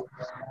high school,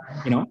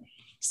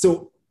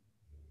 So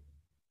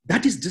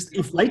that is just,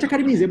 if Light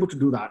Academy is able to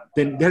do that,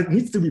 then there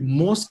needs to be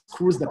more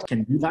schools that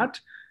can do that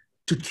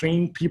to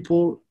train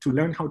people to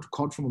learn how to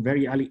code from a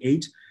very early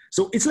age.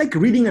 So it's like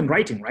reading and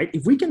writing, right?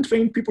 If we can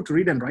train people to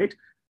read and write,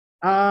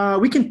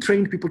 we can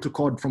train people to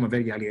code from a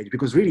very early age,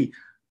 because really,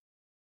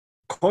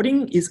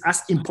 coding is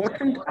as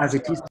important as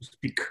it is to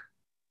speak.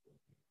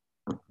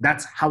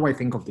 That's how I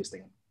think of this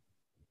thing.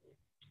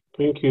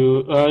 Thank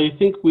you. I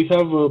think we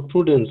have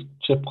Prudence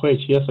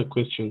Chepkoech. He has a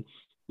question.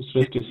 He's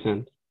raised his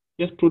hand.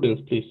 Yes,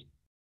 Prudence, please.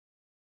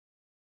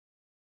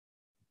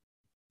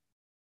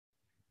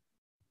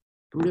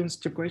 Prudence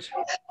Chepkoech.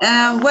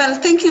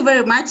 Well, thank you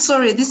very much.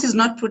 Sorry, this is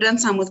not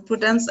Prudence. I'm with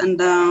Prudence,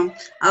 and I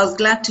was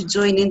glad to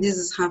join in. This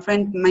is her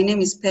friend. My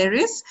name is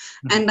Paris,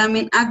 and I'm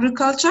in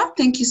agriculture.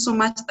 Thank you so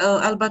much,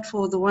 Albert,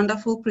 for the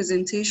wonderful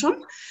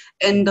presentation.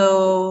 And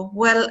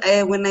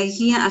when I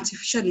hear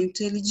artificial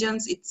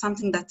intelligence, it's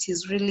something that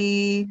is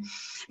really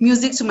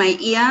music to my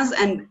ears,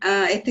 and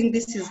I think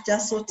this is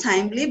just so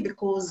timely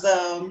because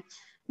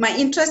my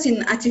interest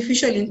in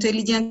artificial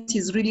intelligence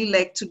is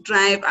really to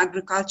drive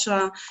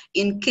agriculture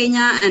in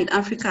Kenya and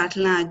Africa at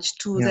large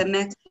to the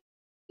next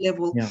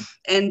level. Yeah.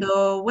 And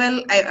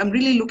I'm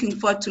really looking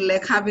forward to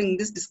having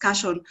this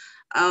discussion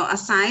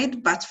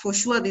aside, but for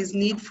sure there's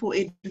need for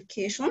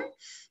education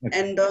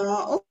and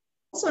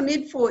also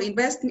need for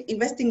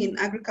investing in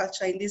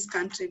agriculture in this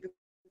country,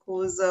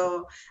 because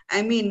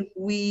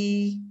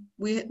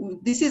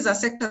this is a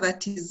sector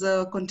that is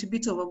a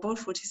contributor of about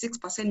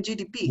 46%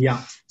 GDP.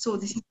 Yeah. So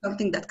this is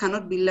something that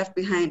cannot be left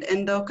behind.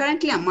 And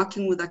currently I'm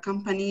working with a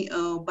company,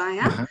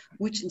 Bayer,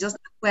 which just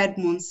acquired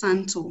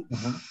Monsanto.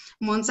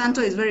 Monsanto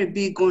is very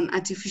big on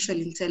artificial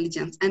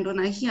intelligence. And when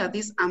I hear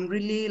this, I'm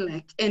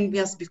really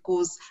envious,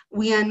 because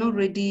we are not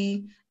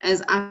ready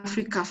as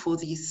Africa for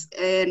this.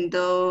 And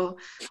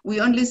we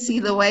only see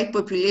the white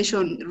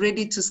population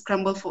ready to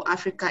scramble for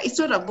Africa. It's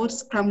not about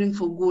scrambling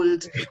for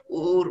gold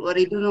or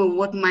I don't know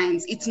what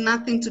mines. It's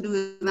nothing to do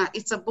with that.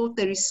 It's about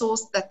the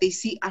resource that they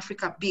see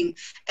Africa being.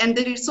 And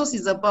the resource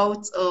is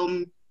about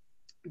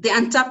the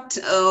untapped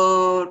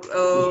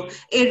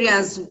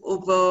areas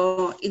of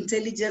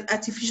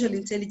artificial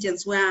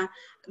intelligence where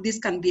this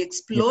can be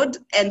explored,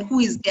 and who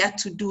is there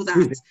to do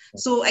that.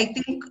 So I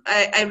think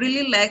I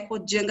really like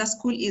what Jenga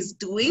School is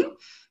doing.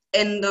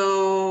 And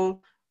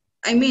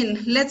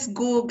let's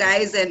go,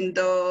 guys, and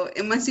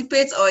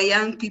emancipate our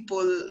young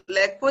people.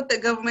 Like what the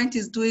government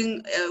is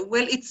doing,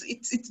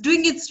 it's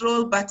doing its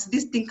role, but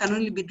this thing can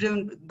only be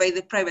driven by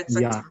the private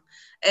sector. Yeah.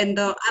 And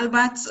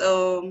Albert,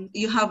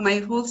 you have my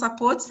whole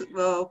support.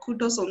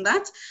 Kudos on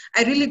that.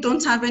 I really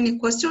don't have any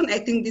question. I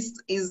think this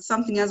is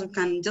something else we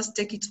can just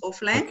take it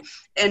offline.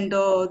 And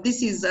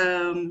this is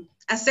a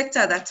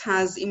sector that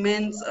has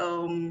immense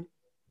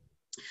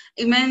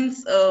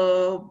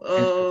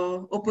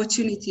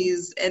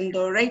opportunities. And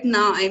right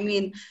now,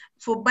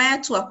 for Bayer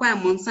to acquire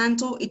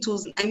Monsanto, it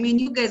was,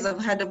 you guys have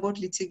heard about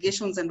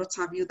litigations and what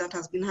have you that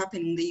has been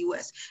happening in the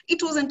US.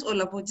 It wasn't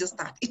all about just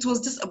that. It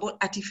was just about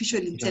artificial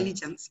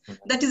intelligence. Yeah.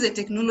 That is a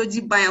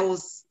technology Bayer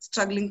was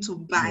struggling to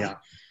buy. Yeah.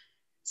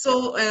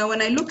 So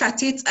when I look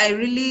at it, I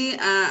really,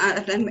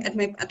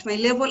 at my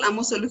level, I'm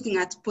also looking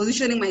at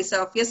positioning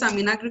myself. Yes, I'm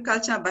in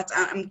agriculture, but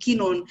I'm keen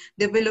on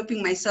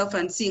developing myself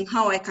and seeing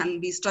how I can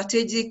be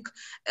strategic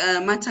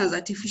matters,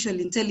 artificial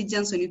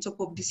intelligence, when you talk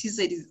of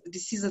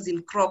diseases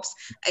in crops,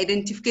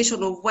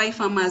 identification of why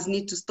farmers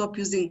need to stop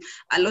using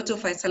a lot of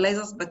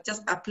fertilizers, but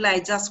just apply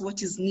just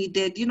what is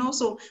needed, you know.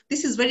 So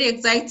this is very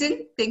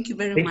exciting. Thank you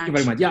very much. Thank you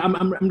very much. Yeah,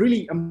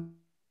 I'm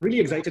really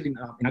excited in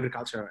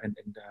agriculture, and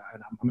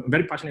I'm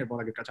very passionate about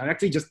agriculture. I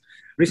actually just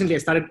recently I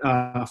started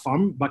a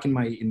farm back in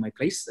my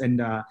place,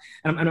 and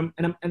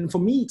for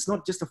me it's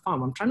not just a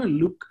farm. I'm trying to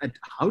look at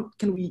how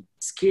can we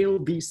scale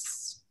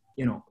this,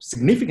 you know,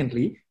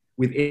 significantly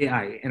with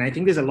AI, and I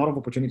think there's a lot of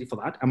opportunity for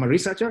that. I'm a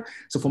researcher,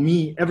 so for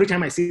me, every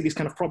time I see this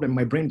kind of problem,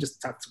 my brain just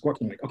starts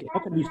working like, okay, how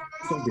can we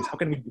solve this?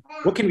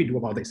 What can we do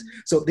about this?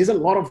 So there's a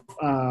lot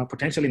of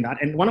potential in that.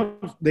 And one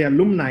of the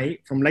alumni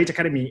from Light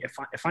Academy,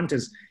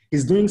 Efantes,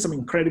 is doing some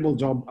incredible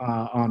job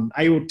on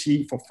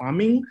IoT for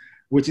farming,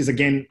 which is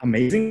again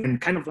amazing.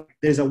 And kind of like,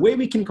 there's a way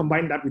we can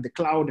combine that with the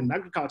cloud and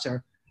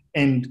agriculture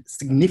and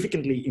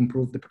significantly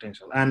improve the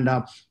potential. And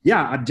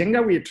yeah, at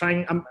Jenga, we are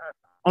trying.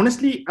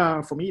 Honestly,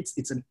 for me,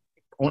 it's an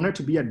honor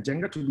to be at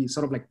Jenga, to be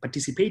sort of like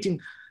participating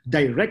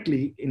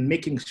directly in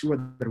making sure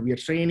that we are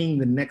training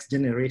the next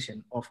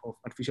generation of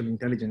artificial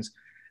intelligence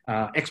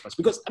experts.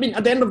 Because I mean,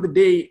 at the end of the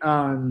day,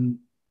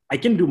 I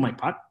can do my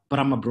part, but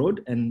I'm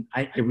abroad and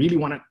I really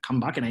want to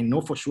come back, and I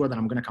know for sure that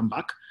I'm going to come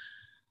back.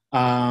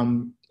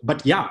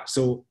 But yeah,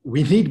 so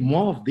we need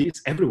more of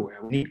this everywhere.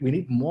 We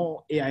need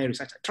more AI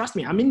research. Trust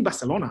me, I'm in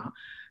Barcelona,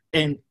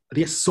 and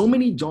there's so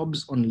many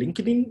jobs on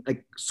LinkedIn,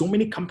 like so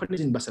many companies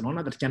in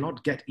Barcelona that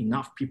cannot get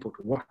enough people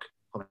to work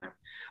for them.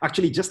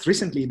 Actually, just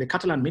recently, the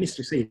Catalan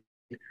ministry said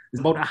there's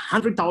about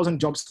 100,000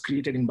 jobs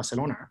created in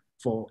Barcelona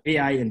for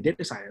AI and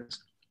data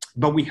science,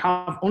 but we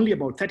have only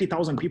about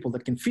 30,000 people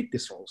that can fit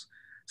these roles.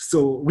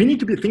 So we need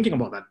to be thinking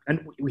about that.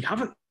 And we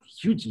have a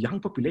huge young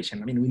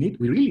population. I mean,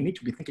 we really need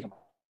to be thinking about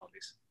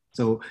this.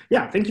 So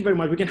yeah, thank you very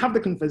much. We can have the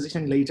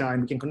conversation later,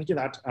 and we can continue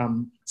that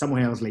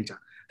somewhere else later.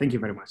 Thank you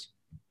very much.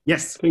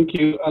 Yes. Thank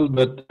you,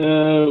 Albert.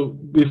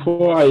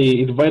 Before I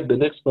invite the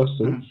next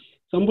person,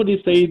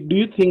 somebody said, do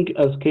you think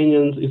as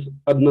Kenyans, is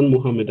Adnan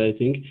Mohammed, I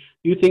think,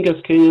 do you think as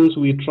Kenyans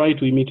we try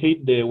to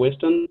imitate the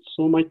Western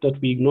so much that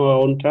we ignore our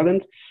own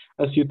talent?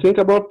 As you think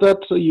about that,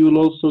 you will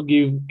also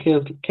give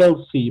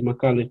Kelsey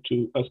Makale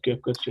to ask your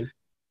question.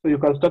 So you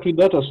can start with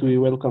that as we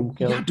welcome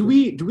Kelsey. Yeah, do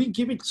we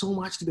give it so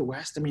much to the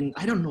West? I mean,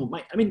 I don't know.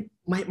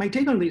 My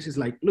take on this is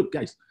like, look,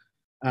 guys,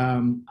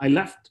 I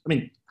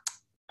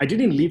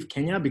didn't leave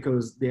Kenya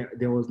because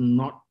there was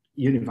not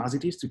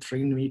universities to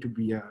train me to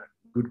be a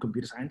good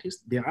computer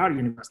scientist. There are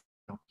universities,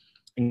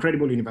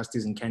 incredible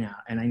universities in Kenya,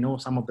 and I know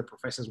some of the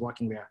professors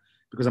working there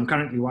because I'm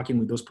currently working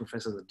with those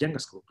professors at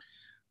Jenga School.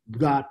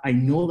 But I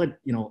know that,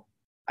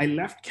 I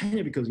left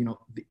Kenya because,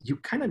 you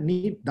kind of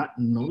need that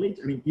knowledge.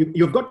 I mean,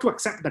 you've got to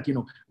accept that,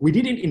 we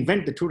didn't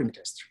invent the Turing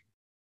test.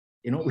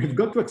 We've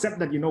got to accept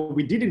that,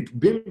 we didn't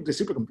build the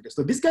supercomputer.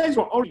 So these guys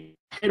were already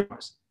ahead of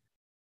us.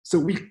 So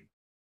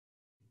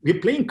we're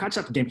playing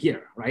catch-up game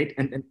here, right?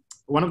 And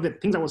one of the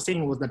things I was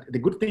saying was that the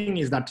good thing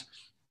is that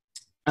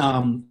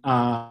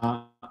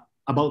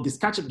about this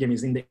catch-up game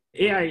is in the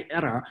AI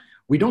era,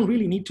 we don't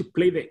really need to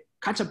play the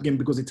catch-up game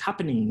because it's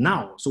happening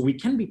now. So we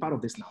can be part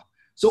of this now.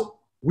 So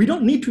we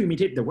don't need to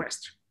imitate the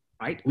West,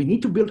 right? We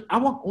need to build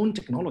our own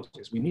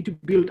technologies. We need to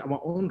build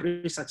our own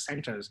research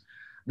centers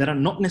that are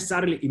not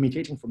necessarily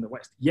imitating from the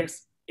West.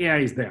 Yes, AI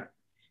is there.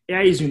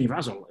 AI is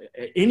universal.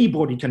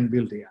 Anybody can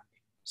build AI.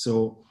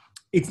 So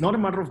it's not a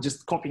matter of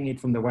just copying it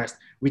from the West.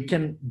 We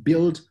can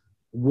build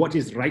what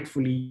is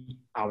rightfully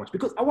ours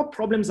because our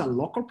problems are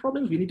local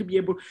problems. We need to be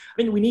able,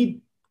 we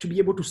need to be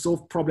able to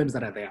solve problems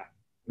that are there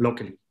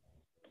locally.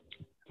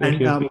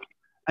 And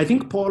I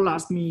think Paul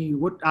asked me,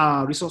 what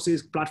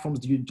resources, platforms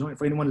do you join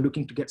for anyone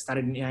looking to get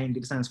started in AI and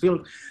data science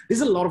field?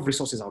 There's a lot of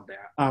resources out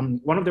there.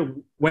 One of the,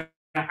 where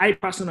I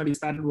personally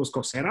started was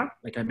Coursera,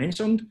 like I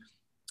mentioned,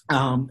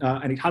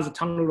 and it has a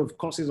ton of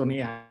courses on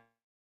AI.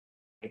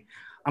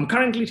 I'm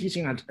currently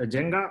teaching at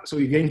Jenga, so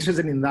if you're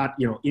interested in that,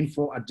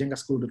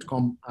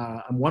 info@jengaschool.com.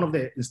 I'm one of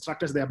the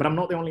instructors there, but I'm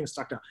not the only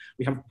instructor.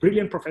 We have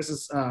brilliant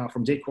professors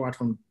from JQuat,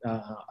 from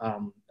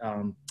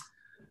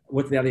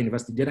what's the other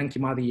university, Dedan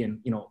Kimathi,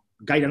 and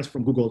guidance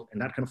from Google and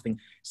that kind of thing.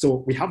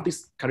 So we have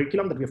this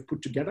curriculum that we have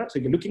put together. So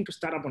if you're looking to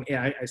start up on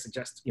AI, I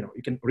suggest you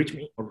can reach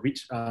me or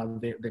reach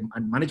the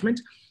management.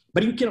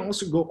 But you can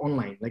also go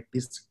online. Like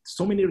there's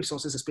so many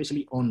resources,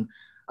 especially on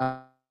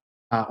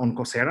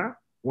Coursera,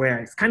 where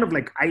it's kind of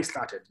like I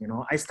started.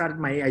 I started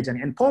my AI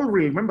journey, and Paul will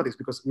remember this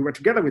because we were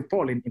together with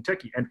Paul in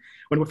Turkey. And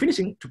when we're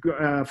finishing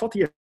fourth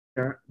year,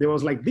 there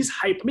was like this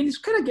hype. It's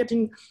kind of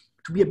getting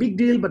to be a big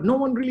deal, but no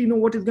one really know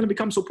what it's going to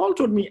become. So Paul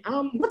told me,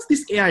 what's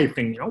this AI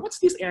thing? What's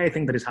this AI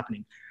thing that is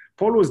happening?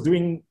 Paul was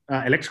doing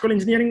electrical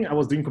engineering. I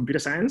was doing computer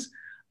science,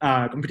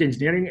 computer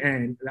engineering.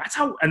 And that's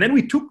how, and then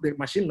we took the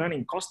machine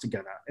learning course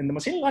together. And the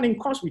machine learning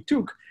course we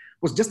took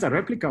was just a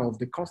replica of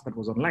the course that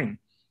was online.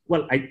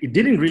 Well, it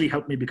didn't really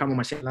help me become a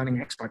machine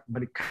learning expert,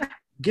 but it kind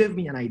of gave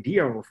me an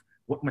idea of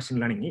what machine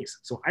learning is.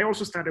 So I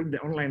also started with the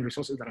online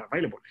resources that are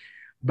available.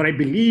 But I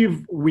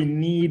believe we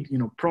need,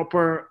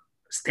 proper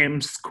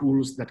STEM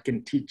schools that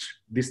can teach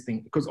this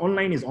thing, because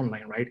online is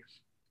online, right?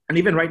 And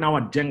even right now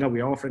at Jenga,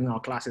 we are offering our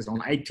classes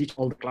on. I teach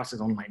all the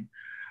classes online.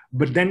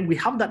 But then we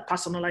have that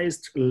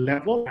personalized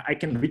level. I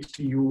can reach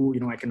to you,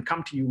 I can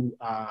come to you,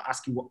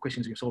 ask you what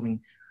questions you're solving.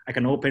 I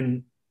can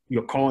open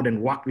your code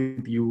and work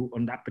with you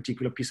on that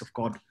particular piece of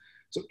code.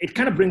 So it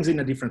kind of brings in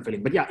a different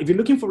feeling. But yeah, if you're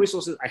looking for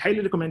resources, I highly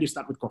recommend you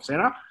start with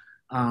Coursera.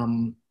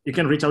 You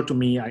can reach out to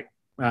me.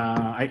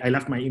 I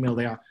left my email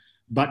there.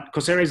 But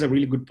Coursera is a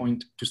really good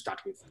point to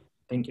start with.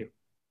 Thank you.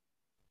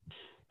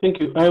 Thank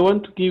you. I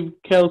want to give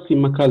Kelsey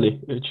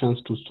Macaulay a chance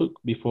to speak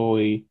before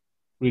we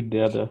read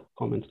the other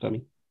comments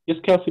coming. Yes,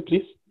 Kelsey,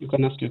 please. You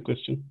can ask your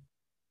question.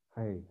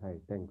 Hi,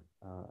 thanks.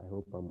 I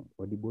hope I'm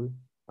audible.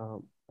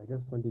 I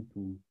just wanted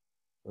to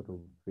sort of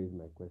phrase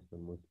my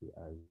question mostly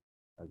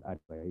as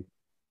advice.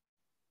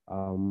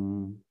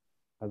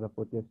 As a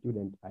fourth-year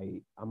student,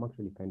 I'm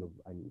actually kind of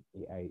an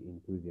AI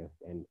enthusiast,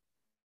 and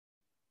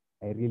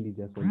I really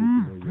just wanted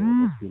to know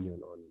your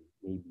opinion on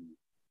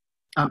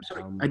maybe.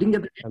 Sorry, I didn't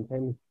get the.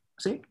 Sometimes.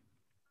 Say.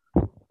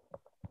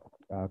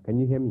 Can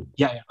you hear me?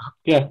 Yeah.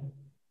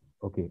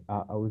 Okay.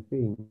 I was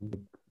saying,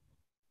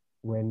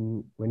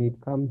 when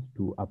it comes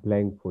to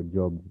applying for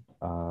jobs,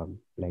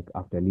 like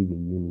after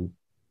leaving uni,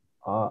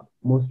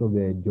 most of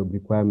the job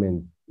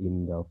requirements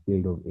in the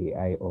field of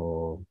AI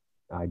or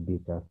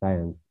data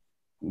science,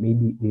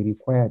 maybe they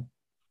require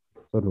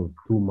sort of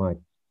too much.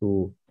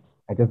 So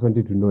I just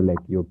wanted to know, like,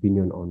 your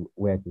opinion on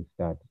where to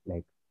start.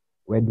 Like,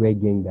 where do I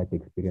gain that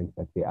experience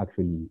that they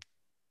actually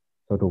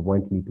sort of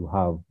want me to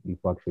have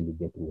before actually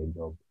getting a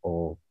job,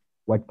 or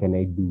what can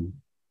I do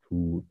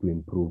to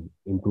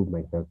improve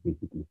myself,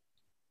 basically?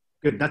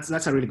 Good.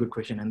 That's a really good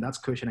question, and that's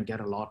a question I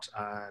get a lot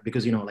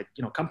because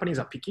companies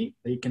are picky.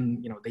 They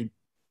can they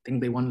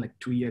think they want like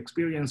 2-year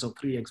experience or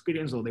 3-year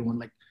experience, or they want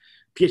like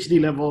PhD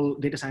level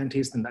data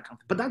scientist and that kind of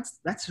thing. But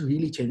that's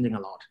really changing a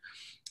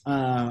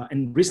lot.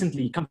 And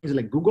recently, companies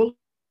like Google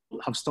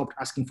have stopped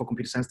asking for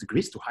computer science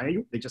degrees to hire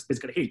you. They just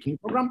basically, hey, can you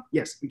program?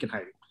 Yes, we can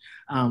hire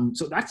you.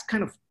 So that's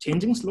kind of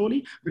changing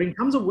slowly. But in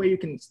terms of where you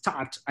can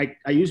start,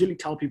 I usually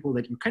tell people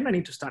that you kind of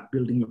need to start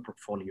building your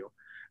portfolio.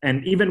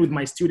 And even with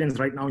my students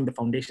right now in the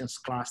foundations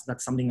class,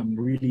 that's something I'm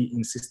really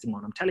insisting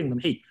on. I'm telling them,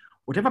 hey,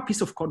 whatever piece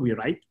of code we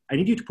write, I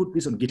need you to put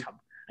this on GitHub.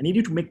 I need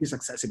you to make this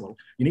accessible.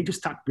 You need to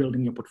start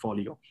building your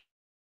portfolio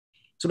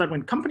so that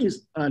when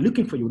companies are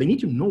looking for you, they need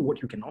to know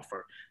what you can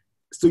offer.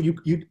 So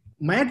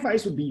my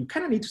advice would be you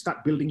kind of need to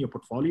start building your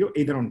portfolio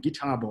either on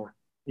GitHub or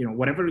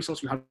whatever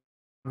resource you have,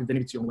 then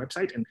it's your own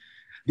website. And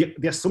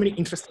there's so many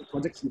interesting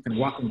projects you can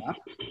work on that.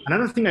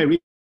 Another thing I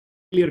really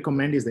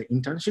recommend is the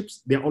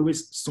internships. There are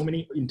always so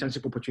many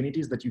internship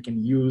opportunities that you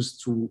can use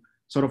to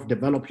sort of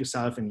develop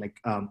yourself and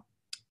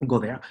go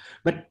there.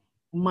 But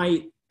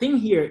my thing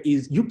here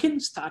is you can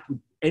start with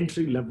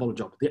entry-level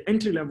jobs. The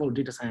entry-level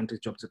data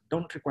scientist jobs that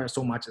don't require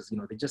so much as,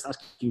 they just ask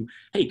you,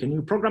 hey, can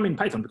you program in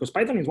Python? Because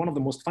Python is one of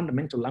the most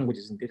fundamental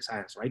languages in data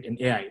science, right?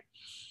 And AI.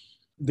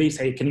 They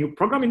say, can you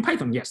program in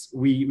Python? Yes,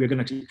 we're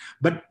gonna teach,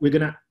 but we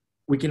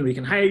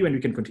can hire you and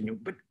we can continue.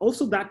 But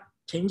also that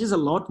changes a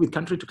lot with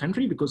country to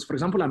country, because for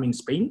example, I'm in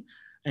Spain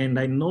and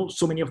I know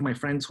so many of my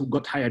friends who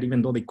got hired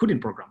even though they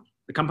couldn't program.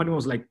 The company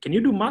was like, can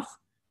you do math?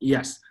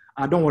 Yes.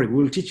 Don't worry,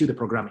 we'll teach you the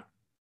programming.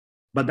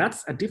 But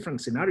that's a different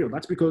scenario.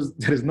 That's because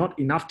there is not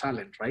enough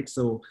talent, right?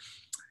 So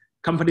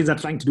companies are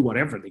trying to do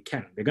whatever they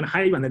can. They're going to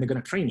hire you and then they're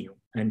going to train you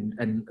and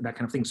that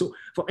kind of thing. So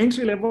for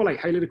entry level, I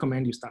highly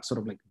recommend you start sort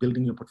of like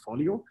building your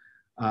portfolio,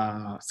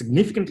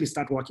 significantly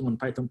start working on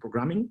Python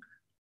programming,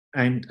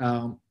 and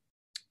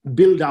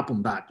build up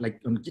on that.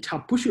 Like on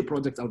GitHub, push your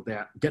projects out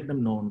there, get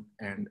them known,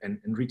 and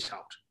reach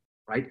out,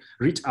 right?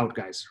 Reach out,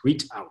 guys.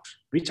 Reach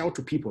out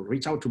to people.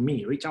 Reach out to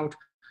me. Reach out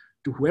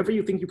to whoever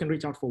you think you can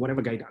reach out for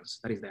whatever guidance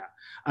that is there.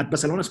 At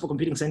Barcelona Sport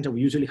Computing Center,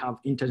 we usually have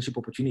internship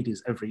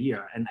opportunities every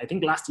year. And I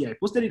think last year I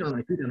posted it on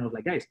my Twitter and I was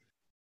like, guys,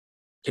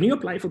 can you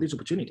apply for these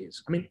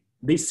opportunities? I mean,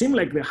 they seem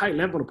like they're high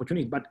level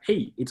opportunities, but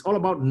hey, it's all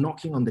about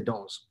knocking on the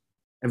doors.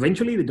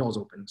 Eventually the doors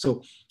open.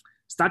 So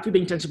start with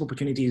the internship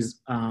opportunities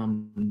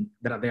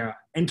that are there,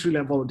 entry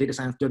level data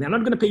science. They're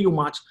not gonna pay you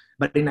much,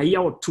 but in a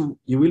year or two,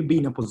 you will be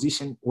in a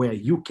position where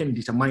you can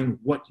determine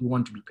what you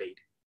want to be paid.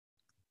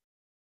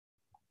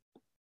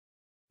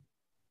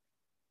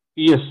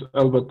 Yes,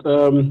 Albert,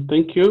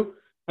 thank you.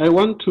 I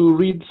want to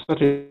read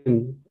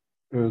certain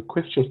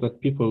questions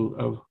that people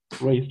have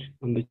raised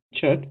on the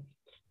chat.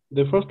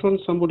 The first one,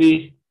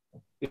 somebody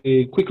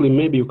quickly,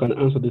 maybe you can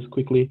answer this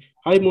quickly.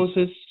 Hi,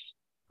 Moses.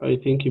 I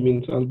think he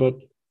means Albert.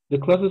 The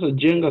classes at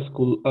Jenga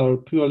School are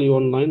purely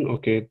online.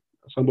 Okay,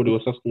 somebody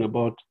was asking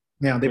about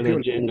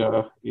whether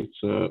Jenga is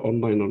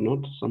online or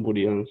not.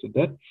 Somebody answered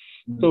that.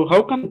 Mm-hmm. So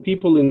how can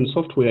people in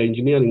software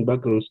engineering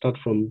background start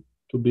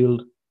to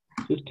build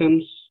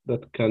systems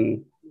that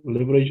can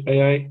leverage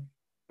AI?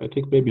 I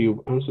think maybe you've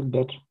answered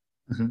that.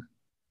 Mm-hmm.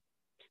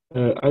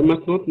 I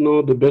might not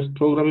know the best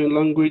programming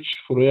language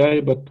for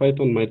AI, but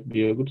Python might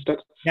be a good start.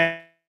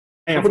 Yeah,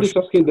 somebody's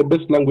asking the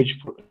best language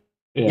for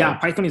Yeah,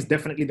 Python is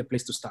definitely the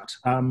place to start.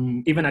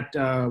 Even at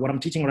what I'm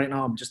teaching right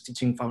now, I'm just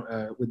teaching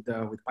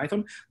with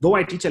Python. Though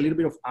I teach a little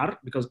bit of R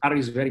because R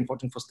is very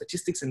important for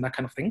statistics and that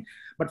kind of thing.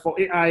 But for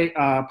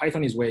AI,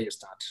 Python is where you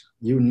start.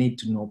 You need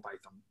to know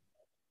Python.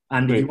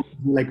 And if you want to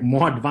do like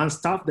more advanced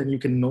stuff, then you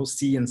can know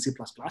C and C++.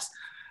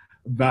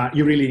 But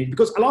you really need,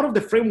 because a lot of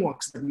the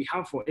frameworks that we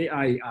have for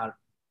AI are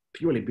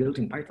purely built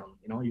in Python.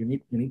 You know, you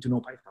need to know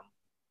Python.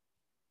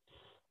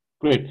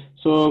 Great.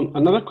 So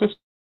another question,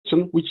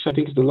 which I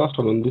think is the last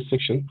one on this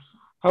section.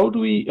 How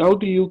do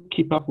you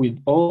keep up with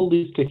all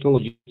these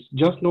technologies?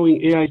 Just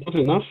knowing AI is not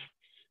enough.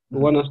 You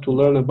want us to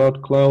learn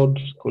about cloud,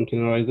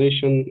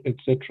 containerization,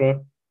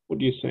 etc. What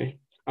do you say?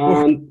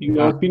 And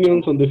your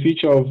opinions on the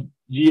future of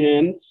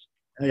GNs?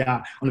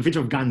 Yeah, on the future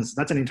of guns.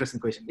 That's an interesting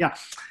question. Yeah.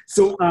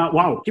 So,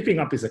 wow, keeping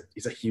up is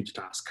a huge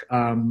task.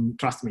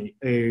 Trust me,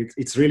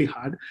 it's really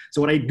hard.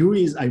 So what I do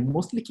is I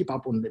mostly keep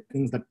up on the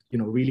things that,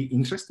 really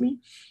interest me.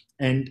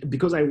 And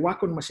because I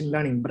work on machine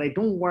learning, but I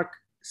don't work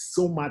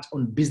so much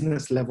on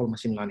business level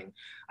machine learning.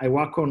 I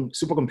work on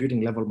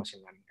supercomputing level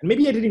machine learning. And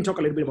maybe I didn't talk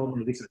a little bit about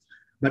my research,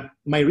 but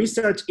my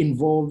research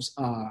involves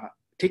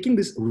taking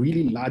these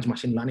really large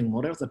machine learning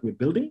models that we're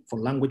building for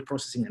language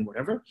processing and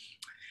whatever,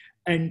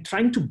 and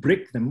trying to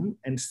break them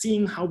and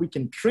seeing how we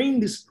can train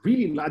these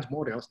really large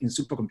models in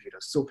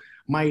supercomputers. So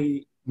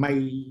my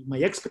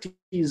expertise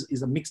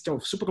is a mixture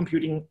of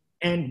supercomputing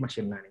and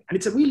machine learning. And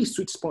it's a really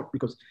sweet spot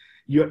because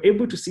you're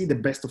able to see the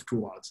best of two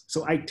worlds.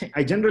 So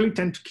I generally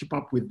tend to keep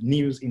up with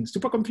news in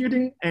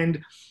supercomputing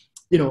and,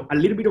 a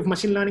little bit of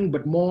machine learning,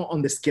 but more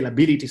on the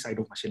scalability side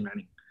of machine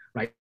learning,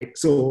 right?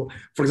 So,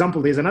 for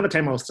example, there's another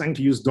time I was trying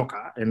to use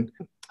Docker, and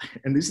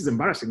this is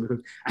embarrassing because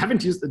I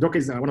haven't used Docker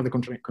is one of the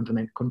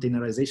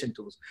containerization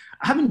tools.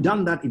 I haven't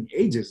done that in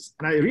ages,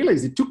 and I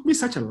realized it took me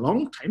such a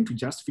long time to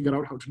just figure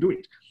out how to do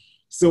it.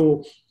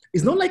 So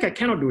it's not like I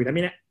cannot do it. I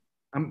mean,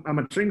 I'm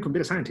a trained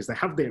computer scientist. I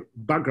have the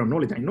background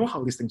knowledge. I know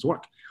how these things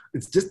work.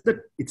 It's just that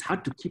it's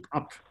hard to keep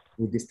up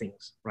with these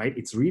things, right?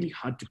 It's really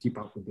hard to keep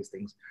up with these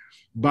things.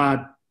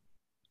 But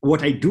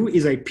what I do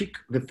is I pick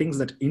the things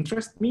that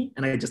interest me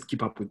and I just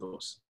keep up with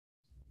those.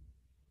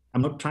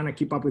 I'm not trying to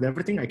keep up with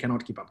everything. I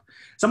cannot keep up.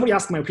 Somebody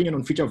asked my opinion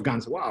on future of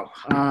guns. Wow.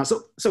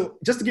 So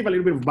just to give a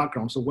little bit of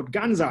background. So what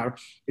guns are,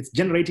 it's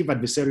generative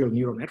adversarial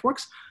neural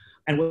networks.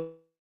 And what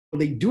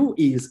they do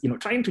is,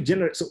 trying to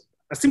generate, so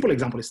a simple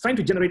example is trying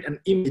to generate an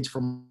image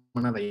from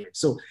another image.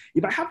 So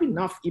if I have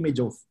enough image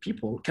of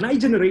people, can I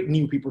generate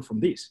new people from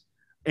this?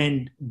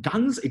 And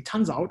guns, it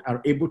turns out,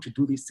 are able to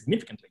do this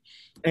significantly.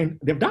 And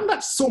they've done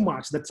that so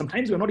much that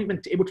sometimes we're not even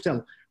able to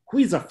tell who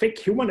is a fake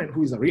human and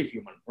who is a real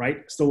human,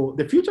 right? So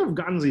the future of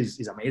guns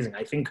is amazing.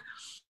 I think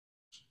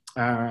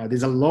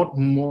there's a lot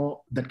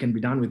more that can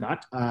be done with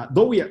that,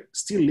 though we are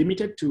still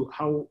limited to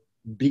how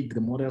big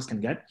the models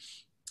can get.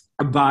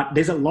 But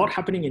there's a lot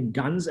happening in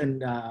guns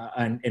and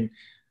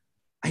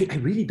I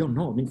really don't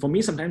know. I mean, for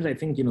me, sometimes I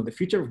think, the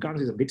future of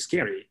guns is a bit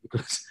scary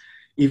because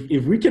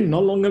if we can no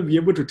longer be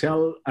able to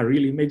tell a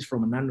real image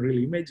from an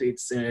unreal image,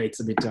 it's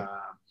a bit,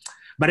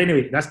 but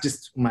anyway, that's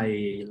just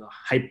my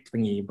hype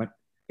thingy. But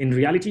in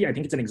reality, I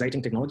think it's an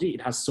exciting technology.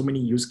 It has so many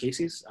use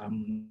cases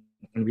and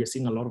we are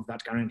seeing a lot of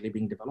that currently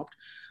being developed.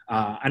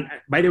 And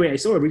by the way, I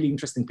saw a really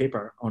interesting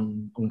paper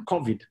on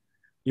COVID.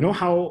 You know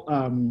how,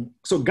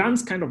 so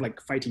guns kind of like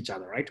fight each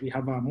other, right? We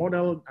have a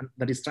model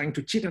that is trying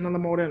to cheat another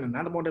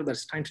model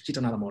that's trying to cheat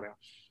another model.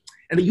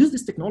 And they use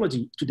this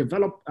technology to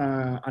develop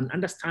an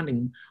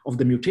understanding of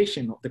the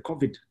mutation of the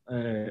COVID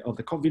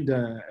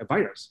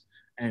virus.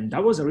 And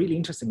that was a really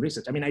interesting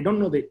research. I mean, I don't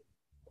know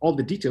all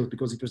the details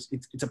because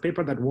it's a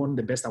paper that won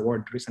the best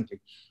award recently,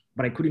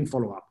 but I couldn't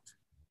follow up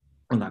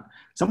on that.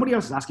 Somebody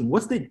else is asking,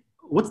 what's this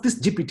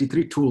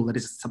GPT-3 tool that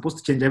is supposed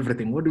to change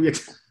everything? What do we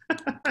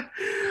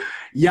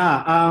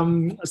Yeah,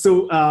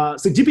 so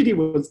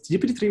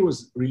GPT-3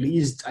 was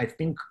released, I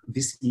think, early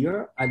this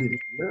year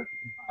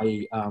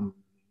by,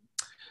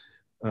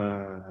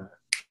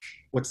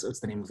 what's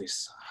the name of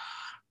this?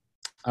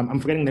 I'm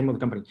forgetting the name of the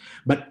company,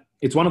 but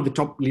it's one of the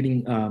top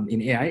leading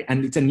in AI,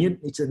 and it's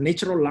a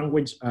natural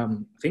language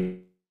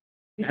thing.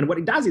 And what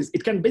it does is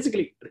it can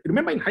basically,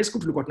 remember in high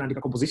school to look at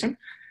decomposition,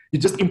 you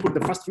just input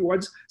the first few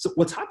words. So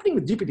what's happening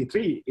with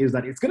GPT-3 is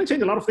that it's going to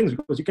change a lot of things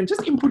because you can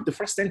just input the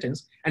first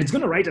sentence and it's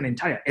going to write an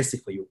entire essay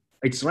for you.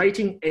 It's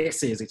writing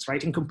essays, it's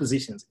writing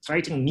compositions, it's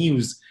writing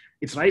news,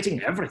 it's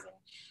writing everything.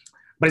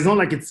 But it's not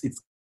like it's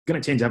going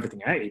to change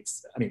everything.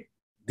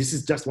 This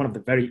is just one of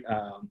the very,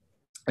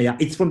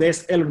 it's from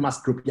the Elon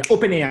Musk group. Yeah,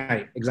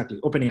 OpenAI, exactly,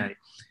 OpenAI.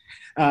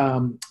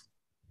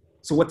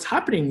 So what's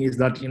happening is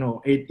that,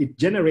 it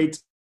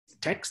generates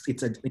text.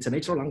 It's a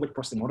natural language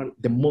processing model,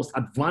 the most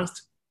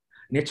advanced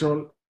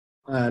natural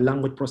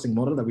language processing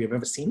model that we have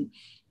ever seen.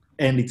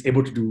 And it's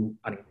able to do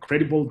an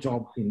incredible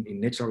job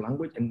in natural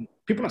language. And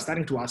people are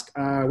starting to ask,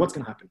 what's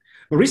going to happen?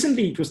 But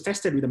recently it was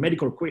tested with a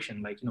medical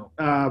question, like,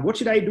 what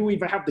should I do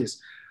if I have this?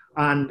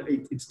 And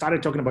it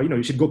started talking about,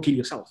 you should go kill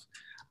yourself.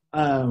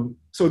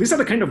 So these are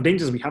the kind of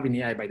dangers we have in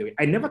AI, by the way.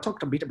 I never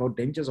talked a bit about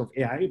dangers of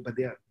AI, but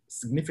there are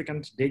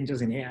significant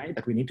dangers in AI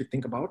that we need to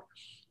think about.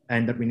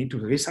 and that we need to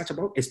research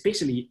about,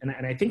 especially, and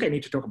I think I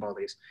need to talk about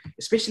this,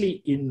 especially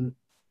in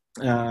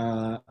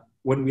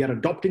when we are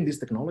adopting these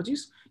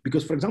technologies,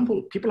 because, for example,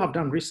 people have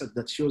done research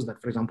that shows that,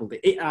 for example, the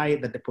AI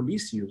that the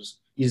police use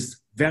is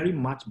very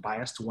much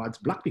biased towards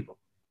Black people.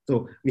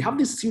 So we have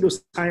this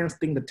pseudoscience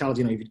thing that tells,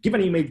 if you give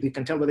an image, they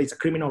can tell whether it's a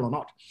criminal or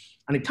not.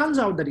 And it turns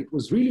out that it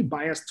was really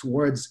biased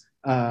towards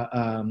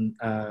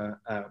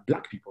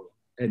Black people.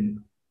 And,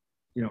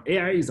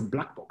 AI is a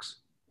black box.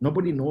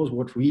 Nobody knows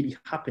what really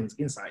happens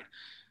inside.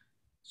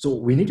 So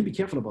we need to be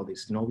careful about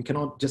this. We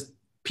cannot just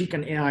pick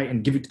an AI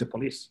and give it to the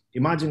police.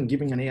 Imagine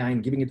giving an AI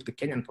and giving it to the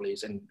Kenyan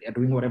police, and they're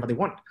doing whatever they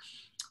want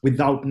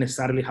without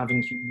necessarily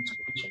having human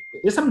supervision.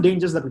 There's some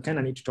dangers that we kind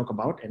of need to talk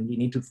about, and we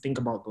need to think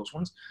about those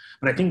ones.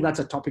 But I think that's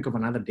a topic of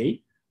another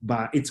day.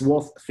 But it's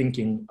worth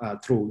thinking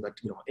through that.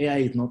 AI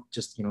is not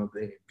just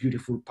the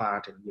beautiful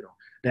part and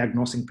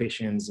diagnosing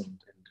patients and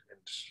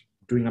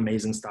doing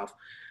amazing stuff,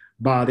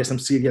 but there's some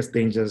serious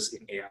dangers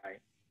in AI.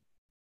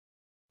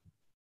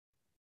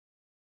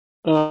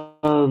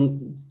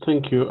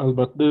 Thank you,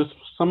 Albert. There's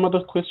some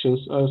other questions.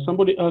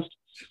 Somebody asked,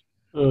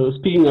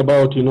 speaking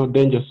about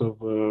dangers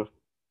of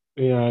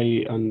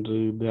AI and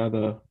the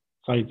other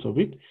sides of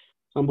it.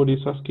 Somebody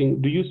is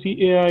asking, do you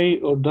see AI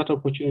or data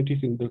opportunities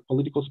in the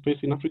political space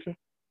in Africa?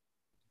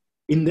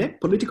 In the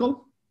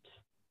political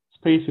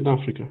space in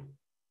Africa?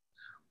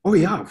 Oh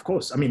yeah, of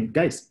course. I mean,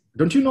 guys,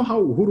 don't you know how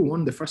Uhuru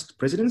won the first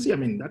presidency? I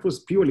mean, that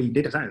was purely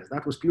data science.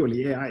 That was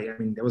purely AI. I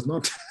mean, there was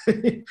not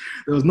there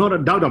was not a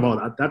doubt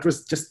about that. That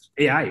was just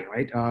AI,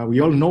 right?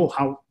 We all know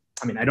how.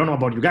 I mean, I don't know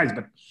about you guys,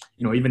 but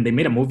even they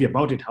made a movie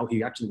about it, how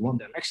he actually won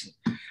the election.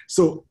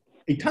 So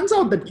it turns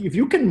out that if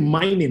you can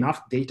mine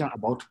enough data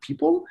about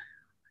people,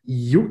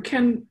 you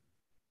can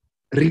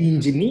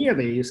re-engineer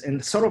this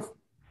and sort of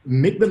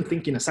make them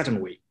think in a certain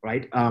way,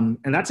 right? And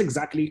that's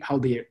exactly how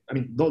they. I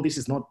mean, though this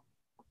is not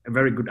a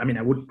very good. I mean,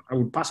 I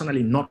would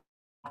personally not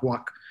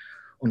work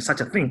on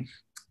such a thing,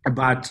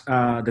 but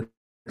the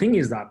thing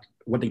is that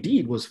what they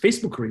did was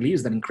Facebook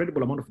released an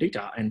incredible amount of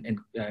data, and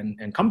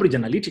Cambridge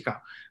Analytica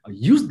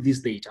used this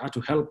data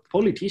to help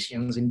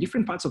politicians in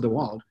different parts of the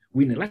world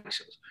win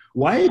elections.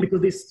 Why?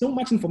 Because there's so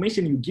much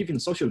information you give in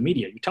social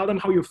media. You tell them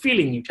how you're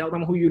feeling, you tell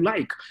them who you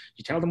like,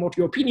 you tell them what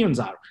your opinions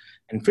are.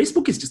 And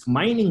Facebook is just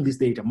mining this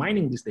data,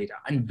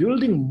 and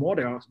building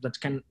models that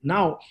can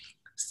now,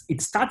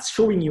 it starts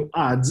showing you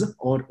ads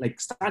or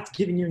like starts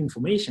giving you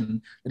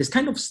information that is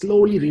kind of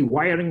slowly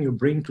rewiring your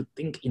brain to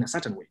think in a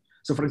certain way.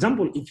 So for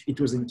example, if it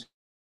was in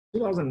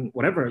 2000,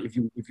 whatever, if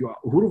you are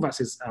Uhuru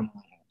versus,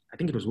 I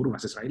think it was Uhuru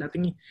versus Raila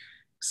thingy.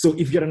 So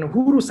if you're an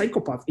Uhuru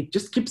psychopath, it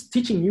just keeps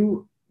teaching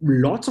you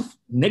lots of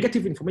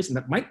negative information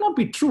that might not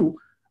be true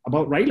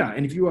about Raila.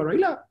 And if you are a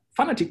Raila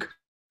fanatic,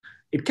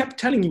 it kept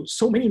telling you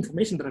so many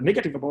information that are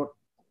negative about,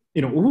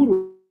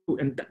 Uhuru,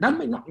 and that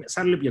might not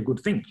necessarily be a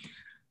good thing.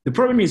 The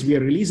problem is we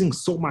are releasing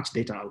so much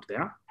data out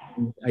there.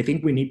 I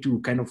think we need to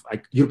kind of,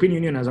 like, European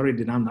Union has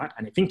already done that,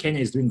 and I think Kenya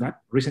is doing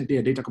that. Recently,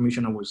 a data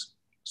commissioner was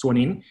sworn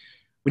in.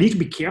 We need to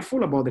be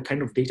careful about the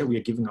kind of data we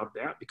are giving out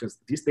there, because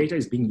this data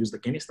is being used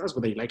against us,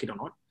 whether you like it or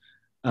not.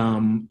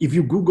 If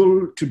you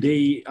Google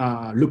today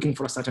looking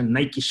for a certain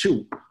Nike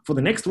shoe, for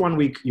the next 1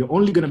 week, you're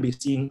only going to be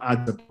seeing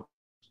ads about it.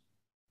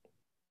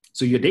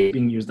 So your data is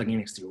being used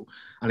against you,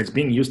 and it's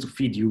being used to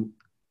feed you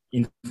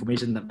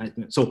information that.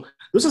 So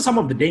those are some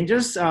of the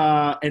dangers,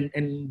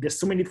 and there's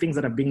so many things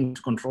that are being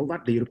to control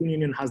that. The European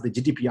Union has the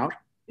GDPR,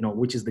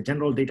 which is the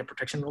General Data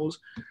Protection Rules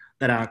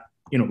that are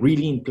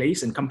really in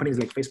place, and companies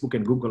like Facebook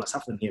and Google are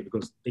suffering here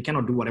because they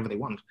cannot do whatever they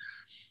want.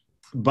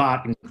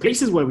 But in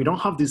places where we don't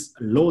have these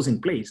laws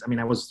in place, I mean,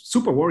 I was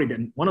super worried,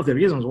 and one of the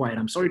reasons why, and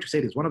I'm sorry to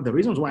say this, one of the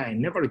reasons why I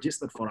never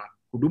registered for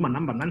a Huduma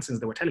number nonsense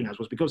they were telling us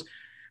was because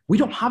we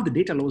don't have the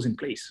data laws in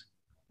place.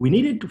 We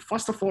needed to,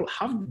 first of all,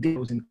 have the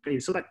laws in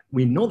place so that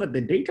we know that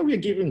the data we are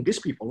giving these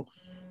people,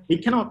 they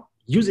cannot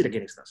use it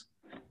against us.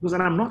 Because,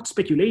 and I'm not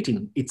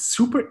speculating, it's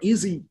super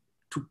easy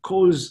to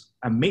cause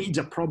a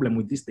major problem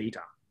with this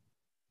data.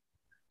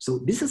 So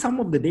this is some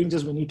of the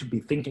dangers we need to be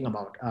thinking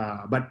about.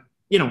 But,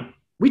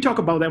 we talk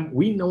about them,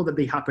 we know that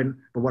they happen,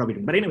 but what are we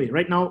doing? But anyway,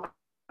 right now,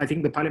 I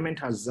think the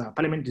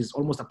parliament is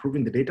almost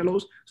approving the data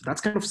laws. So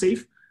that's kind of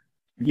safe.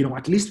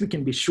 At least we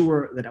can be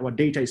sure that our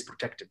data is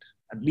protected.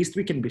 At least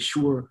we can be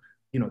sure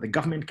the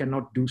government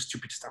cannot do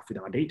stupid stuff with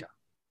our data.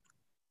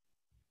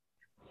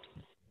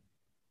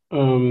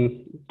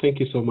 Thank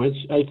you so much.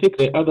 I think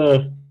the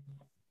other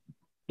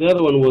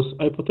one was,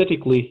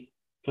 hypothetically,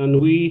 can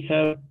we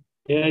have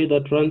AI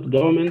that runs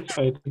government?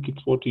 I think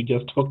it's what you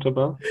just talked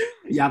about.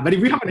 Yeah, but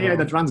if we have an AI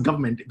that runs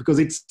government, because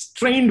it's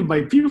trained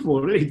by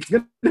people, it's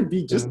going to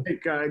be just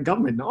like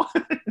government, no?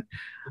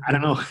 I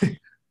don't know.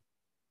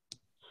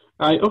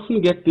 I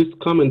often get this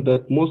comment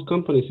that most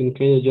companies in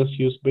Kenya just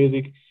use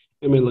basic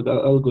ML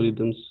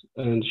algorithms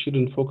and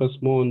shouldn't focus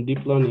more on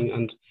deep learning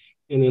and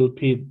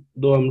NLP,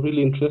 though I'm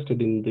really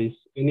interested in this.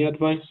 Any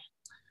advice?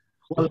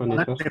 Well,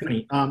 that's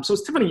Stephanie. So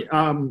Stephanie,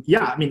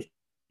 yeah, I mean,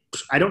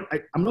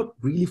 I'm not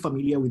really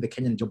familiar with the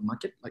Kenyan job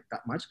market like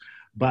that much,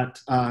 but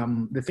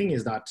the thing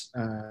is that,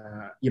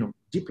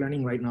 deep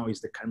learning right now is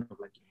the kind of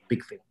like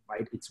big thing,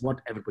 right? It's what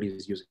everybody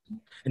is using.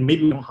 And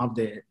maybe we don't have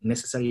the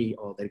necessary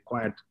or the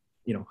required,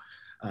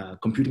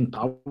 computing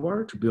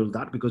power to build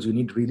that, because you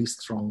need really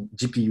strong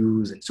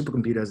GPUs and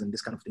supercomputers and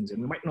this kind of things.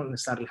 And we might not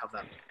necessarily have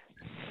that.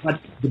 But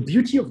the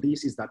beauty of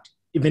this is that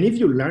even if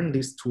you learn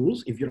these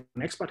tools, if you're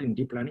an expert in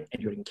deep learning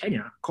and you're in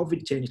Kenya,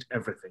 COVID changed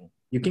everything.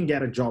 You can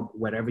get a job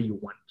wherever you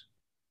want.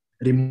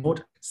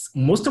 Remote.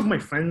 Most of my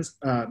friends,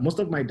 most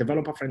of my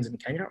developer friends in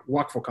Kenya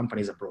work for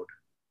companies abroad.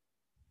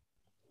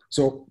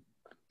 So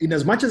in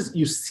as much as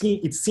you see,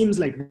 it seems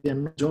like there are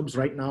no jobs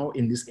right now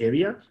in this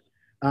area,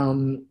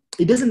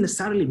 it doesn't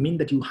necessarily mean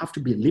that you have to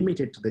be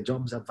limited to the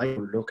jobs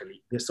available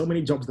locally. There's so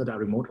many jobs that are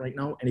remote right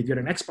now. And if you're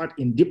an expert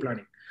in deep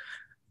learning,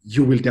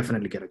 you will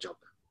definitely get a job.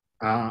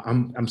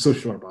 I'm so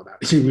sure about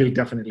that. You will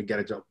definitely get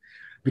a job,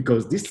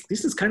 because this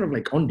is kind of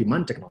like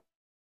on-demand technology,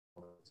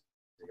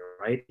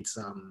 right? It's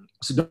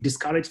so don't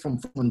discourage from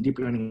deep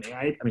learning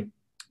AI. I mean,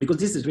 because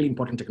this is really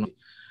important technology.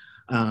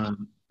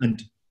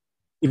 And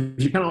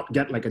if you cannot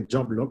get like a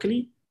job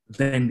locally,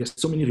 then there's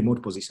so many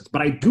remote positions.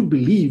 But I do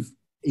believe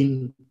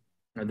in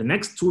the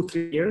next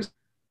 2-3 years,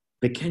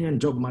 the Kenyan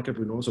job market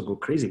will also go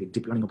crazy with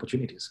deep learning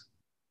opportunities.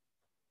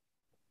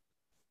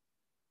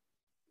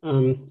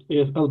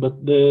 Yes,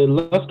 Albert, the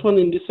last one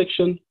in this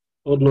section,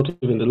 or not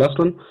even the last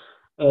one,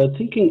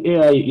 thinking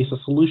AI is a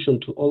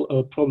solution to all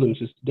our problems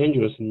is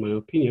dangerous, in my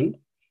opinion.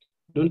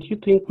 Don't you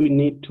think we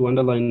need to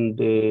underline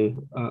the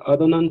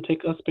other non-tech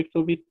aspects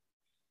of it,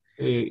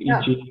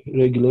 e.g.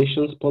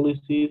 regulations,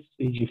 policies,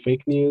 e.g.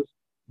 fake news,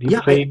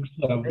 deepfakes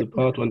have the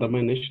power to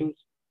undermine nations,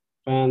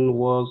 fan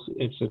wars,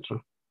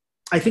 etc.?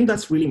 I think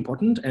that's really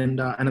important, and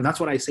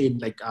that's what I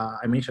said. Like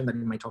I mentioned that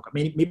in my talk.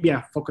 Maybe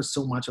I focus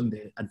so much on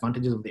the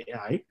advantages of the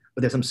AI,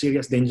 but there's some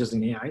serious dangers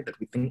in AI that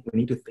we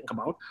need to think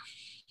about.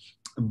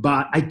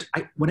 But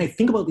when I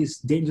think about these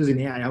dangers in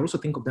AI, I also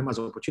think of them as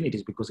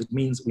opportunities, because it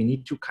means we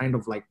need to kind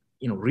of like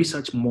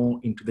research more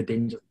into the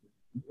danger,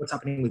 what's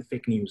happening with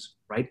fake news,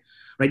 right?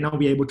 Right now,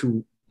 we're able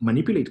to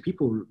manipulate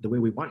people the way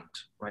we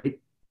want, right?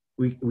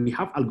 We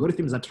have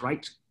algorithms that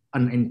write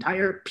an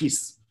entire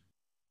piece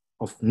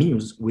of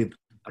news with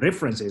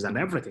references and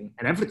everything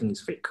is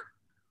fake.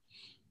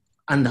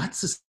 And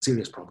that's a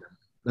serious problem.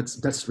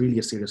 That's really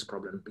a serious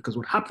problem, because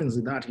what happens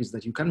with that is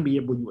that you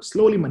are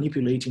slowly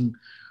manipulating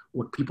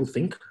what people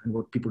think and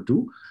what people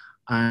do.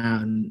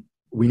 And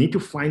we need to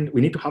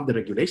have the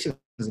regulations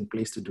in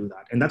place to do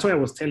that. And that's why I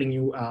was telling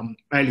you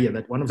earlier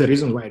that one of the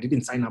reasons why I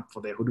didn't sign up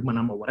for the Huduma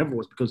number or whatever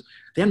was because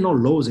there are no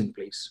laws in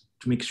place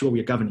to make sure we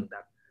are governing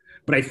that.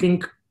 But I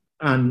think,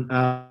 and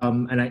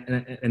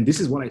this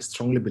is what I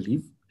strongly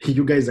believe,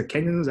 you guys are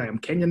Kenyans, I am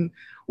Kenyan.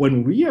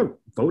 When we are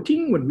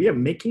voting, when we are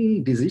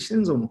making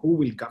decisions on who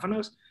will govern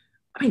us,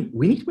 I mean,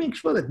 we need to make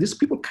sure that these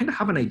people kind of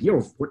have an idea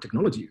of what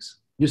technology is.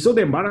 You saw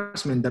the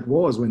embarrassment that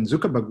was when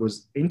Zuckerberg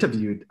was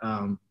interviewed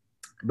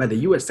by the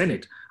US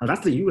Senate, and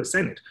that's the US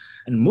Senate.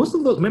 And most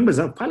of those members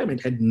of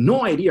parliament had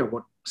no idea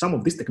what some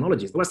of these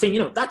technologies. They were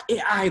saying, that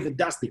AI that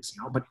does this,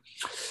 but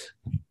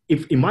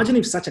imagine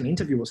if such an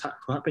interview was to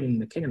happen in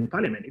the Kenyan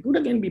parliament, it would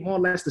again be more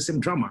or less the same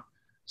drama.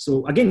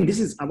 So again, this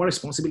is our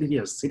responsibility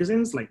as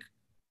citizens, like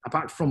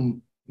apart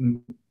from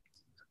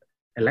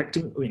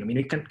electing,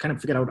 we can kind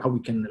of figure out how we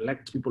can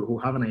elect people who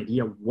have an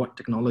idea of what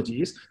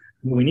technology is.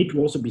 We need to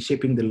also be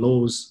shaping the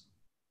laws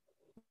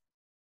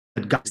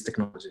that guide this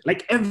technology,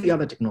 like every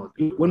other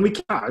technology. When we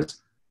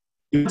cars,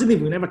 imagine if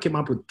we never came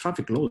up with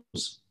traffic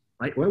laws,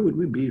 right? Where would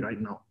we be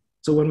right now?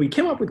 So when we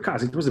came up with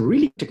cars, it was a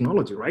really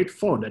technology, right?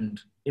 Ford and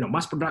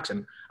mass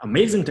production,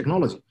 amazing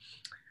technology.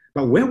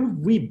 But where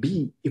would we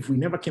be if we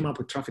never came up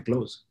with traffic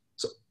laws?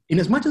 So in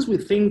as much as we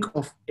think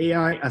of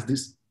AI as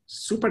this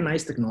super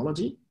nice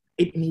technology,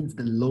 it needs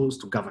the laws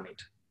to govern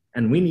it.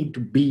 And we need to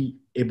be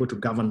able to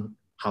govern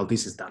how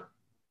this is done.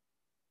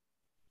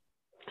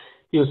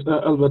 Yes,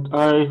 Albert,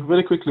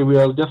 very quickly, we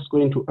are just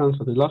going to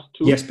answer the last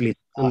two. Yes, please.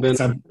 And then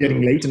I'm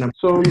getting late. And I'm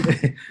sorry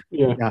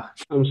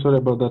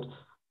about that.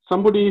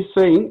 Somebody is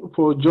saying,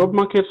 for job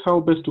markets,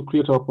 how best to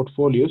create our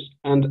portfolios?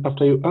 And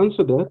after you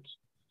answer that,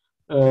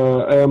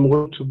 I am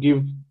going to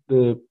give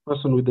the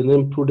person with the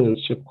name Prudence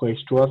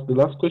Chepkwaish to ask the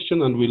last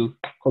question, and we'll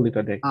call it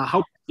a day.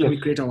 How can we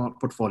create our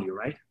portfolio,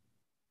 right?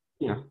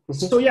 Yeah.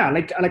 So yeah,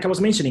 like I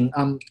was mentioning,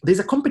 there's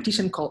a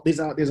competition called there's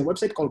a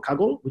website called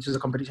Kaggle, which is a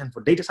competition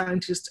for data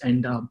scientists,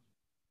 and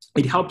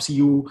it helps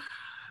you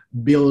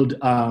build.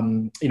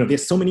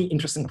 There's so many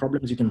interesting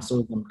problems you can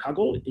solve on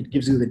Kaggle. It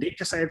gives you the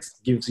data sets,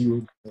 gives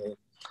you the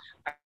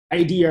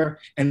idea,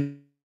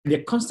 and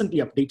they're constantly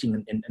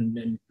updating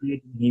and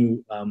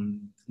creating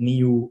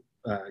new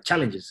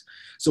challenges.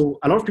 So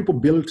a lot of people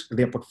build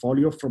their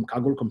portfolio from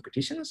Kaggle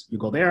competitions. You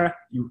go there,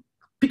 you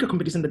pick a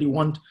competition that you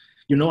want,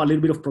 a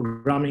little bit of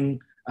programming,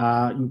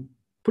 you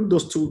put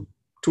those two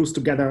tools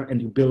together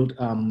and you build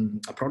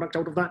a product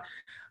out of that.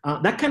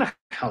 That kind of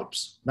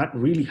helps. That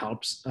really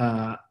helps.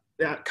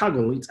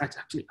 Kaggle, it's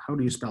actually, how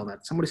do you spell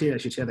that? Somebody say I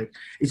should share that.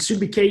 It should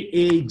be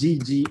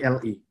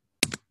Kaggle.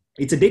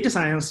 It's a data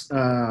science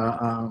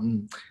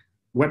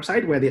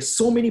website where there's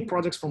so many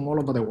projects from all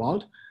over the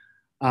world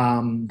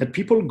that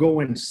people go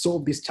and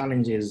solve these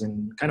challenges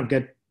and kind of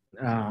get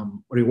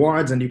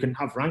rewards, and you can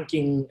have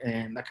ranking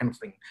and that kind of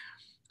thing.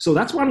 So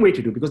that's one way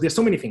to do, because there's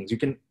so many things. You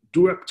can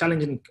do a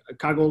challenge in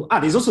Kaggle.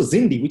 There's also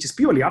Zindi, which is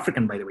purely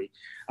African, by the way.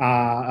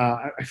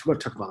 I forgot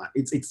to talk about that.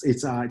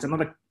 It's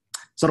another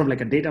sort of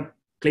like a data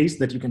place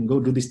that you can go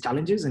do these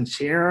challenges and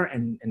share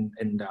and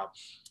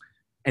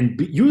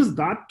use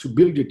that to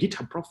build your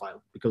GitHub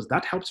profile, because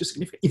that helps you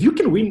significantly. If you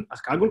can win a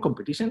Kaggle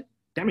competition,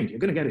 damn it, you're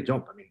going to get a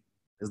job. I mean,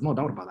 there's no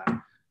doubt about that.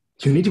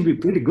 You need to be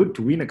pretty good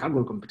to win a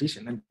Kaggle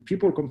competition, and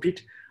people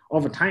compete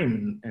over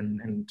time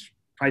and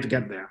try to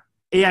get there.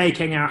 AI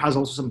Kenya has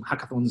also some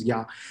hackathons.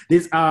 Yeah,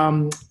 there's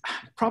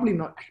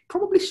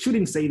probably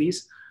shouldn't say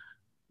this,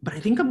 but I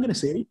think I'm going to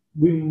say it.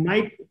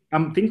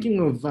 I'm thinking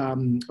of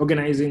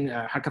organizing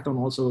a hackathon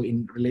also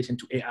in relation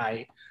to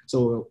AI.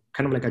 So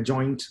kind of like a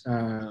joint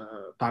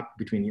pact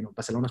between,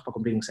 Barcelona Spark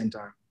Computing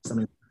Center,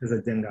 some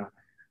Zenga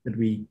that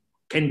we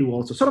can do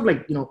also. Sort of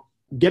like,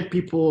 get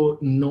people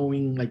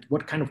knowing like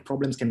what kind of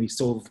problems can we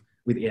solve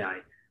with AI.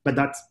 But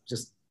that's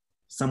just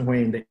somewhere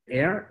in the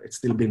air. It's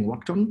still being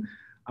worked on.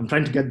 I'm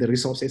trying to get the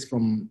resources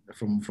from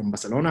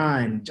Barcelona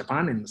and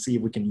Japan and see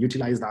if we can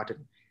utilize that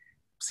and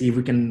see if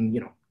we can,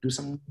 do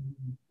some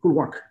cool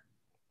work.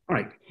 All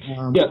right.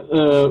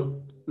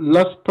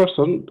 Last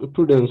person,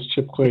 Prudence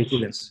Chepkoech.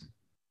 Prudence.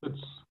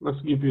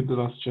 Let's give you the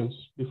last chance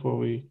before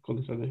we call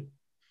it a day.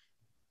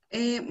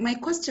 My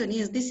question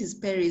is, this is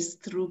Paris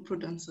through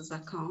Prudence's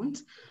account.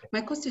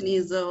 My question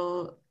is,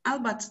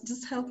 Albert,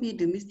 just help me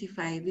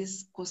demystify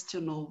this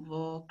question of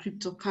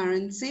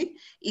cryptocurrency.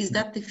 Is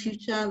that the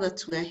future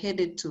that we're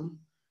headed to?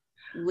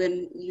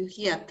 When you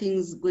hear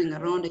things going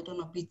around, I don't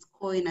know,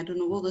 Bitcoin, I don't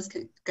know, all those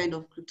kind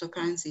of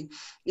cryptocurrency,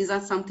 is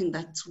that something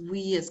that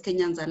we as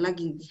Kenyans are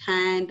lagging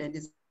behind? And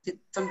is it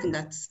something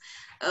that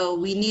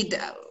we need?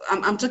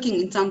 I'm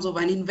talking in terms of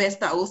an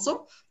investor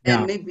also,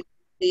 and maybe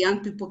the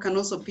young people can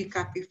also pick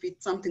up if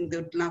it's something they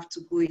would love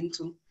to go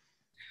into.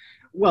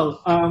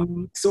 Well,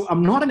 so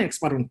I'm not an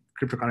expert on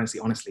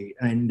cryptocurrency, honestly.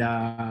 And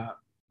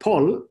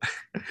Paul,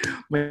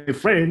 my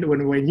friend, when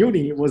we were in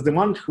uni, was the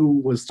one who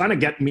was trying to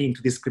get me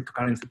into this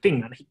cryptocurrency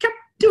thing. And he kept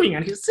doing,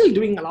 and he's still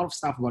doing a lot of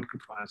stuff about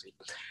cryptocurrency.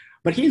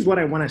 But here's what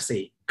I want to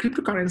say.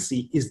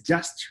 Cryptocurrency is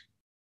just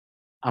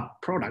a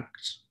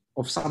product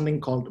of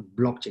something called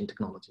blockchain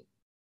technology.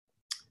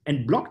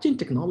 And blockchain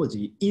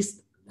technology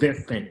is the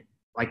thing.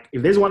 Like,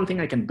 if there's one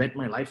thing I can bet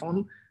my life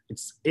on,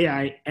 it's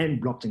AI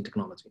and blockchain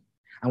technology.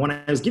 And when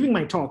I was giving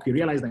my talk, you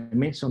realized I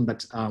mentioned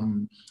that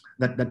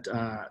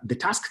the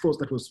task force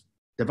that was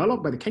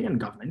developed by the Kenyan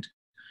government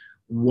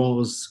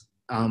was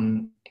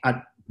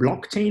at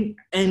blockchain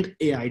and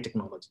AI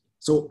technology.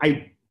 So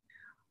I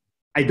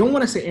don't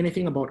want to say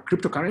anything about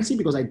cryptocurrency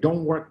because I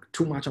don't work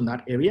too much on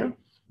that area,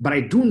 but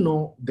I do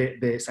know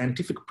the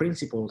scientific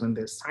principles and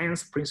the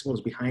science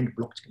principles behind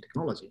blockchain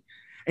technology.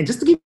 And just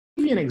to give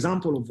you an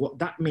example of what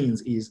that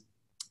means is,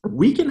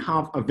 we can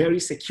have a very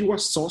secure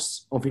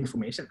source of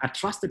information, a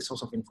trusted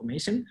source of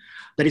information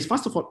that is,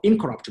 first of all,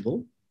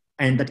 incorruptible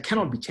and that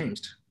cannot be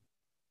changed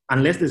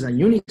unless there's a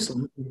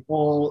unison in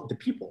all the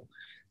people.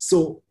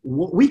 So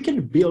what we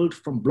can build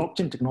from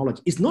blockchain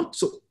technology is not,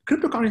 so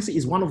cryptocurrency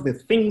is one of the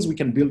things we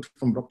can build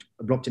from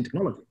blockchain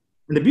technology.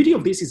 And the beauty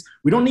of this is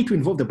we don't need to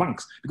involve the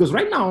banks, because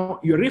right now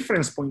your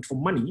reference point for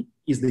money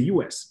is the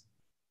US.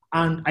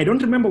 And I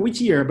don't remember which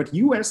year, but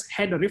US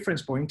had a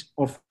reference point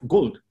of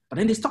gold. But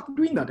then they stopped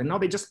doing that, and now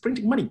they're just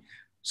printing money.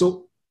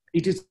 So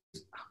it is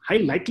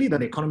highly likely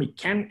that the economy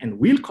can and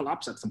will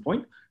collapse at some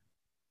point.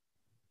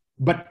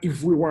 But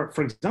if we were,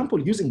 for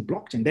example, using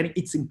blockchain, then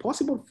it's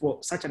impossible for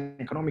such an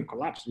economic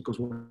collapse, because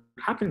what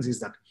happens is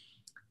that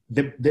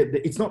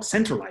it's not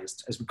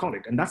centralized, as we call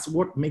it. And that's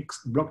what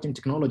makes blockchain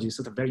technology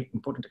such a very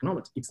important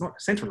technology. It's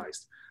not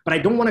centralized. But I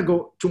don't want to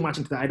go too much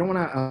into that. I don't want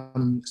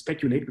to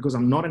speculate, because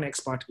I'm not an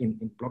expert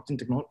in blockchain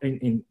technology,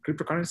 in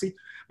cryptocurrency.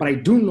 But I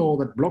do know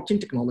that blockchain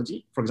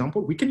technology, for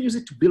example, we can use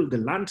it to build the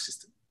land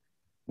system.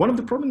 One of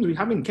the problems we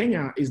have in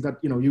Kenya is that,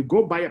 you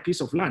go buy a piece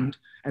of land,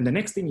 and the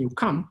next thing you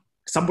come,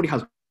 somebody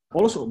has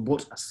also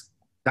bought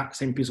that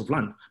same piece of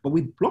land. But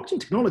with blockchain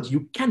technology,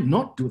 you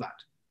cannot do that,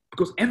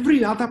 because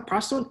every other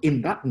person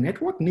in that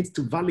network needs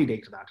to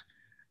validate that.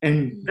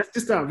 And that's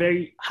just a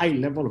very high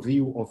level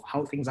view of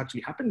how things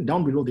actually happen.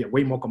 Down below, they're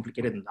way more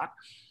complicated than that.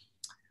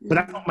 But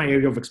that's not my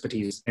area of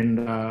expertise.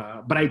 And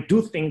but I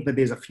do think that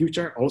there's a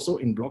future also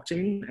in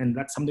blockchain, and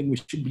that's something we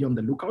should be on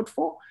the lookout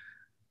for,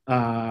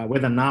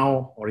 whether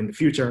now or in the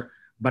future.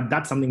 But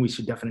that's something we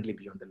should definitely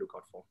be on the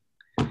lookout for.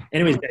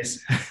 Anyways,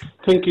 guys.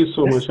 Thank you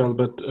so much,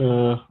 Albert.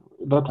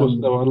 That was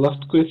our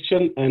last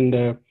question,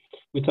 and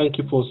we thank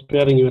you for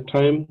sparing your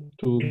time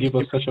to give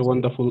us such a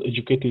wonderful,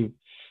 educative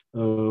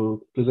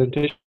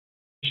presentation.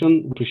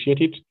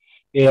 Appreciate it.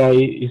 AI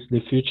is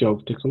the future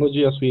of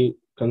technology, as we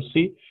can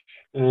see,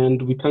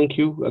 and we thank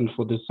you and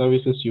for the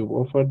services you've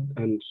offered,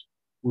 and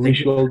we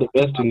wish you all the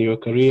best in your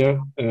career.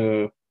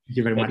 Thank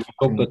you very much.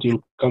 We hope that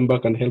you'll come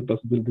back and help us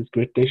build this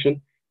great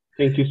nation.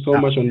 Thank you so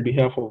much on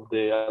behalf of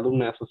the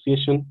Alumni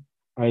Association.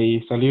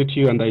 I salute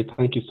you and I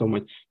thank you so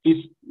much.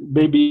 Please,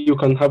 maybe you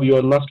can have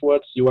your last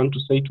words you want to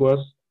say to us.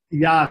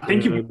 Yeah,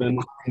 thank you for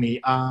having me.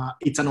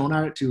 It's an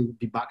honor to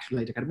be back to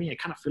Light Academy. I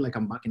kind of feel like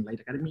I'm back in Light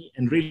Academy,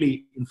 and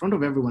really in front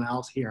of everyone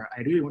else here,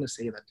 I really want to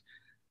say that.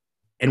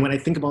 And when I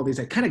think about this,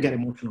 I kind of get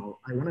emotional.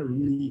 I want to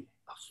really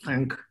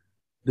thank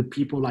the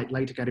people like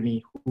Light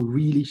Academy who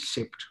really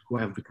shaped who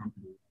I have become.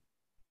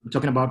 I'm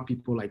talking about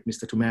people like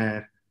Mr.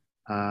 Tumer,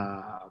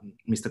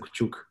 Mr.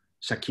 Kuchuk,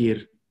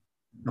 Shakir,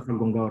 Dr.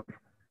 Gongor.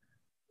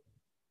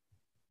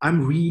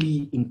 I'm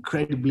really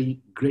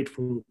incredibly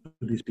grateful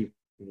to these people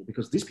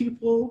because these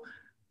people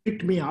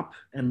picked me up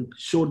and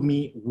showed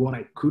me what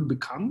I could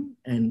become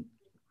and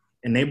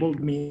enabled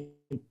me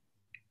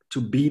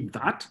to be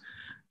that.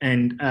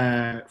 And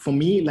for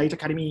me, Light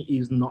Academy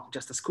is not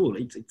just a school;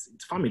 it's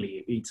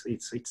family. It's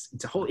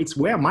a whole. It's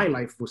where my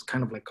life was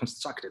kind of like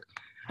constructed.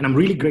 And I'm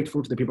really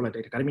grateful to the people at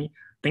Light Academy.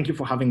 Thank you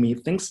for having me.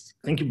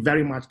 Thank you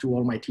very much to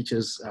all my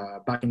teachers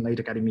back in Light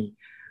Academy.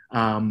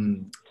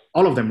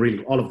 All of them,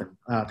 really, all of them.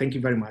 Thank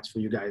you very much for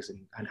you guys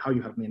and how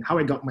you helped me and how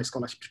I got my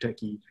scholarship to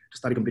Turkey to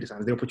study computer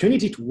science. The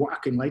opportunity to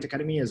work in Light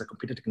Academy as a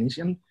computer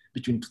technician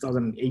between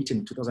 2008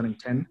 and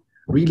 2010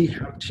 really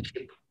helped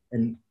shape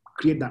and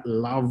create that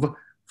love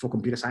for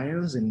computer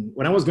science. And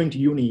when I was going to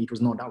uni, it was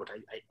no doubt.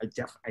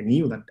 I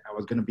knew that I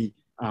was going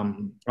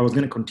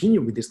to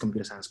continue with this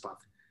computer science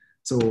path.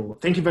 So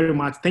thank you very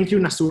much. Thank you,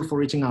 Nasur, for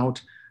reaching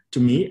out to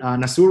me.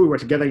 Nasur, we were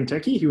together in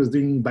Turkey. He was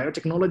doing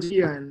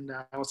biotechnology and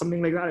or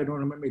something like that. I don't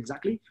remember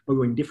exactly, but we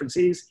were in different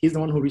cities. He's the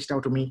one who reached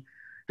out to me.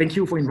 Thank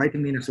you for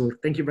inviting me, Nasur.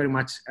 Thank you very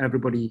much,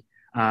 everybody.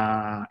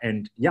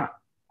 And yeah,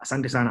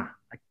 asante sana.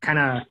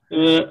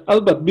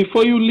 Albert,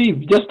 before you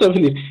leave, just a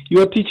minute.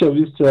 Your teacher,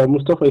 Mr.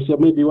 Mustafa, is here.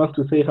 Maybe wants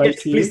to say hi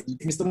yes, to please, you.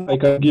 Mr. I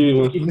can give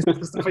you. Mr.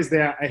 Mustafa is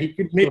there. He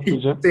could maybe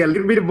say a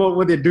little bit about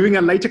what they're doing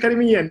at Light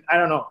Academy, and I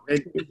don't know.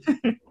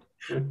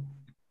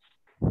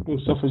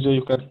 Mustafa,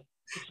 you can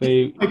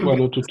say one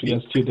or two to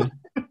your student.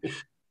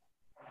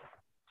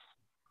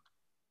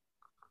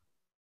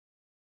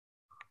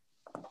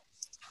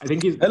 I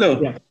think he's... Hello.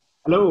 Yeah.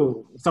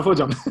 Hello, Mustafa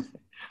John.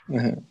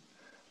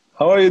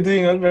 How are you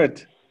doing,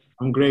 Albert?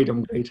 I'm great.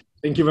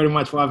 Thank you very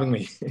much for having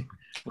me.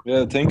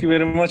 Yeah, thank you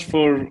very much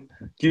for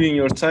giving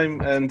your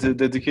time and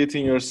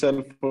dedicating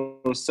yourself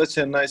for such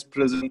a nice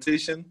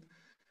presentation.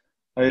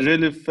 I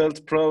really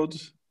felt proud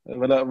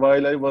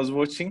while I was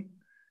watching.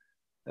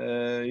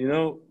 You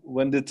know,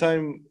 when the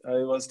time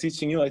I was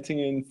teaching you, I think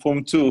in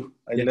Form 2,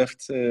 I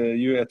left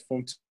you at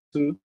Form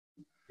 2.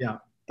 Yeah.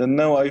 Then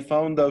now I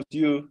found out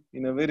you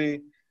in a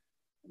very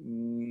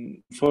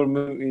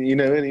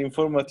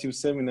informative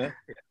seminar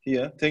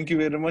here. Thank you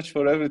very much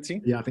for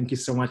everything. Yeah, thank you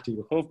so much to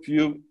you.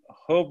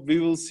 Hope we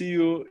will see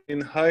you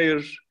in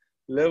higher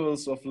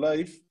levels of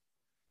life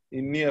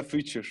in near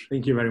future.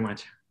 Thank you very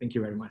much.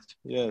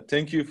 Yeah,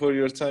 thank you for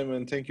your time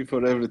and thank you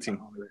for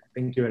everything.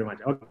 Thank you very much.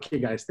 Okay,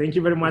 guys. Thank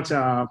you very much.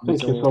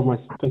 Thank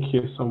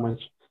you so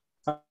much.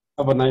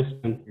 Have a nice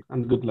day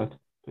and good luck.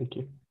 Thank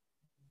you.